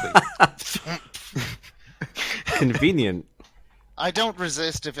 while you're asleep. Convenient. I don't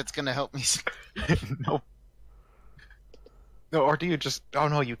resist if it's gonna help me. No. No, or do you just? Oh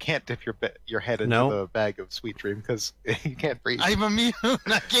no, you can't dip your head into No. the bag of sweet dream because you can't breathe. I'm immune.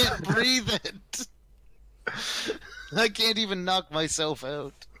 I can't breathe it. I can't even knock myself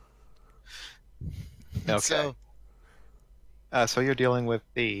out. Okay. So you're dealing with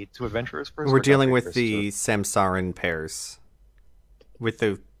the two adventurers first? We're or dealing Godfrey with first? the Samsarin pairs. With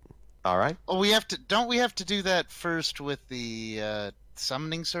the All right. Oh, don't we have to do that first with the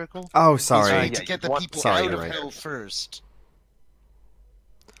summoning circle? Oh, We sorry. need to get the people Sorry, out you're of right. hell first.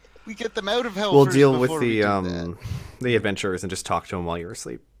 We get them out of hell We'll first deal with before we the do that. the adventurers and just talk to them while you're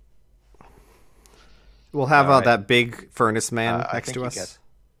asleep. We'll have All right. that big furnace man I next think to you us. get-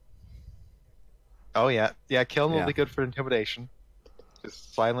 Oh yeah, Kiln Yeah. will be good for intimidation.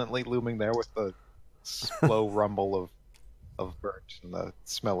 Just silently looming there with the slow rumble of burnt and the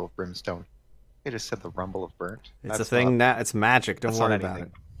smell of brimstone. I just said the rumble of burnt. It's a That's thing not- it's magic. Don't that's not worry about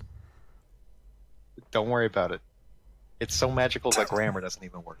anything. it. Don't worry about it. It's so magical that grammar doesn't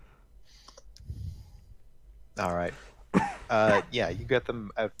even work. All right. Yeah, you get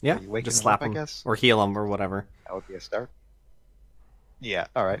them. Yeah, you waking just them slap up, them I guess. or heal them or whatever. That would be a start. Yeah,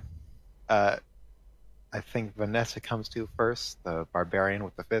 all right. I think Vanessa comes to first, the barbarian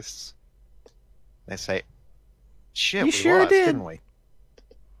with the fists. They say, "Shit, You we sure lost, did." didn't we?"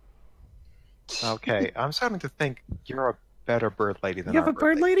 Okay, I'm starting to think you're a better bird lady than You have our a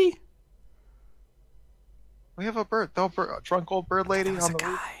bird lady? We have a bird, drunk old bird lady That was on a the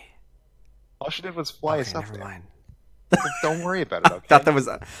roof. guy. All she did was fly us Okay, up never there. mind. Don't worry about it, okay? Thought that was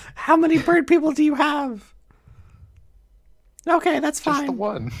how many bird people do you have? Okay, that's Just fine. the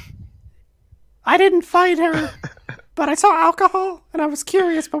one. I didn't fight her, but I saw alcohol and I was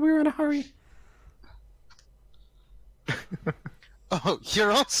curious, but we were in a hurry. Oh,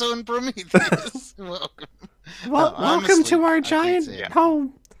 you're also in Prometheus. Welcome. Well, I'm welcome asleep. to our I can't giant say it.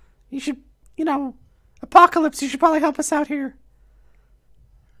 home. You should, Apocalypse, you should probably help us out here.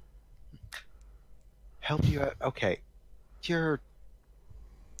 Help you out? Okay.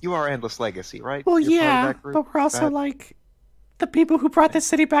 You are Endless Legacy, right? Well, You're part of yeah, that group? but we're also That- like the people who brought this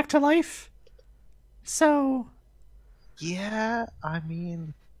city back to life. So, Yeah, I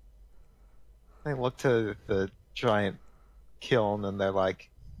mean, they look to the giant kiln and they're like,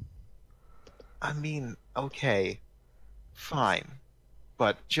 I mean, okay, fine,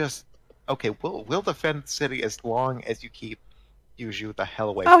 but just okay. We'll defend the city as long as you keep Yuju the hell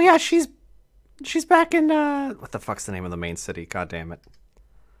away. oh yeah, she's back in what the fuck's the name of the main city? God damn it.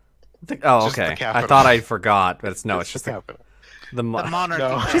 Oh, Just the okay. I capital. thought I forgot, but it's no, it's just the capital. the The monarchy.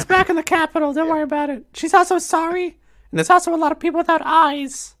 No. She's back in the capital. Don't worry about it. She's also sorry, and there's also a lot of people without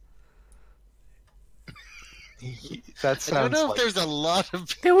eyes. That I don't sounds know like if there's a lot of.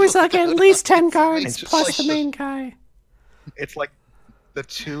 There was like at least 10 guards It's just plus like the main guy. it's like the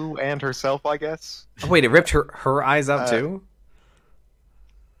two and herself, I guess. Oh, wait, it ripped her eyes out too?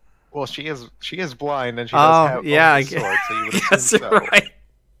 Well, she is blind and she Oh, does have yeah, a I sword, so you would Yes, assume you're so. right.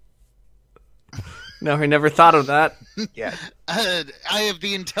 No, I never thought of that. Yeah. I have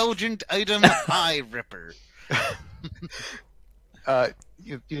the intelligent item Eye Ripper.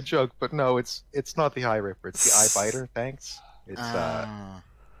 You joke, but no, it's not the eye ripper. It's the eye biter. Thanks. It's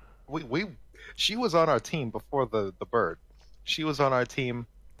she was on our team before the bird. She was on our team,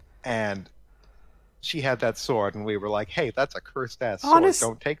 and she had that sword, and we were like, "Hey, that's a cursed ass sword. Honest-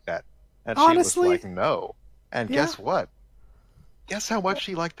 Don't take that." And honestly- she was like, "No." And Yeah. guess what? Guess how much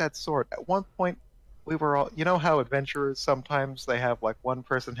she liked that sword. At one point, we were all. You know how adventurers sometimes they have like one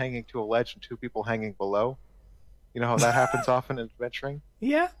person hanging to a ledge and two people hanging below. You know how that happens often in adventuring.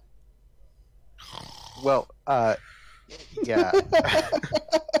 Yeah. Well, yeah.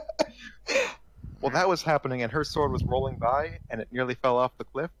 Well, that was happening, and her sword was rolling by, and it nearly fell off the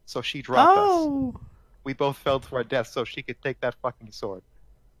cliff, so she dropped us. Oh. We both fell to our deaths so she could take that fucking sword.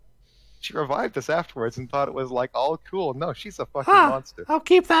 She revived us afterwards and thought it was like all cool. No, she's a fucking Huh. monster. I'll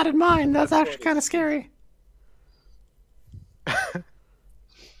keep that in mind. That's That's actually kind of scary.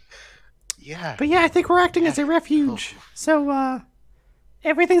 Yeah. But yeah, I think we're acting as a refuge. So,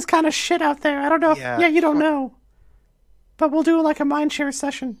 everything's kind of shit out there. I don't know if... Yeah, Yeah, you don't fuck. know. But we'll do like a mind share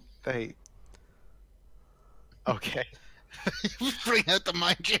session. They. Okay. Bring out the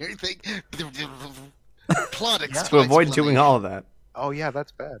mind sharing thing. Plot To avoid doing all of that. Oh yeah,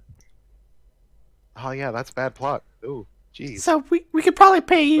 that's bad. Oh yeah, that's bad plot. Ooh, jeez. So we could probably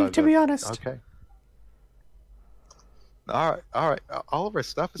pay you, So to be honest. Okay. All right. All of our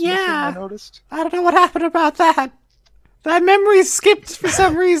stuff is missing. Yeah. I noticed. I don't know what happened about that. That memory skipped for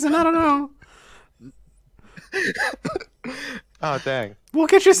some reason. I don't know. Oh dang. We'll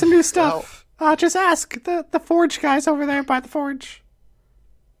get you some new stuff. Just ask the Forge guys over there by the Forge.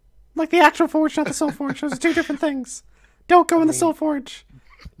 Like the actual Forge, not the Soul Forge. Those are two different things. Don't go in the Soul Forge.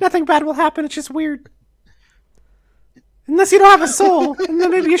 Nothing bad will happen. It's just weird. Unless you don't have a soul, and then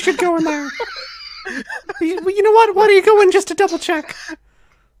maybe you should go in there. You know what? Why do you go in just to double check?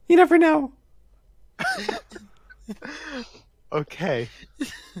 You never know. Okay.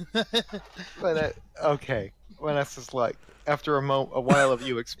 Okay. When that's just like after a while of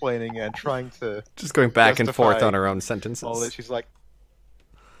you explaining and trying to Just going back and forth justify on our own sentences. all this, she's like,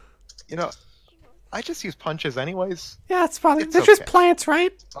 I just use punches anyways. Yeah, it's probably... It's They're just okay. plants,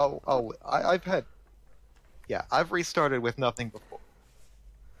 right? I've restarted with nothing before.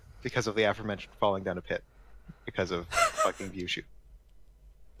 Because of the aforementioned falling down a pit. Because of fucking view shoot.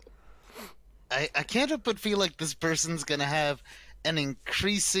 I can't help but feel like this person's gonna have an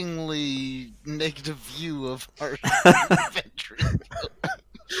increasingly negative view of our adventuring.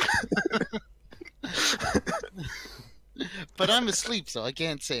 But I'm asleep, so I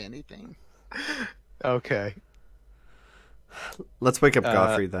can't say anything. Okay. Let's wake up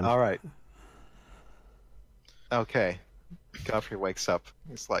Godfrey then. Alright. Okay. Godfrey wakes up.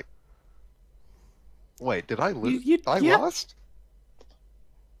 He's like, wait, did I lose? I yeah. lost?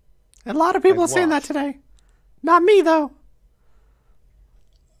 A lot of people I are saying that lost. today. Not me, though.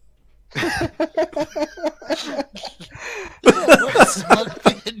 Smug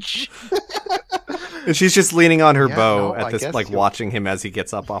bitch. And she's just leaning on her Yeah, bow no, at I this, guess like, you'll- watching him as he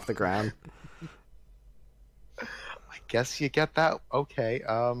gets up off the ground. I guess you get that. Okay.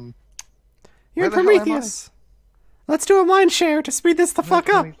 You're Where the hell am I? Prometheus. Let's do a mind share to speed this the fuck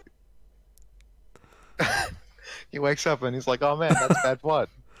up. He wakes up and he's like, oh man, that's bad blood.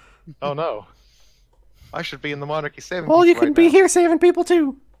 Oh no. I should be in the monarchy saving Well, you people can right be now. here saving people,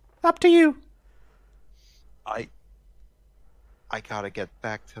 too. Up to you. I gotta get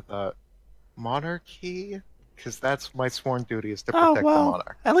back to the monarchy, because that's my sworn duty is to Oh, protect the well.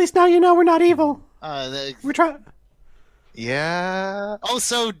 monarch. At least now you know we're not evil. We're trying... Yeah.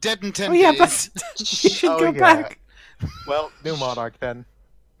 Also, dead in 10 Oh, yeah, days. but you should Oh, go yeah. back. Well, new monarch then.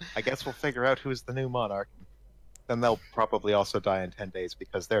 I guess we'll figure out who's the new monarch. Then they'll probably also die in 10 days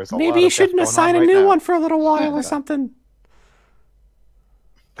because there's a lot Maybe of you death shouldn't going assign on a right new now. one for a little while Yeah. or something.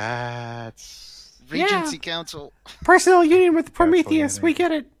 That's Regency Council. Personal union with Prometheus. We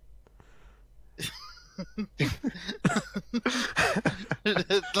get it.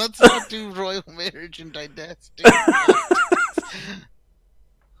 Let's not do royal marriage and dynasty.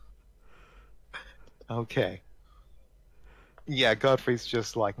 okay. Yeah, Godfrey's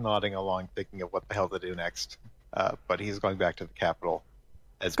just like nodding along, thinking of what the hell to do next. But he's going back to the capital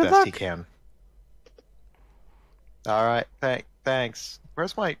as Good best he luck. can. All right, thanks.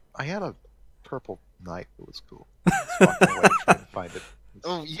 Where's my? I had a purple knife. It was cool. Just walking away trying to find it.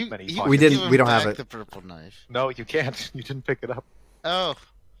 Oh, you Many you pockets. We didn't- give we him don't have back it. the purple knife. No, you can't. You didn't pick it up. Oh,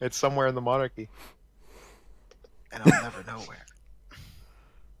 It's somewhere in the monarchy, and I'll never know where.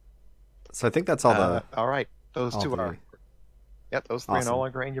 So I think that's all the... All right, those all two the- are. Yep, those three are Awesome. no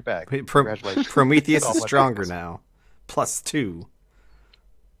longer in your bag. Wait, Congratulations. Prometheus Oh, is what stronger happens? now. +2.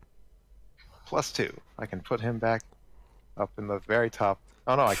 +2. I can put him back up in the very top.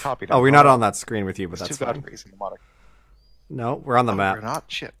 Oh no, I copied him. Oh, we're not on that screen with you, but There's that's two fine. Godfreys in the monarchy. No, we're on the Oh, map. We're not.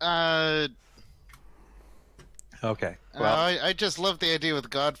 Shit. Okay. Well, I just love the idea with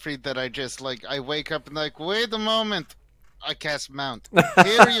Godfrey that I just like I wake up and like wait a moment, I cast mount.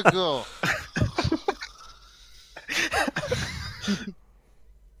 Here you go.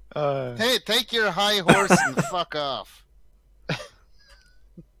 Hey, take your high horse and fuck off.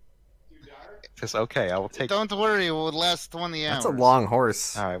 it's okay. I will take. Don't worry, it will last 20 hours. That's a long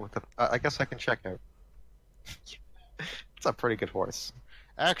horse. All right. What the? I guess I can check out. It's a pretty good horse.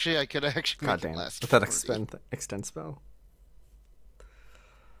 Actually, I could actually God make it damn it. last With that 40. extend spell.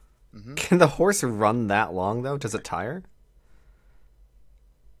 Mhm. Can the horse run that long, though? Does it tire?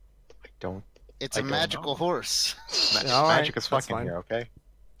 don't. It's I a don't magical know. horse. All right, Magic is that's fucking fine. here, okay?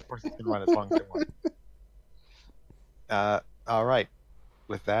 Horses can run as long as they want. All right.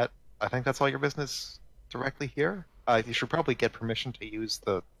 With that, I think that's all your business directly here. You should probably get permission to use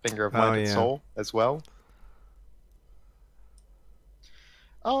the Finger of Mind and yeah. Soul as well.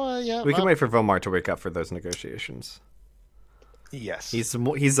 Oh, yeah. We can well, wait for Vomar to wake up for those negotiations. Yes. He's a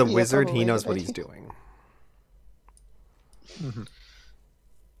Yeah, wizard. He probably a knows good what he's idea. doing. Mhm.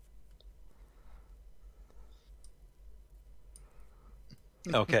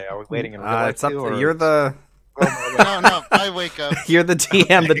 Okay, are we waiting in real life It's up. too, or You're the no, I wake up. you're the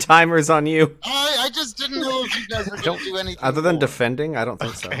DM. The timer's on you. I just didn't know if you guys were going to do anything Other than more. defending, I don't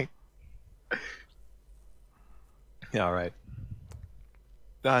think Okay. Yeah, all right.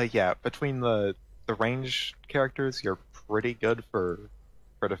 Yeah, between the range characters, you're pretty good for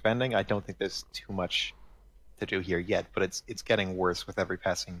defending. I don't think there's too much to do here yet, but it's getting worse with every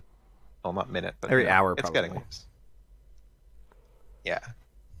passing. Well, not minute, but Every hour, it's getting probably. worse. Yeah,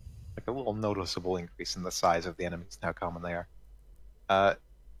 like a little noticeable increase in the size of the enemies and how common they are.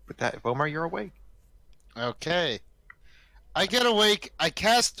 With that, Vomar, you're awake. Okay. I get awake. I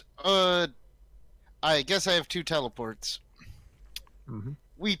cast. I guess I have 2 teleports. Mm-hmm.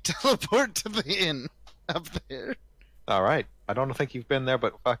 We teleport to the inn up there. All right. I don't think you've been there,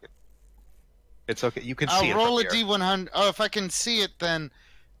 but fuck it. It's okay. You can see it I'll roll a from here. D100. Oh, if I can see it, then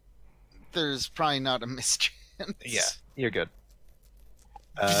there's probably not a mischance. Yeah, you're good.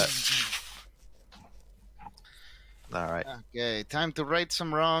 All right. Okay, time to right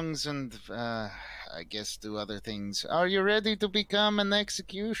some wrongs and I guess do other things. Are you ready to become an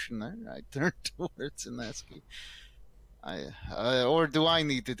executioner? I turn towards Ineski. Or do I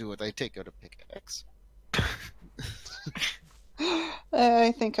need to do it? I take out a pickaxe.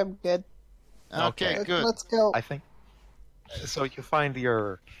 I think I'm good. Okay, Okay. good. Let's go. I think so. You find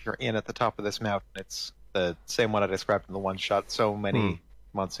your inn at the top of this mountain. It's the same one I described in the one shot so many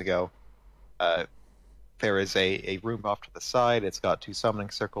months ago. There is a room off to the side. It's got 2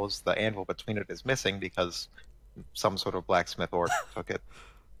 summoning circles. The anvil between it is missing because some sort of blacksmith orc took it.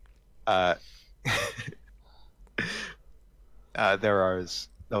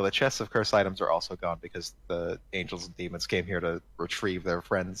 The chests of curse items are also gone because the angels and demons came here to retrieve their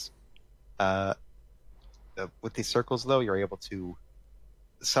friends. With these circles, though, you're able to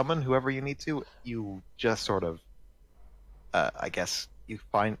summon whoever you need to. You just sort of, I guess, you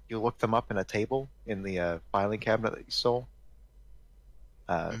look them up in a table in the filing cabinet that you stole.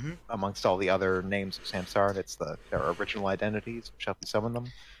 Amongst all the other names of Samsara, it's their original identities, which help you summon them.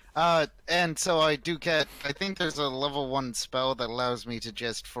 And so I do get. I think there's a level 1 spell that allows me to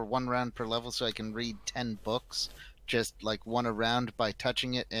just for 1 round per level, so I can read 10 books, just like 1 a round by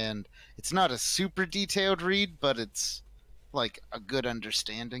touching it. And it's not a super detailed read, but it's like a good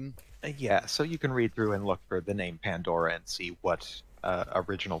understanding. Yeah, so you can read through and look for the name Pandora and see what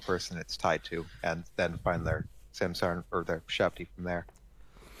original person it's tied to, and then find their Samsara or their Shapti from there.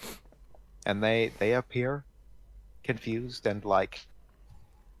 And they appear confused and like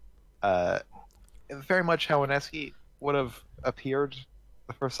very much how Ineski would have appeared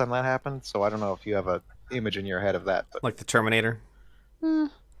the first time that happened. So I don't know if you have a image in your head of that, but Like the Terminator,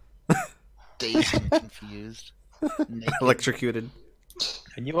 Dazed and confused. Naked. electrocuted.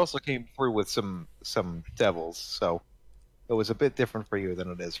 and you also came through with some devils, so it was a bit different for you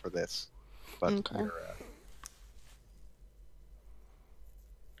than it is for this. But Okay.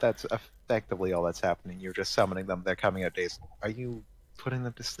 that's effectively all that's happening. You're just summoning them. They're coming out days. Are you putting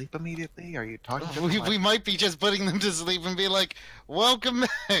them to sleep immediately? Are you talking to them? We might be just putting them to sleep and be like, "Welcome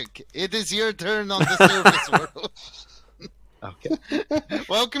back. It is your turn on the surface world. Okay.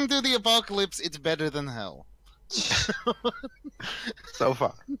 Welcome to the apocalypse. It's better than hell." So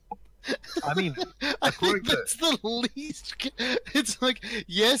far. I mean, I according think to- that's the least. It's like,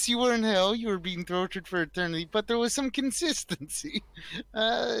 yes, you were in hell. You were being tortured for eternity, but there was some consistency.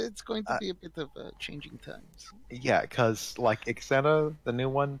 It's going to be a bit of changing times. yeah, because like Ixena, the new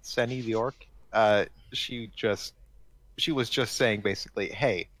one, Seni the orc, she was just saying basically,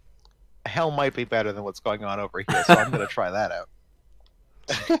 hey, hell might be better than what's going on over here, so I'm gonna try that out.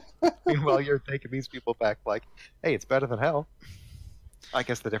 Meanwhile, you're taking these people back like, hey, it's better than hell. I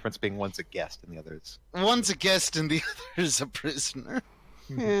guess the difference being one's a guest and the other's. One's a guest and the other's a prisoner.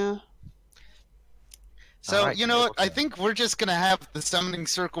 Yeah. So, Alright, you know what? okay. I think we're just going to have the summoning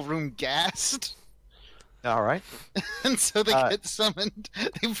circle room gassed. All right. And so they get summoned,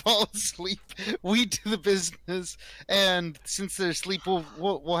 they fall asleep, we do the business, and since they're asleep,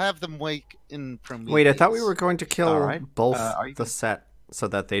 we'll have them wake in Prometheus. Wait, I thought we were going to kill Alright, both are you- the set so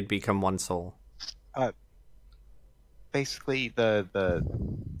that they'd become one soul. Basically,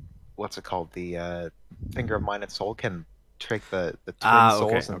 what's it called? The finger of mind and soul can take the twin Ah,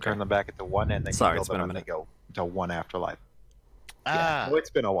 okay, souls and okay. turn them back into one, and then Sorry, you it's kill been them a when they minute. go to one afterlife. Ah. Yeah, well, it's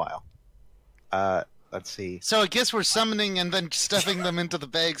been a while. Let's see. So I guess we're summoning and then stuffing them into the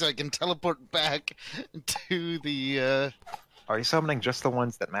bag so I can teleport back to the. Are you summoning just the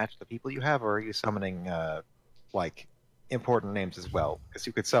ones that match the people you have, or are you summoning like important names as well? Because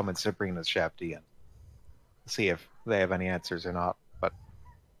you could summon Sabrina's Shafty and see if they have any answers or not. But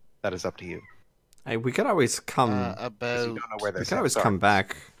that is up to you. Hey, we could always come. Because you About. don't know where We their could always Samsara come is.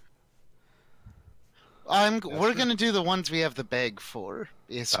 back. We're gonna do the ones we have the bag for.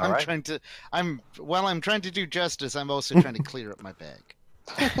 Yes, All I'm right. trying to. While I'm trying to do justice, I'm also trying to clear up my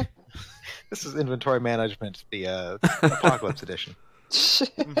bag. This is inventory management, the Apocalypse Edition.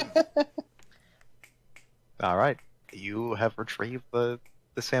 All right, you have retrieved the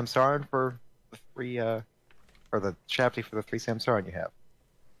Samsaran for the three, or the Shafty for the 3 Samsaran you have.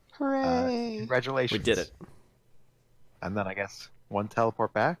 Hooray! Congratulations. We did it. And then I guess one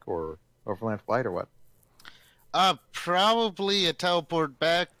teleport back, or overland flight, or what? Probably a teleport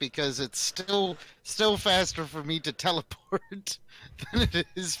back because it's still faster for me to teleport than it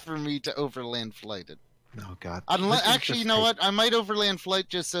is for me to overland flight it. Oh God. Unless, This is actually, just you know like- what? I might overland flight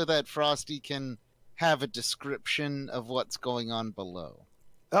just so that Frosty can have a description of what's going on below.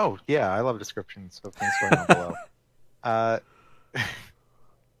 Oh yeah, I love descriptions of things going on below.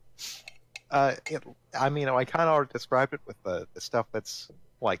 I mean, I kind of already described it with the stuff that's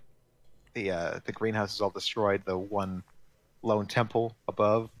like the greenhouse is all destroyed. The one lone temple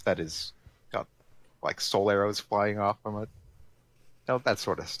above that is got like soul arrows flying off from it. That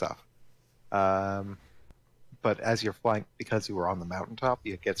sort of stuff. But as you're flying, because you were on the mountaintop,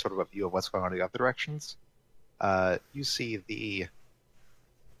 you get sort of a view of what's going on in the other directions. You see the.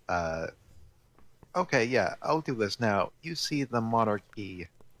 Okay, yeah, I'll do this now. You see the monarchy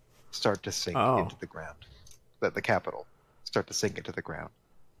start to sink Oh. into the ground. The capital start to sink into the ground.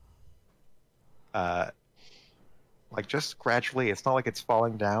 Like just gradually. It's not like it's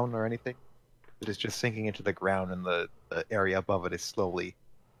falling down or anything. It is just sinking into the ground, and the area above it is slowly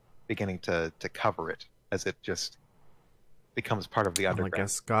beginning to cover it as it just becomes part of the Well, I underground.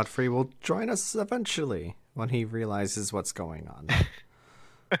 guess Godfrey will join us eventually when he realizes what's going on.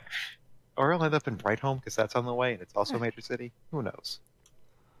 Or he'll end up in Brightholme because that's on the way, and it's also a major city. Who knows?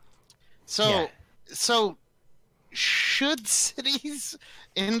 So, Yeah. so should cities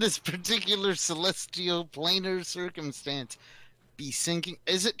in this particular celestial planar circumstance be sinking?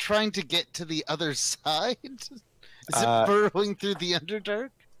 Is it trying to get to the other side? Is it burrowing through the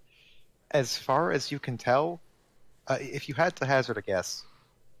Underdark? As far as you can tell, if you had to hazard a guess,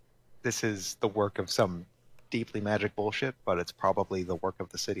 this is the work of some deeply magic bullshit, but it's probably the work of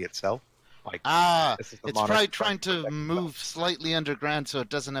the city itself. Like, this is the It's monarch probably trying to protect move itself. slightly underground so it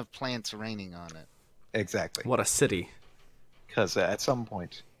doesn't have plants raining on it. Exactly. What a city. Because at some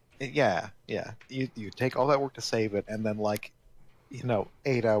point, yeah, you take all that work to save it, and then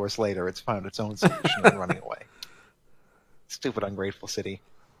 8 hours later, it's found its own solution and running away. Stupid, ungrateful city.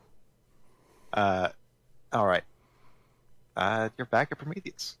 All right. You're back at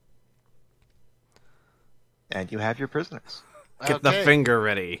Prometheus, and you have your prisoners. Get the Okay, finger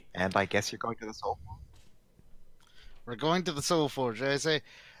ready. And I guess you're going to the Soul. we're going to the Soul Forge. I say,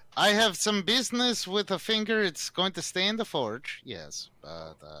 I have some business with a finger. It's going to stay in the forge. Yes,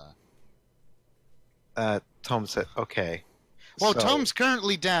 but Tom said, "Okay." well, So- Tom's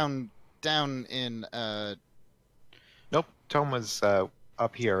currently down in Nope. Tom was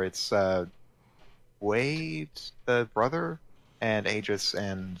up here. It's Wade, the brother, and Aegis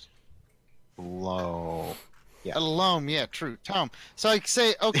and Lo. Yeah. Alome. Yeah, true. Tom. So I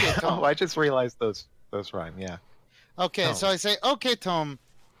say, okay, Tom. Oh, I just realized those rhyme. Yeah. Okay, Tom. so I say, okay, Tom.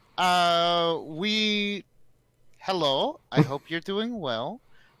 Hello. I hope you're doing well.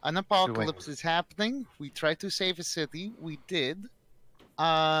 An apocalypse is happening. We tried to save a city. We did.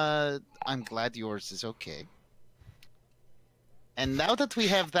 I'm glad yours is okay. And now that we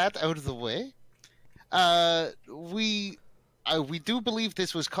have that out of the way, we do believe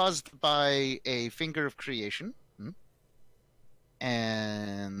this was caused by a finger of creation.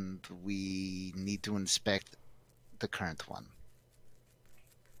 And we need to inspect the current one.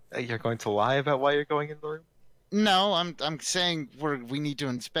 You're going to lie about why you're going in the room? No, I'm saying we need to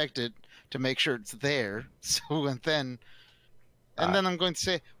inspect it to make sure it's there. So then I'm going to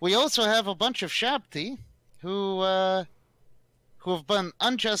say we also have a bunch of Shabti who have been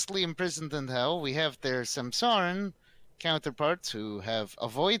unjustly imprisoned in hell. We have their Samsaran counterparts who have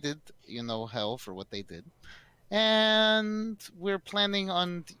avoided, hell for what they did. And we're planning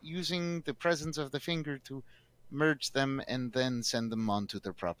on using the presence of the finger to merge them, and then send them on to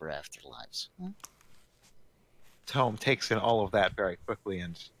their proper afterlives. Tome takes in all of that very quickly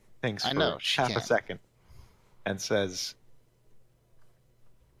and thinks I for know, she half a can. second and says,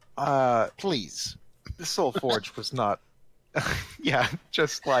 Please. the Soul Forge was not... yeah,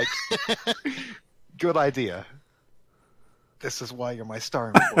 just like, good idea. This is why you're my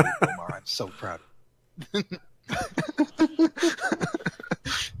star employee, Omar. I'm so proud.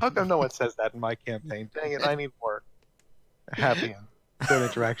 How come no one says that in my campaign? Dang it, I need more happy and good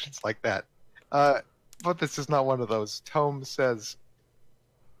interactions like that. But this is not one of those. Tome says,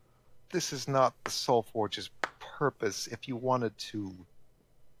 this is not the Soul Forge's purpose. If you wanted to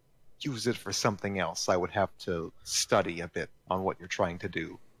use it for something else, I would have to study a bit on what you're trying to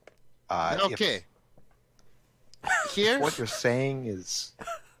do. Okay. Here? What you're saying is...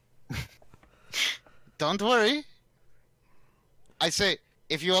 Don't worry. I say,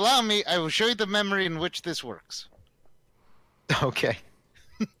 if you allow me, I will show you the memory in which this works. Okay.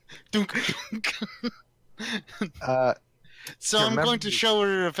 Dunk. So your I'm going to memory- show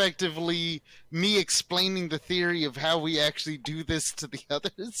her effectively me explaining the theory of how we actually do this to the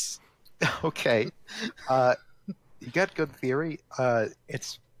others. Okay. You got good theory.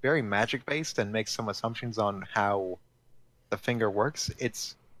 It's very magic based and makes some assumptions on how the finger works.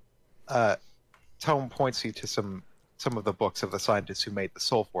 It's Tome points you to some of the books of the scientists who made the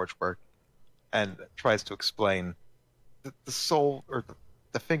Soul Forge work, and tries to explain that the soul or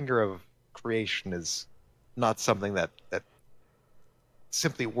the finger of creation is not something that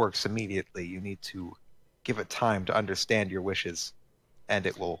simply works immediately. You need to give it time to understand your wishes, and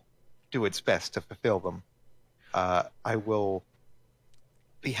it will do its best to fulfill them. I will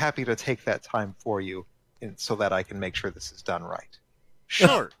be happy to take that time for you so that I can make sure this is done right.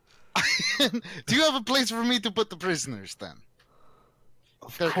 Sure. Do you have a place for me to put the prisoners then?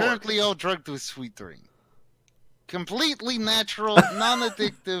 Of They're course. currently all drugged with sweet drink. Completely natural,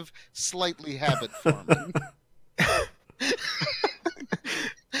 non-addictive, slightly habit-forming.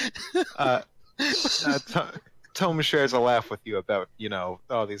 Tome shares a laugh with you about,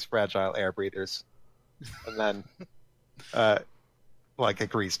 these fragile air breathers. And then,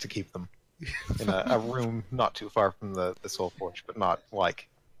 agrees to keep them in a room not too far from the Soul Forge, but not,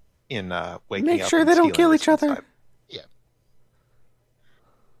 in waking Make up sure and they don't stealing kill this each other. inside.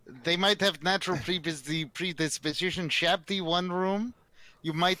 They might have natural predisposition. Shabty one room.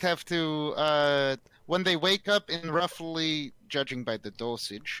 You might have to, when they wake up in roughly, judging by the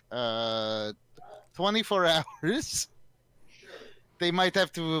dosage, 24 hours, they might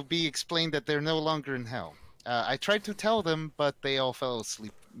have to be explained that they're no longer in hell. I tried to tell them, but they all fell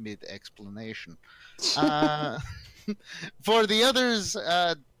asleep mid-explanation. For the others,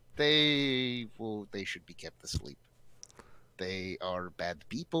 they should be kept asleep. They are bad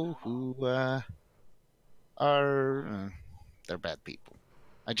people who they're bad people.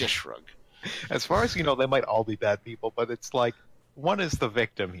 I just shrug. As far as you know, they might all be bad people, but it's like one is the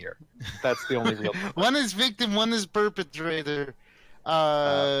victim here. That's the only real. One is victim, one is perpetrator.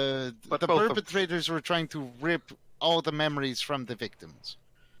 The but both of- perpetrators were trying to rip all the memories from the victims.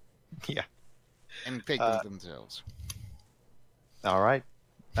 Yeah. And take them themselves. All right.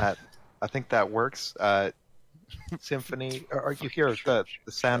 I think that works. Symphony, or you hear the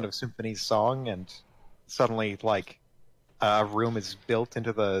sound of Symphony's song, and suddenly, a room is built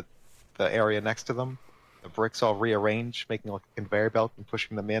into the area next to them. The bricks all rearrange, making like a conveyor belt and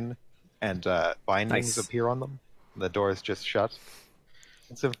pushing them in, and bindings Nice. appear on them. And the door is just shut.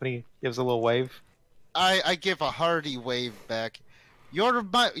 And Symphony gives a little wave. I give a hearty wave back. You're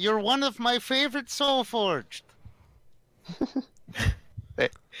one of my favorite Soul Forged.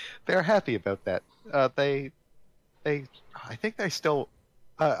 They're happy about that. I think they still.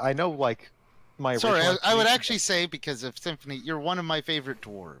 I know, my. Sorry, original I would explanation- actually say, because of Symphony, you're one of my favorite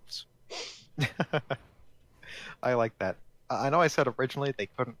dwarves. I like that. I know I said originally they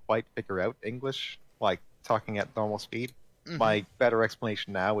couldn't quite figure out English, talking at normal speed. Mhm. My better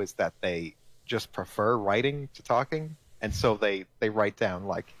explanation now is that they just prefer writing to talking, and so they write down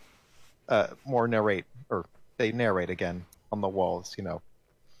more narrate, or they narrate again on the walls.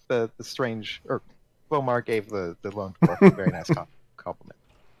 The strange, or Wilmar gave the lone dwarf a very nice compliment.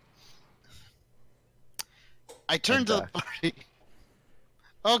 I turned to the And, party.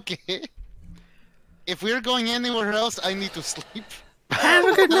 Okay. If we're going anywhere else, I need to sleep. Have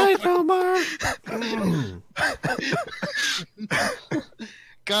a good night, Omar.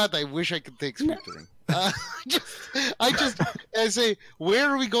 God, I wish I could take speaking. I say, where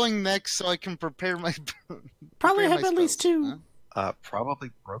are we going next so I can prepare my. Probably prepare have my at least spells, two. huh?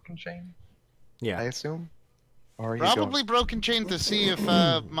 Probably Broken Chain, I Yeah. assume. Or are you Probably Broken Chain to see if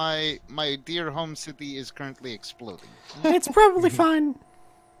my dear home city is currently exploding. It's probably fine.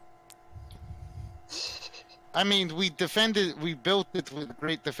 I mean, we built it with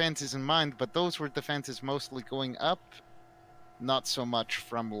great defenses in mind, but those were defenses mostly going up, not so much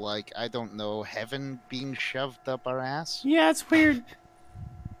from, like, I don't know, heaven being shoved up our ass. Yeah, it's weird.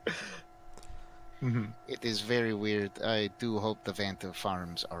 going? It is very weird. I do hope the Vanta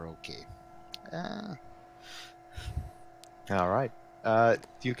farms are okay. All right.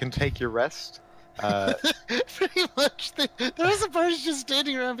 You can take your rest. Pretty much, there was a person just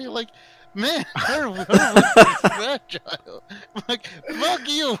standing around being like, man, her weapon is fragile. I'm like, fuck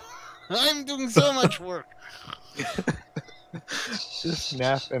you. I'm doing so much work. Just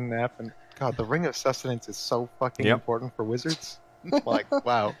nap and nap and God, the ring of sustenance is so fucking Yep. important for wizards. Like,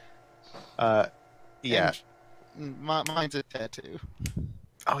 wow. Yeah. And mine's a tattoo.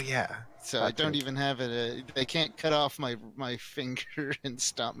 Oh yeah. So I don't even have it. They can't cut off my finger and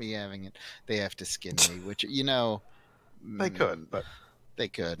stop me having it. They have to skin me, which, you know, They could, but they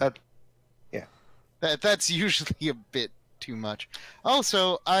could. Yeah. That's usually a bit too much.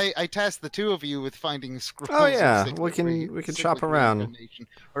 Also, I tasked the two of you with finding scrolls. Oh, of yeah, cyclic we can shop cyclic around. reincarnation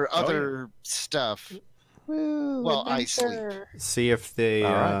or other stuff. Woo, Well, I sleep. adventure. See if they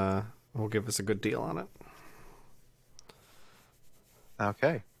All right. will give us a good deal on it.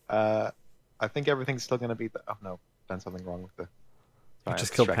 okay. I think everything's still gonna be oh no, done something wrong with the You Sorry,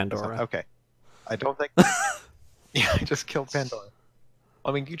 just I killed distracted myself. Pandora. Okay. I don't think Yeah, I just killed Pandora.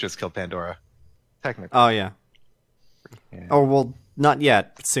 I mean you just killed Pandora. Technically. Oh, yeah. Yeah. Oh, well, not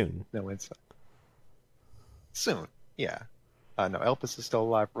yet, but soon. No insight. Soon, yeah. No, Elpis is still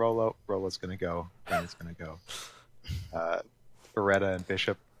alive. Rolo's gonna go. Ben's gonna go. Beretta and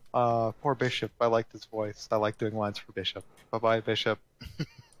Bishop. Poor Bishop. I liked his voice. I like doing lines for Bishop. Bye-bye, Bishop.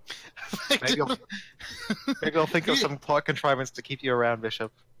 Maybe I'll think of some plot contrivance to keep you around,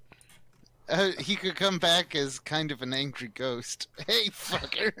 Bishop. He could come back as kind of an angry ghost. Hey,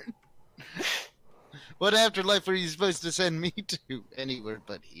 fucker. What afterlife were you supposed to send me to? Anywhere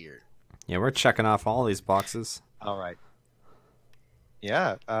but here. Yeah, we're checking off all these boxes. All right.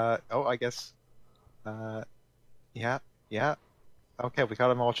 Yeah. I guess. Yeah. Yeah. Okay, we got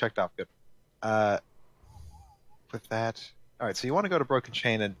them all checked off. Good. With that. All right. So you want to go to Broken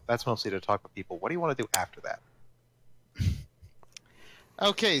Chain, and that's mostly to talk with people. What do you want to do after that?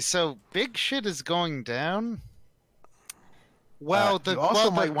 Okay, so big shit is going down. Wow, you also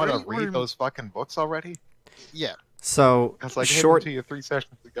might want to read those fucking books already. Yeah. So, Because like short, to you 3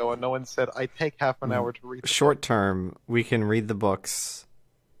 sessions ago, and no one said I take half an hour to read. short term, we can read the books,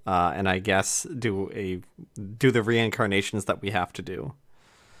 and I guess do the reincarnations that we have to do.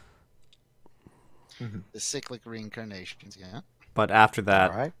 The cyclic reincarnations, yeah. But after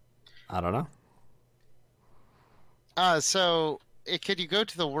that, All right. I don't know. So could you go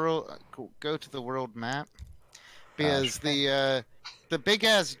to the world map? Because the big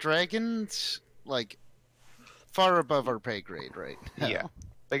ass dragons, like, far above our pay grade, right? Yeah.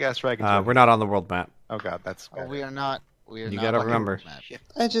 Big ass dragons. We're not on the world map. Oh god, that's. Oh, we are not. We are You not gotta on the remember. world map. Shit.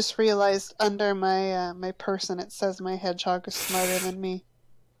 I just realized under my my person it says my hedgehog is smarter than me.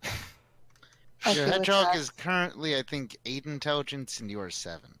 I Your feel hedgehog attacked. is currently, I think, 8 intelligence, and you are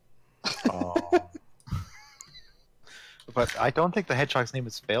 7. Oh. But I don't think the hedgehog's name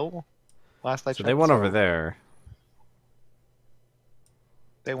is Phil. Last I So checked. they went over there.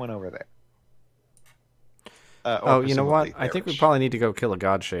 They went over there. Oh, you know what? presumably I think we Bearish. probably need to go kill a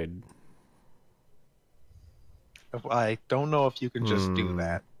godshade. I don't know if you can just do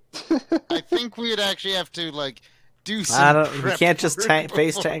that. I think we'd actually have to, like, do I some don't- you prep can't just work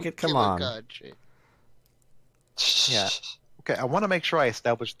face before tank we it, come kill a on. god shit. Yeah. Okay, I want to make sure I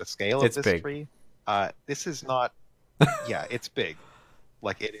establish the scale It's of this big. tree. This is not. Yeah, it's big.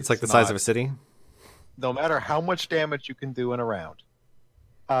 Like it is. It's like the size of not- a city. No matter how much damage you can do in a round,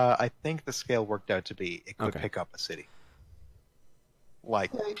 I think the scale worked out to be it could Okay. pick up a city.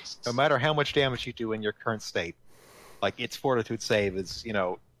 Like Yikes. no matter how much damage you do in your current state, like its fortitude save is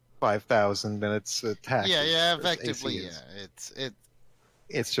 5,000, and its attack. Yeah, yeah, its AC effectively, is- yeah.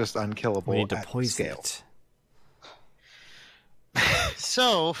 It's just unkillable. We need to at poison scale. it.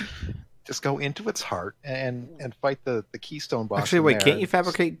 So, Just go into its heart and fight the keystone boss. Actually, in wait, there can't and you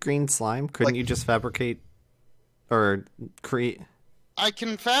fabricate green slime? Couldn't Like- you just fabricate or create? I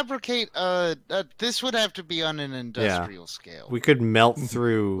can fabricate, this would have to be on an industrial scale. We could melt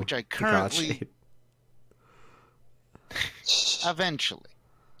through Which I the currently- godshade. Eventually.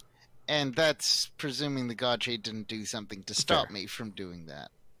 And that's presuming the Godshade didn't do something to stop Fair. me from doing that.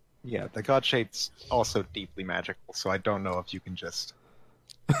 Yeah, the God Shade's also deeply magical, so I don't know if you can just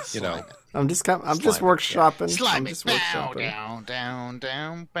You know, Slime it. I'm just Slime, workshopping. Slime I'm it. just Bow, workshopping. down, down,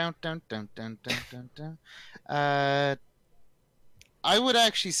 down, bow, down, down, down, down, down, down. I would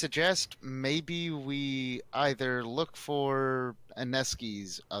actually suggest maybe we either look for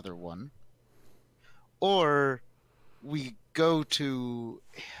Aneski's other one, or we go to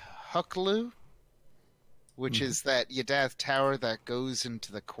Hucklu, which is that Yadath tower that goes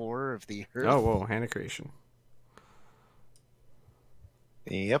into the core of the earth. Oh, whoa, hand of creation.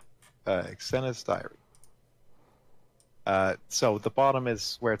 Yep. Xena's diary. So the bottom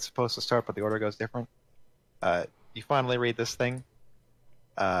is where it's supposed to start, but the order goes different. You finally read this thing.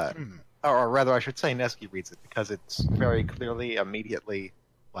 Or rather, I should say Neski reads it, because it's very clearly, immediately,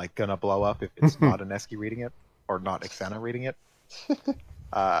 like, gonna blow up if it's not a Neski reading it, or not Xena reading it.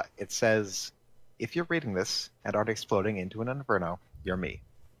 It says, if you're reading this and aren't exploding into an inferno, you're me.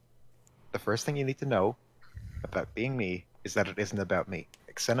 The first thing you need to know about being me is that it isn't about me.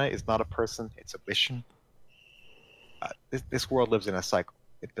 Xena is not a person, it's a mission. This world lives in a cycle.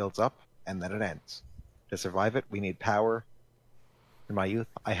 It builds up, and then it ends. To survive it, we need power. In my youth,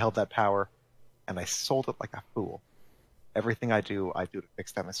 I held that power, and I sold it like a fool. Everything I do to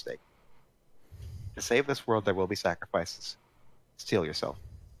fix that mistake. To save this world, there will be sacrifices. Steel yourself.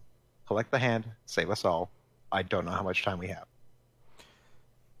 Collect the hand, save us all. I don't know how much time we have.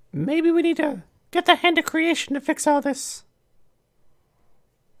 Maybe we need to get the hand of creation to fix all this.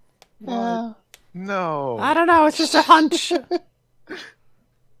 What? No. I don't know. It's just a hunch.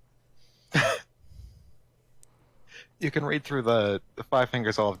 You can read through the five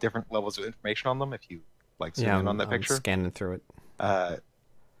fingers. All have different levels of information on them if you like zoom in on that I'm picture. scanning through it.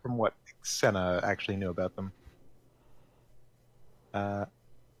 From what Xena actually knew about them.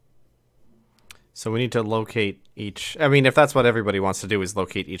 So we need to locate each. I mean, if that's what everybody wants to do, is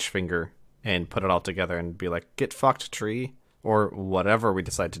locate each finger and put it all together and be like, get fucked, tree, or whatever we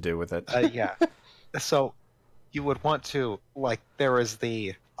decide to do with it. Yeah. So you would want to, like, there is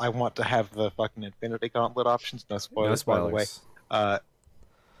the I want to have the fucking Infinity Gauntlet options. No spoilers, by the way.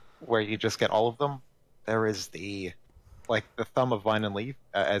 Where you just get all of them. There is the, like, the Thumb of Vine and Leaf,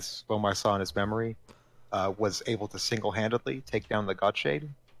 as Bomar saw in his memory, was able to single-handedly take down the Godshade.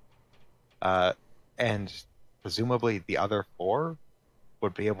 And presumably the other four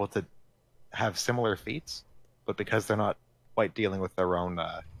would be able to have similar feats, but because they're not quite dealing with their own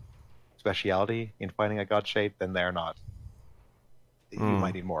speciality in fighting a Godshade, then they're not. You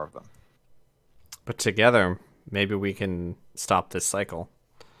might need more of them. But together, maybe we can stop this cycle.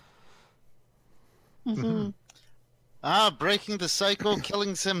 Breaking the cycle,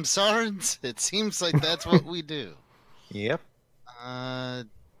 killing some Sards. It seems like that's what we do. Yep.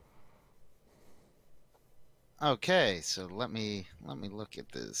 Okay, so let me look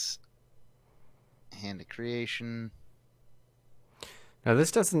at this hand of creation. Now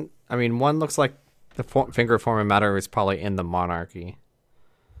this doesn't. I mean, one looks like the finger form of matter is probably in the monarchy.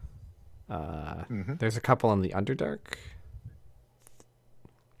 There's a couple in the Underdark.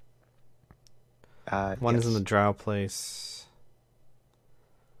 One is in the Drow place.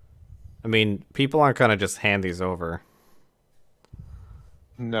 I mean, people aren't gonna just hand these over.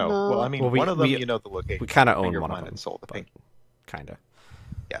 No. Well, I mean, Well, one of them, you know the location. We kind of own Finger one of Mine them. and Soul the Pink. Kind of.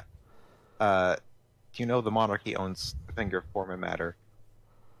 Yeah. You know the monarchy owns the finger form of matter.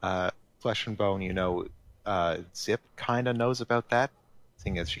 Flesh and Bone, you know, Zip kind of knows about that,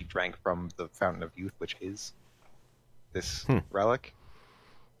 seeing as she drank from the Fountain of Youth, which is this relic.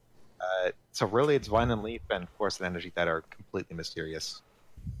 So really, it's Vine and Leaf and Force and Energy that are completely mysterious,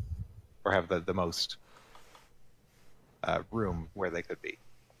 or have the most room where they could be.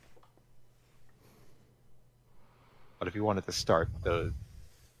 But if you wanted to start, Well,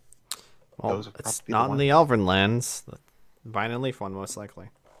 those would it's probably be not the in the Elven lands. The Vine and Leaf one, most likely.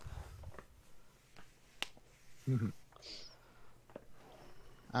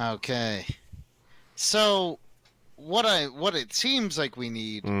 Okay, so what it seems like we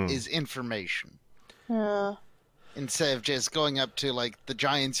need is information. Yeah. Instead of just going up to like the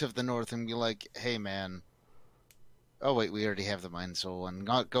giants of the north and be like, "Hey, man." Oh wait, we already have the Mind Soul one.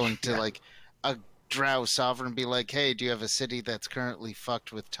 Not going to like a Drow sovereign and be like, "Hey, do you have a city that's currently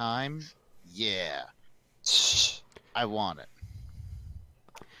fucked with time?" Yeah, I want it.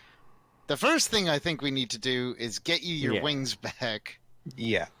 The first thing I think we need to do is get you your wings back.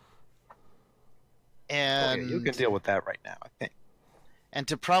 Yeah. And you can deal with that right now, I think. And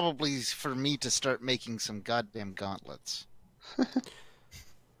to probably for me to start making some goddamn gauntlets.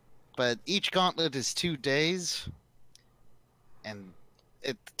 But each gauntlet is 2 days, and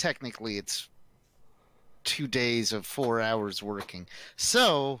technically it's 2 days of 4 hours working.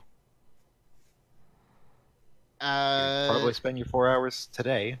 So Probably spend your 4 hours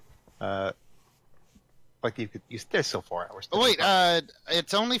today. Like there's still 4 hours. Oh, wait,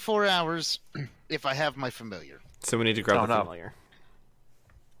 it's only 4 hours if I have my familiar. So we need to grab the no. familiar.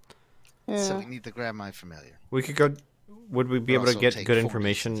 So Yeah. we need to grab my familiar. We could go. Would we be But able to also get take good 40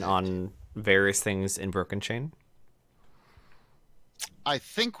 information to on various things in Broken Chain? I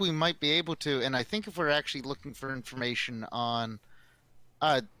think we might be able to, and I think if we're actually looking for information on,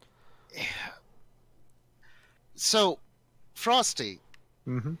 so, Frosty,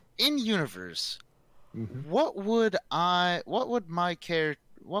 Mm-hmm. in universe, Mm-hmm. what would my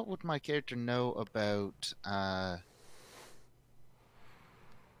character know about,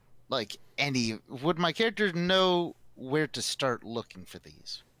 like would my character know where to start looking for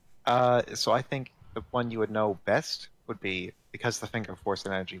these? So I think the one you would know best would be, because the Finger of Force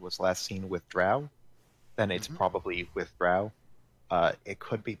and Energy was last seen with Drow, then it's Mhm. probably with Drow. It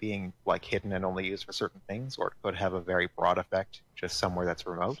could be being like hidden and only used for certain things, or it could have a very broad effect just somewhere that's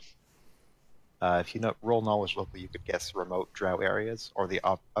remote. If you roll knowledge locally, you could guess remote Drow areas, or the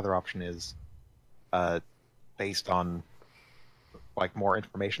other option is based on like more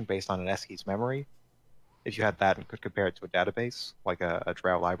information based on an Eski's memory. If you had that and could compare it to a database, like a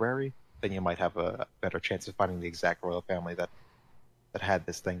Drow library, then you might have a better chance of finding the exact royal family that had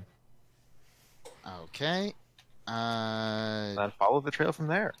this thing. Okay. And then follow the trail from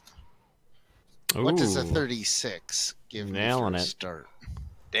there. What does a Ooh. 36 give me Nailing for a it. start?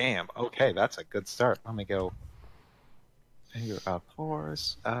 Damn. Okay, that's a good start. Let me go. Finger of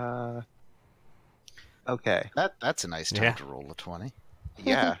Force. Okay. That's a nice time Yeah. to roll a 20.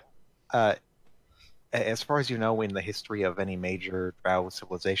 Yeah. As far as you know, in the history of any major Drow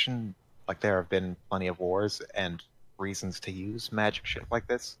civilization, like there have been plenty of wars and reasons to use magic shit like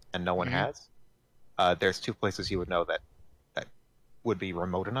this, and no one Mhm. has. There's two places you would know that would be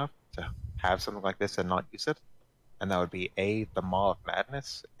remote enough to have something like this and not use it, and that would be A, the Maw of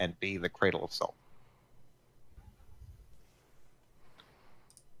Madness, and B, the Cradle of Salt.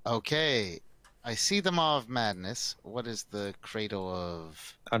 Okay. I see the Maw of Madness. What is the Cradle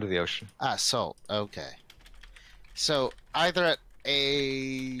of... Under the ocean. Salt. Okay. So, either at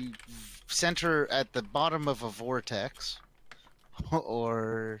a center at the bottom of a vortex,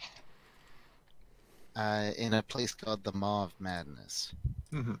 or in a place called the Maw of Madness.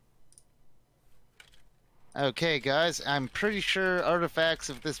 Mm-hmm. Okay, guys, I'm pretty sure artifacts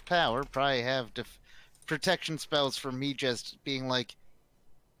of this power probably have protection spells for me just being like,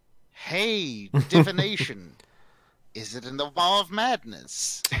 hey, divination, is it in the Maw of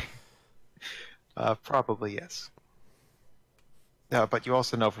Madness? Probably yes. But you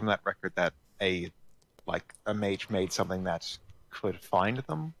also know from that record that a mage made something that could find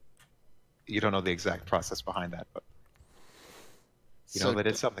them. You don't know the exact process behind that, but you know they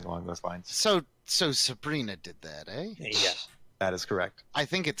did something along those lines. So Sabrina did that, eh? Yeah, that is correct. I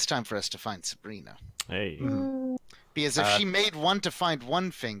think it's time for us to find Sabrina. Hey. Because if she made one to find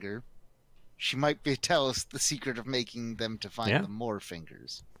one finger, she might tell us the secret of making them to find the more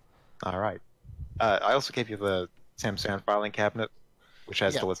fingers. All right. I also gave you the Samsung filing cabinet, which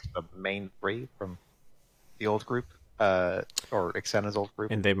has the list of the main three from the old group, or Ixena's old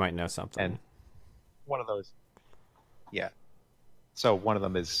group. And they might know something. And one of those, yeah. So one of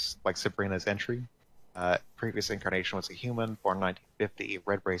them is like Sabrina's entry. Previous incarnation was a human, born 1950,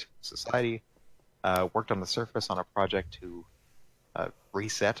 red race society. Worked on the surface on a project to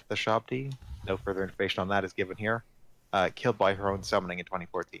reset the Shabdi. No further information on that is given here. Killed by her own summoning in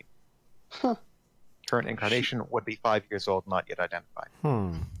 2014. Huh. Current incarnation would be 5 years old, not yet identified.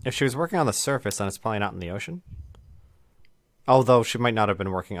 If she was working on the surface, then it's probably not in the ocean. Although she might not have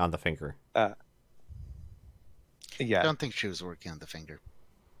been working on the finger. Yeah. I don't think she was working on the finger.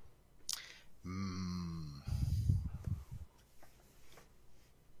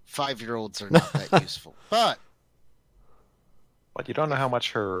 5-year-olds are not that useful. But you don't know how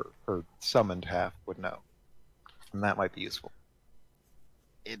much her summoned half would know. And that might be useful.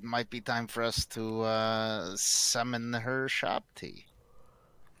 it might be time for us to summon her Shabti.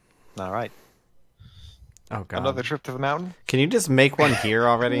 All right. Oh god. Another trip to the mountain? Can you just make one here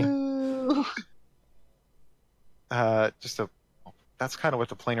already? That's kind of what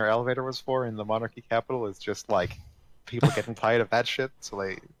the planar elevator was for in the monarchy capital, is just like people getting tired of that shit, so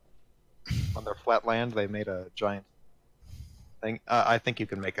they, on their flat land, they made a giant thing. I think you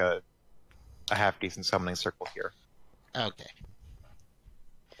can make a half decent summoning circle here. Okay.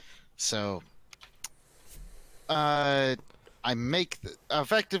 So, I make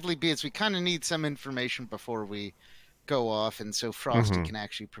effectively, because we kind of need some information before we go off, and so Frosty can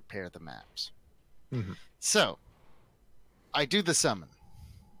actually prepare the maps. So, I do the summon.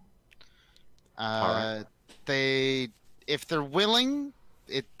 Alright. if they're willing,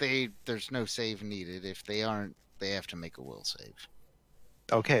 there's no save needed. If they aren't, they have to make a will save.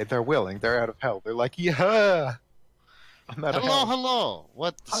 Okay, they're willing. They're out of hell. They're like, yeah, I'm out of Hello, hell. hello.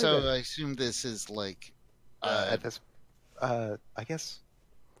 What? Hi So there. I assume this is like, At this, I guess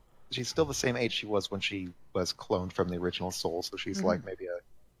she's still the same age she was when she was cloned from the original soul. So she's like maybe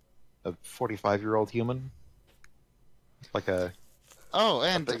a 45-year-old human, like a oh,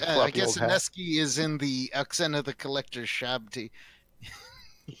 and big I floppy guess old hat. Ineski is in the accent of the collector Shabti.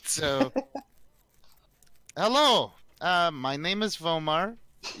 So, hello. My name is Vomar.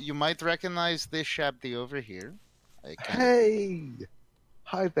 You might recognize this Shabti over here. Hey,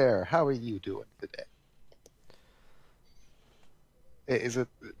 hi there. How are you doing today? Is it?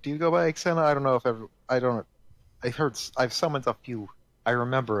 Do you go by Xena? I don't know if ever. I don't. I've summoned a few. I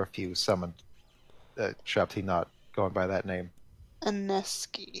remember a few summoned. Shabti not going by that name.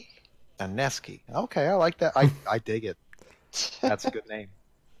 Aneski. Aneski. Okay, I like that. I dig it. That's a good name.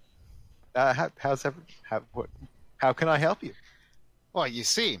 How can I help you? Well, you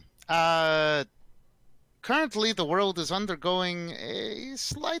see, currently the world is undergoing a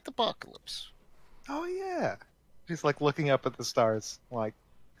slight apocalypse. Oh yeah. She's like looking up at the stars, like,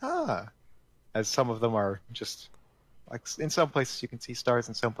 as some of them are just like in some places you can see stars,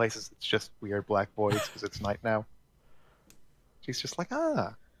 in some places it's just weird black voids because it's night now. She's just like, Yeah,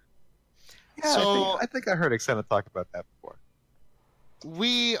 So I think I heard Xena talk about that before.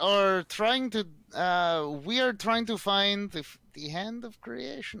 we are trying to find the hand of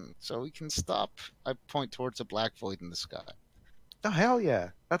creation, so we can stop. I point towards a black void in the sky. Oh hell yeah,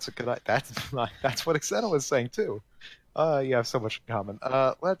 that's a good. That's what Xena was saying too. You have so much in common.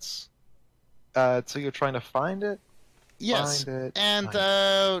 Let's. So you're trying to find it? Yes, Find it. and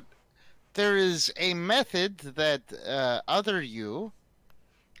find it. there is a method that other you,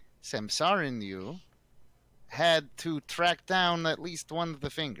 Samsarin you, had to track down at least one of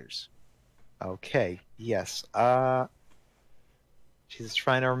the fingers. Okay. Yes. She's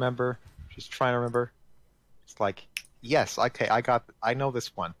trying to remember. She's trying to remember. It's like, yes. Okay. I know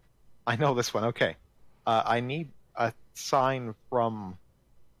this one. I know this one. Okay. I need a sign from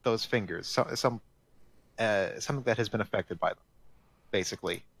those fingers. Something that has been affected by them,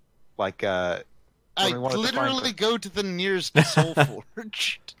 basically. Like I when we wanted to find literally the- go to the nearest soul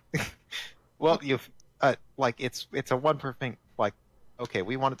forge. Well, you've like it's a one per thing. Like, okay,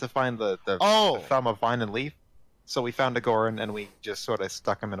 we wanted to find the Oh, thumb of Vine and Leaf, so we found a Goron and we just sort of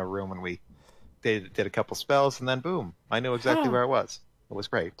stuck him in a room and we did a couple spells and then boom, I knew exactly Huh. where it was. It was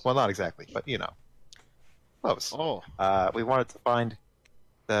great. Well, not exactly, but close. oh, We wanted to find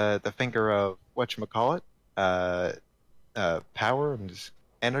the finger of whatchamacallit, power and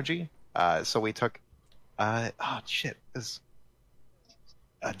energy. So we took. Oh shit!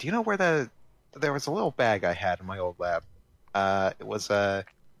 Do you know where there was a little bag I had in my old lab? It was a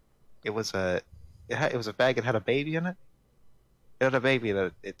bag. It had a baby in it. It had a baby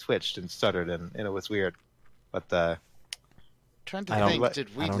that it twitched and stuttered and it was weird. But trying I to don't think. let-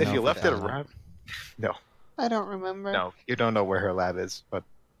 Did we? I don't if know you if left it it has around, no, I don't remember. no, you don't know where her lab is. But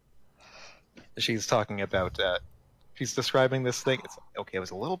she's talking about. She's describing this thing. It's okay. It was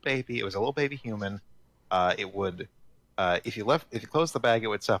a little baby. It was a little baby human. It would. If you closed the bag, it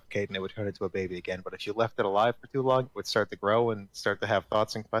would suffocate and it would turn into a baby again. But if you left it alive for too long, it would start to grow and start to have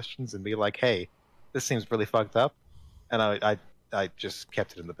thoughts and questions and be like, "Hey, this seems really fucked up." And I just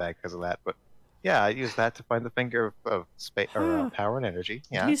kept it in the bag because of that. But yeah, I used that to find the finger of space or Huh. power and energy.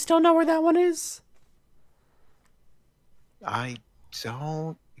 Yeah, Do you still know where that one is? I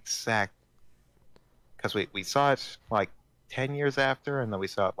don't exact because we saw it like 10 years after, and then we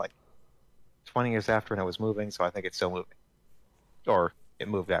saw it like 20 years after, and it was moving. So I think it's still moving, or it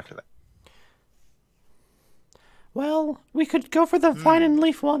moved after that. Well, we could go for the vine and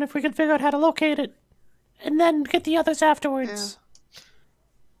leaf one if we could figure out how to locate it, and then get the others afterwards.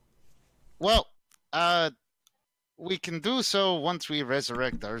 Well, we can do so once we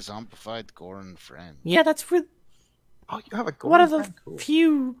resurrect our zombified Goron friend. Yeah, that's Oh, you have a one golden of the friend? Cool.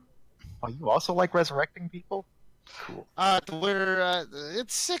 few. Oh, you also like resurrecting people? Cool.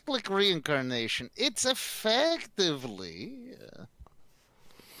 It's cyclic reincarnation. It's effectively.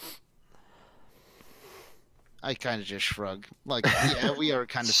 I kind of just shrug. Like, yeah, we are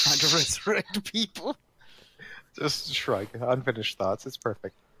kind of trying to resurrect people. Just shrug. Unfinished thoughts. It's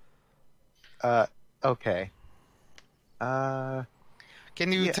perfect. Okay. Can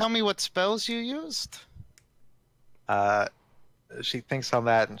you Yeah. tell me what spells you used? She thinks on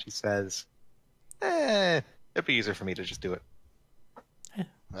that and she says, it'd be easier for me to just do it.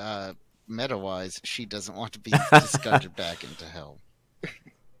 Meta-wise, she doesn't want to be discarded back into hell.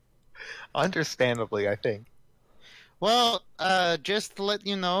 Understandably, I think. Well, just to let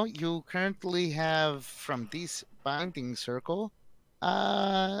you know, you currently have from this binding circle,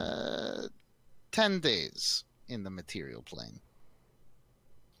 uh, 10 days in the material plane.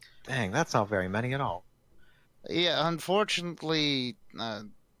 Dang, that's not very many at all. Yeah, unfortunately, I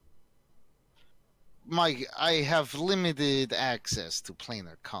have limited access to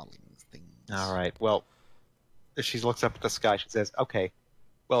planar calling things. All right. Well, she looks up at the sky. She says, "Okay.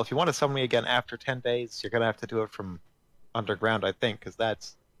 Well, if you want to summon me again after 10 days, you're gonna have to do it from underground, I think, because the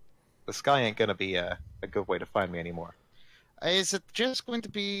sky ain't gonna be a good way to find me anymore." Is it just going to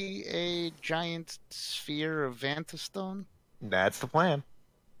be a giant sphere of Vantastone? That's the plan.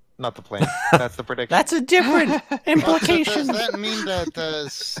 Not the plan. That's the prediction. That's a different Does implication. that mean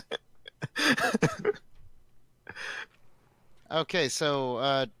that Okay,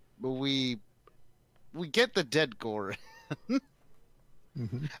 so we get the dead gore.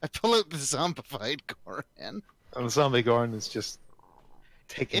 Mhm. I pull out the zombified Goran. And the zombie Gorn is just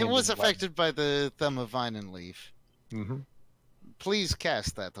taking. It was affected by the thumb of vine and leaf. Mm-hmm. Please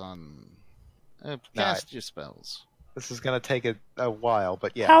cast that on. Nah, Cast your spells. This is gonna take a while,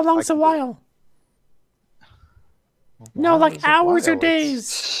 but yeah. How I long's a can do it. while? No, While like is a hours or while. days.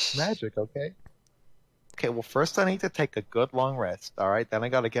 It's magic, okay? Okay, well, first I need to take a good long rest, alright? Then I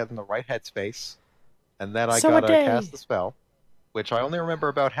gotta get in the right headspace. And then I So a gotta day. cast the spell, which I only remember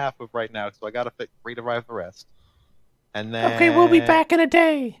about half of right now, so I gotta revive the rest. And then... Okay, we'll be back in a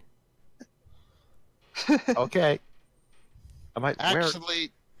day. Okay. Where... Actually,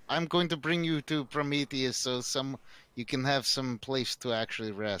 I'm going to bring you to Prometheus so you can have some place to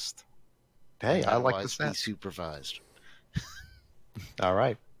actually rest. Hey, I like Otherwise this. be supervised.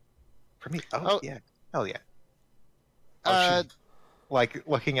 Alright. For me, Oh. yeah. Hell yeah. Uh, She's, like,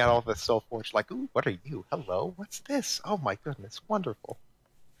 looking at all this Soul Forge, like, ooh, what are you? Hello? What's this? Oh my goodness, wonderful.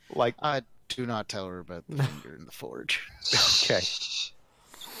 Like, do not tell her about the finger in the forge. okay.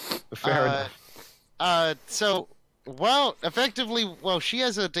 Fair enough. So, effectively, she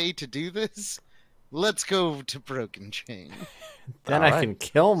has a day to do this. Let's go to Broken Chain. Then All I right. can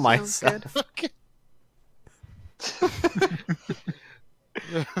kill Sounds myself. Okay.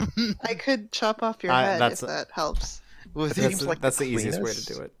 I could chop off your head if that helps. With It seems like That's the the easiest way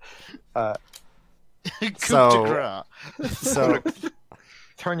to cleanest. do it. coup So- de grace. So,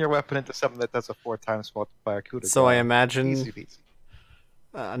 Turn your weapon into something that does a 4 times multiplier coup de so I grace. imagine Easy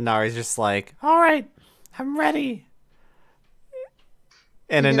peasy. Nari's just like, All right, I'm ready.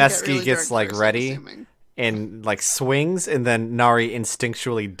 and You're gonna get Ineski really gets drunk like first, I'm ready assuming. and like swings, and then Nari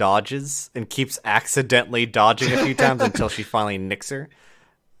instinctually dodges and keeps accidentally dodging a few times until she finally nicks her.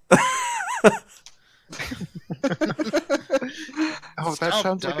 Oh, that Stop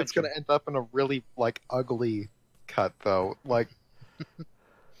sounds like it's dodging. gonna end up in a really, like, ugly cut, though.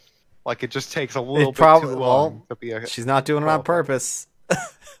 Like it just takes a little bit too long to be a... She's not doing it on purpose.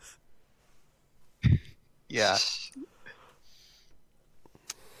 Yeah.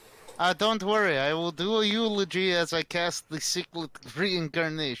 Don't worry, I will do a eulogy as I cast the cyclic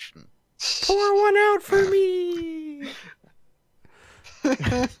reincarnation. Pour one out for me.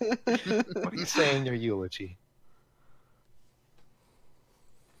 What do you say in your eulogy?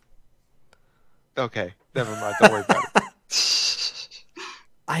 Okay, never mind. Don't worry about it.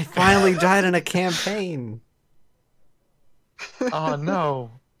 I finally died in a campaign. Oh no,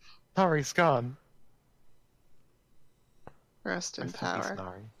 Nari's gone. Rest in Rest in peace, power.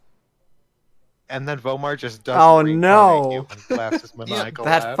 Nari. And then Vomar just does. Oh, no. And laughs his maniacal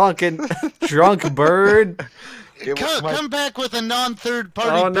That laugh. fucking drunk bird. It was my- Come back with a non-third party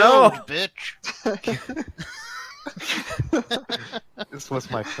Oh, build, no. bitch. This was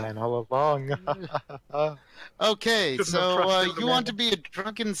my plan all along. Okay, Just so no trust in the you man. want to be a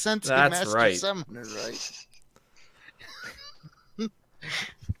drunken sensitive That's master right. summoner, right?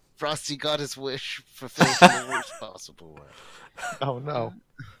 Frosty got his wish fulfilled in the worst possible way. Oh no.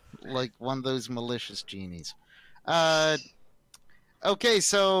 Like one of those malicious genies. Okay,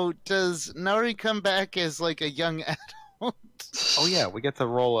 so does Nari come back as like a young adult? Oh yeah, we get to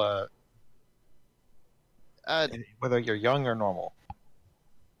roll Uh, whether you're young or normal.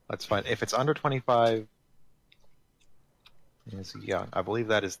 That's fine. If it's under 25, it's young. I believe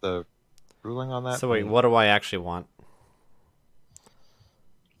that is the ruling on that. So wait, what do I actually want?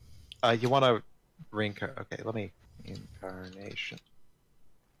 You want to reincarnate? Okay, let me incarnation.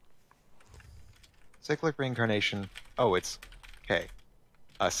 Cyclic reincarnation. Oh, it's okay.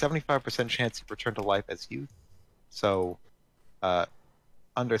 75% chance you return to life as youth. So,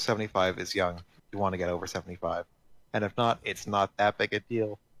 under 75 is young. You want to get over 75, and if not, it's not that big a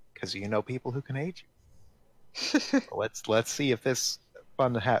deal because you know people who can age you. So let's see if this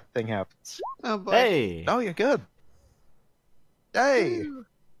fun thing happens. Oh boy. Hey! Oh, you're good. Hey! Woo.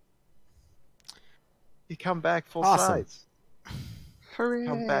 You come back full Awesome. size. Hooray.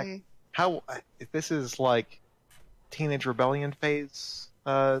 Come back. How? If this is like teenage rebellion phase,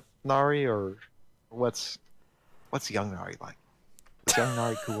 Nari, or what's young Nari like? Is young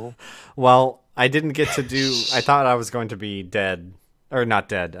Nari cool? Well, I didn't get to do. I thought I was going to be dead, or not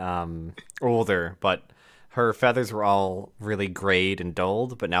dead, older. But her feathers were all really grayed and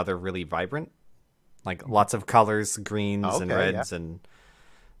dulled, but now they're really vibrant. Like lots of colors, greens and Okay, reds and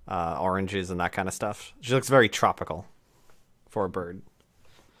oranges and that kind of stuff. She looks very tropical for a bird.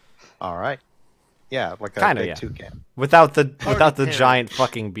 All right. Yeah, like a Kinda, big yeah. toucan. Without the parrot. giant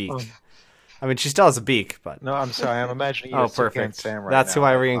fucking beak. I mean, she still has a beak, but No, I'm sorry. I'm imagining you oh, as Toucan perfect. Sam right That's now. who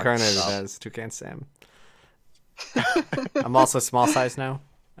I I'm reincarnated sorry. as, Toucan Sam. I'm also small size now.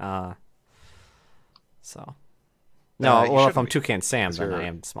 So no, you well, if shouldn't I'm be, Toucan Sam, 'cause then I you're-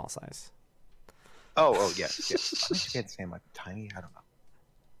 am small size. Oh, yes. I think Toucan Sam might be tiny. I don't know.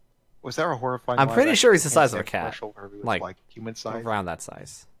 Was there a horrifying? I'm pretty live-action sure he's the Toucan size of a Sam cat. commercial where he was, Like, human size? Around that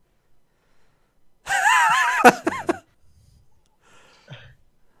size.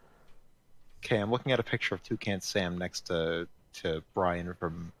 Okay, I'm looking at a picture of Toucan Sam next to Brian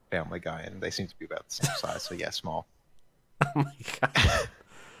from Family Guy, and they seem to be about the same size. So yeah, small. Oh my god.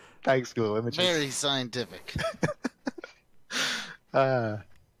 Thanks, Google Images. Very scientific.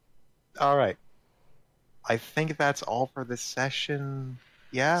 All right. I think that's all for this session.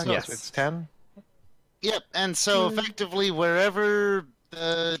 Yeah, Yes. it's 10. Yep, and so Hmm. effectively wherever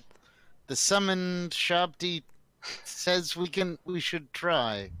the summoned Shabdi says we should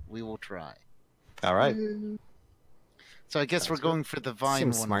try, we will try. All right. Mm, So I guess Sounds we're good. going for the vine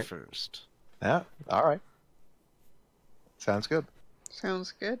Seems one smart. first. Yeah. All right. Sounds good.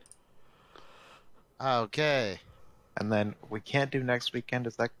 sounds good. Okay. And then we can't do next weekend.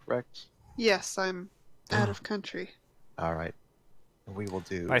 Is that correct? Yes, I'm out of country. All right. We will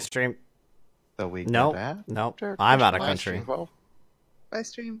do Bye, stream. the weekend Nope. after. Nope. I'm out of Bye, country. stream. 12. Bye,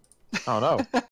 stream. Oh no.